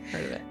 Never Mindy.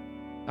 heard of it.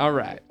 All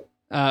right.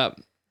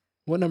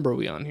 What number are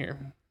we on here?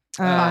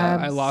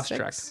 I lost 6.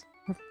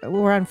 track.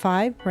 We're on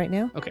 5 right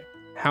now. Okay.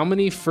 How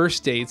many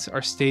first dates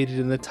are stated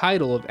in the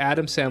title of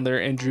Adam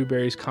Sandler and Drew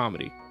Barry's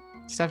comedy?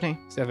 Stephanie.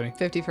 Stephanie.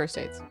 50 first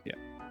dates.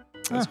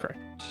 That's correct.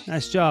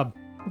 Nice job.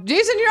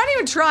 Jason, you're not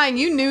even trying.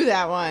 You knew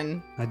that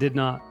one. I did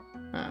not.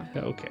 Oh.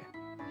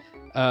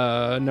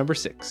 Okay. Number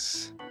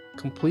 6.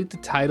 Complete the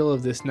title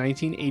of this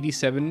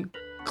 1987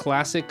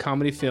 classic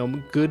comedy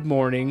film, Good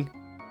Morning,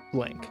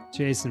 blank.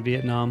 Jason,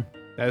 Vietnam.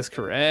 That is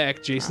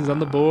correct. Jason's on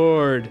the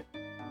board.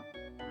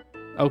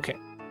 Okay.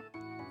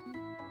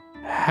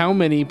 How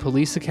many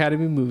Police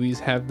Academy movies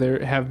have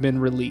been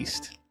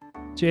released?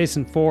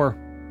 Jason, 4.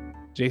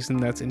 Jason,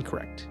 that's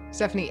incorrect.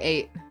 Stephanie,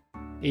 8.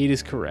 8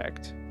 is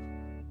correct.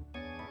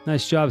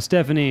 Nice job,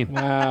 Stephanie. Oh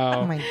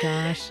Wow. my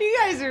gosh. You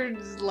guys are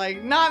just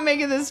like not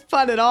making this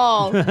fun at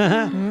all.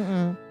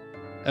 Mm-mm.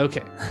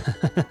 Okay.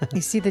 You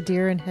see the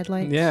deer in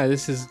headlights? Yeah,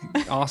 this is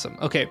awesome.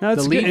 Okay. No,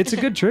 it's, the lead, it's a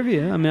good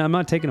trivia. I mean, I'm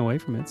not taking away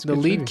from it. It's a the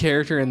good lead trivia.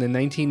 character in the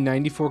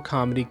 1994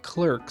 comedy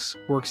Clerks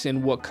works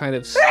in what kind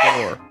of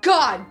store?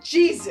 God,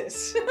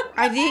 Jesus.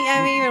 I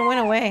even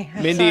went away.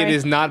 I'm Mindy, sorry.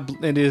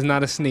 it is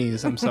not a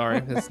sneeze. I'm sorry.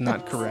 That's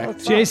not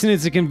correct. Jason,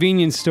 it's a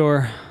convenience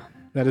store.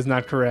 That is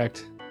not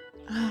correct.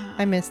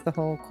 I missed the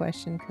whole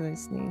question because I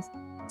sneezed.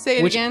 Say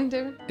it Which- again,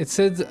 David. It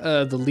says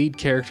the lead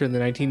character in the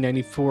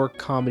 1994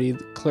 comedy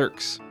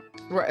Clerks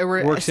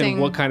We're works saying, in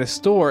what kind of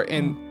store?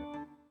 And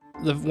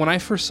when I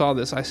first saw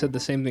this, I said the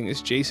same thing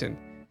as Jason.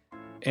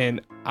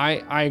 And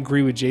I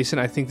agree with Jason.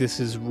 I think this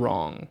is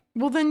wrong.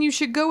 Well, then you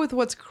should go with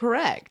what's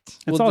correct.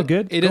 It's all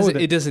good. It Go doesn't.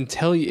 with It doesn't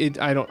tell you.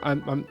 I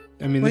mean,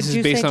 What this did is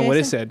you based say, on what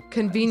it Jason? said.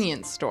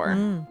 Convenience store.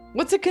 Mm.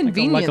 What's a like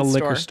convenience a store?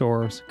 liquor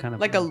store, kind of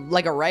Like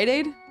a Rite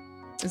Aid?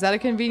 Is that a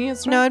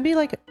convenience store? No, it'd be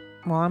like.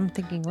 Well, I'm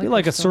thinking be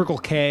like a Circle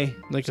K,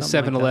 Like a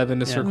something 7-Eleven,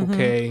 that. a Yeah. Circle Mhm.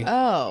 K.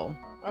 Oh,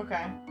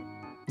 okay.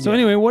 So Yeah.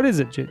 anyway, what is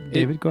it,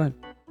 David? Go ahead.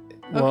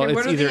 Well, Okay, it's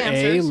what are the either A,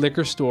 answers?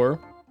 liquor store,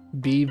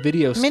 B,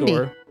 video Mindy.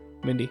 store.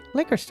 Mindy.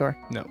 liquor store.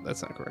 No,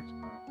 that's not correct.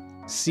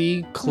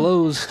 C,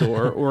 clothes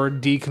store, or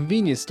D,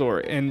 convenience store.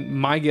 And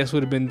my guess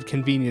would have been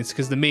convenience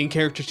because the main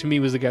character to me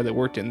was the guy that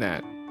worked in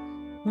that.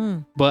 Hmm.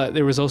 But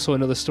there was also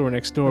another store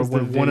next door It's the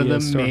where one of video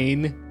the store.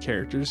 main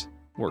characters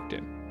worked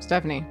in.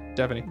 Stephanie,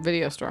 Stephanie.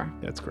 video store.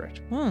 That's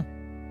correct. Hmm.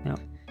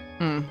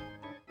 Hmm.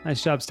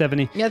 Nice job,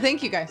 Stephanie. Yeah,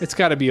 thank you guys. It's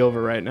got to be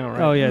over right now,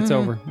 right? Oh yeah, it's Mhm.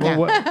 over.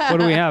 Well, Yeah. what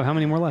do we have? How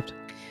many more left?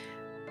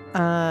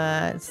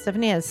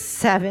 Stephanie has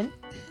 7.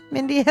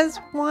 Mindy has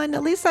 1.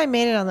 At least I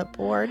made it on the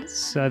board.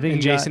 So I think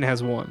And you got- Jason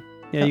has one.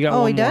 yeah, you got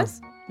Oh, one he more.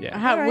 does? Yeah.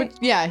 How, All right.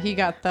 yeah, he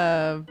got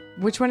the.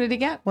 Which one did he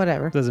get?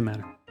 Whatever. Doesn't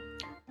matter.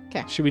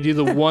 Should we do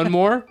the one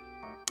more?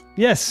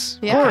 Yes,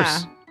 of Yeah.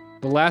 course.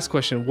 The last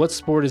question. What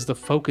sport is the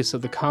focus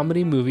of the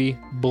comedy movie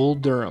Bull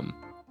Durham?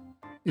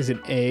 Is it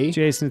A?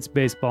 Jason, it's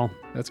baseball.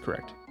 That's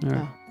correct. All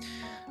right.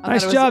 I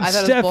Nice thought it was- job, I thought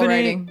it was bull Stephanie.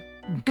 riding.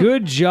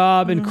 Good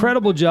job.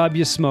 Incredible job.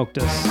 You smoked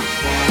us.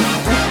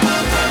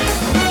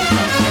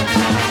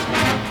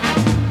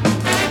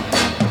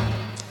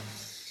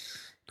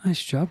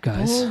 Nice job,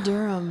 guys. Bull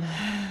Durham.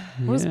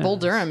 What does Bull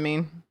Yes. Durham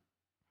mean?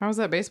 How is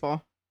that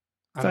baseball?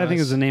 So I think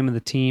it was the name of the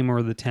team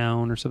or the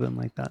town or something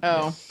like that.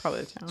 Oh,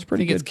 probably the town. It's I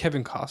pretty think it's good.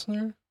 Kevin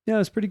Costner. Yeah,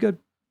 it's pretty good.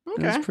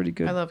 Okay. It was pretty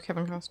good. I love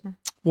Kevin Costner.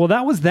 Well,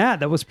 that was that.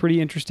 That was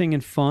pretty interesting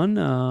and fun.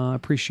 I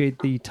appreciate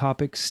the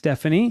topic,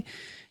 Stephanie.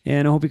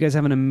 And I hope you guys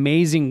have an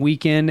amazing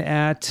weekend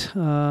at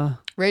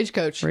Rage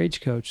Coach.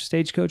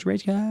 Stagecoach,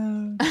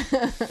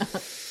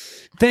 Ragecoach.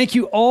 Thank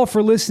you all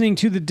for listening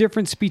to The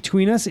Difference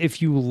Between Us.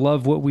 If you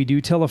love what we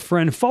do, tell a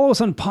friend. Follow us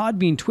on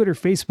Podbean, Twitter,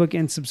 Facebook,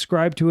 and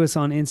subscribe to us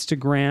on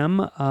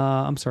Instagram.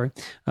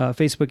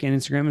 Facebook and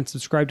Instagram, and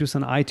subscribe to us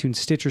on iTunes,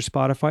 Stitcher,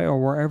 Spotify, or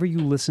wherever you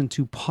listen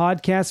to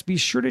podcasts. Be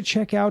sure to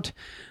check out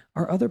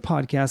our other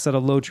podcasts out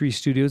of Low Tree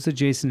Studios, the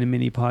Jason and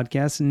Minnie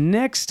podcast.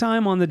 Next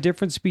time on The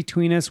Difference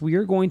Between Us, we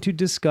are going to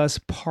discuss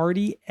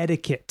party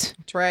etiquette.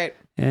 That's right.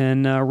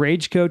 And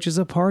Rage Coach is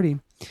a party.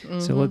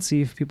 So let's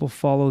see if people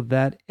follow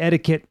that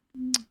etiquette,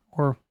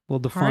 or we'll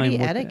define Party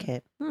what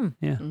etiquette. Yeah,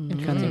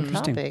 Mm-hmm. kind of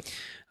interesting.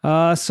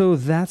 Topic. So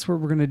that's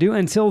what we're going to do.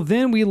 Until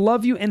then, we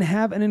love you and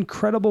have an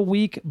incredible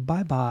week.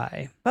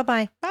 Bye-bye.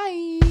 Bye-bye. Bye.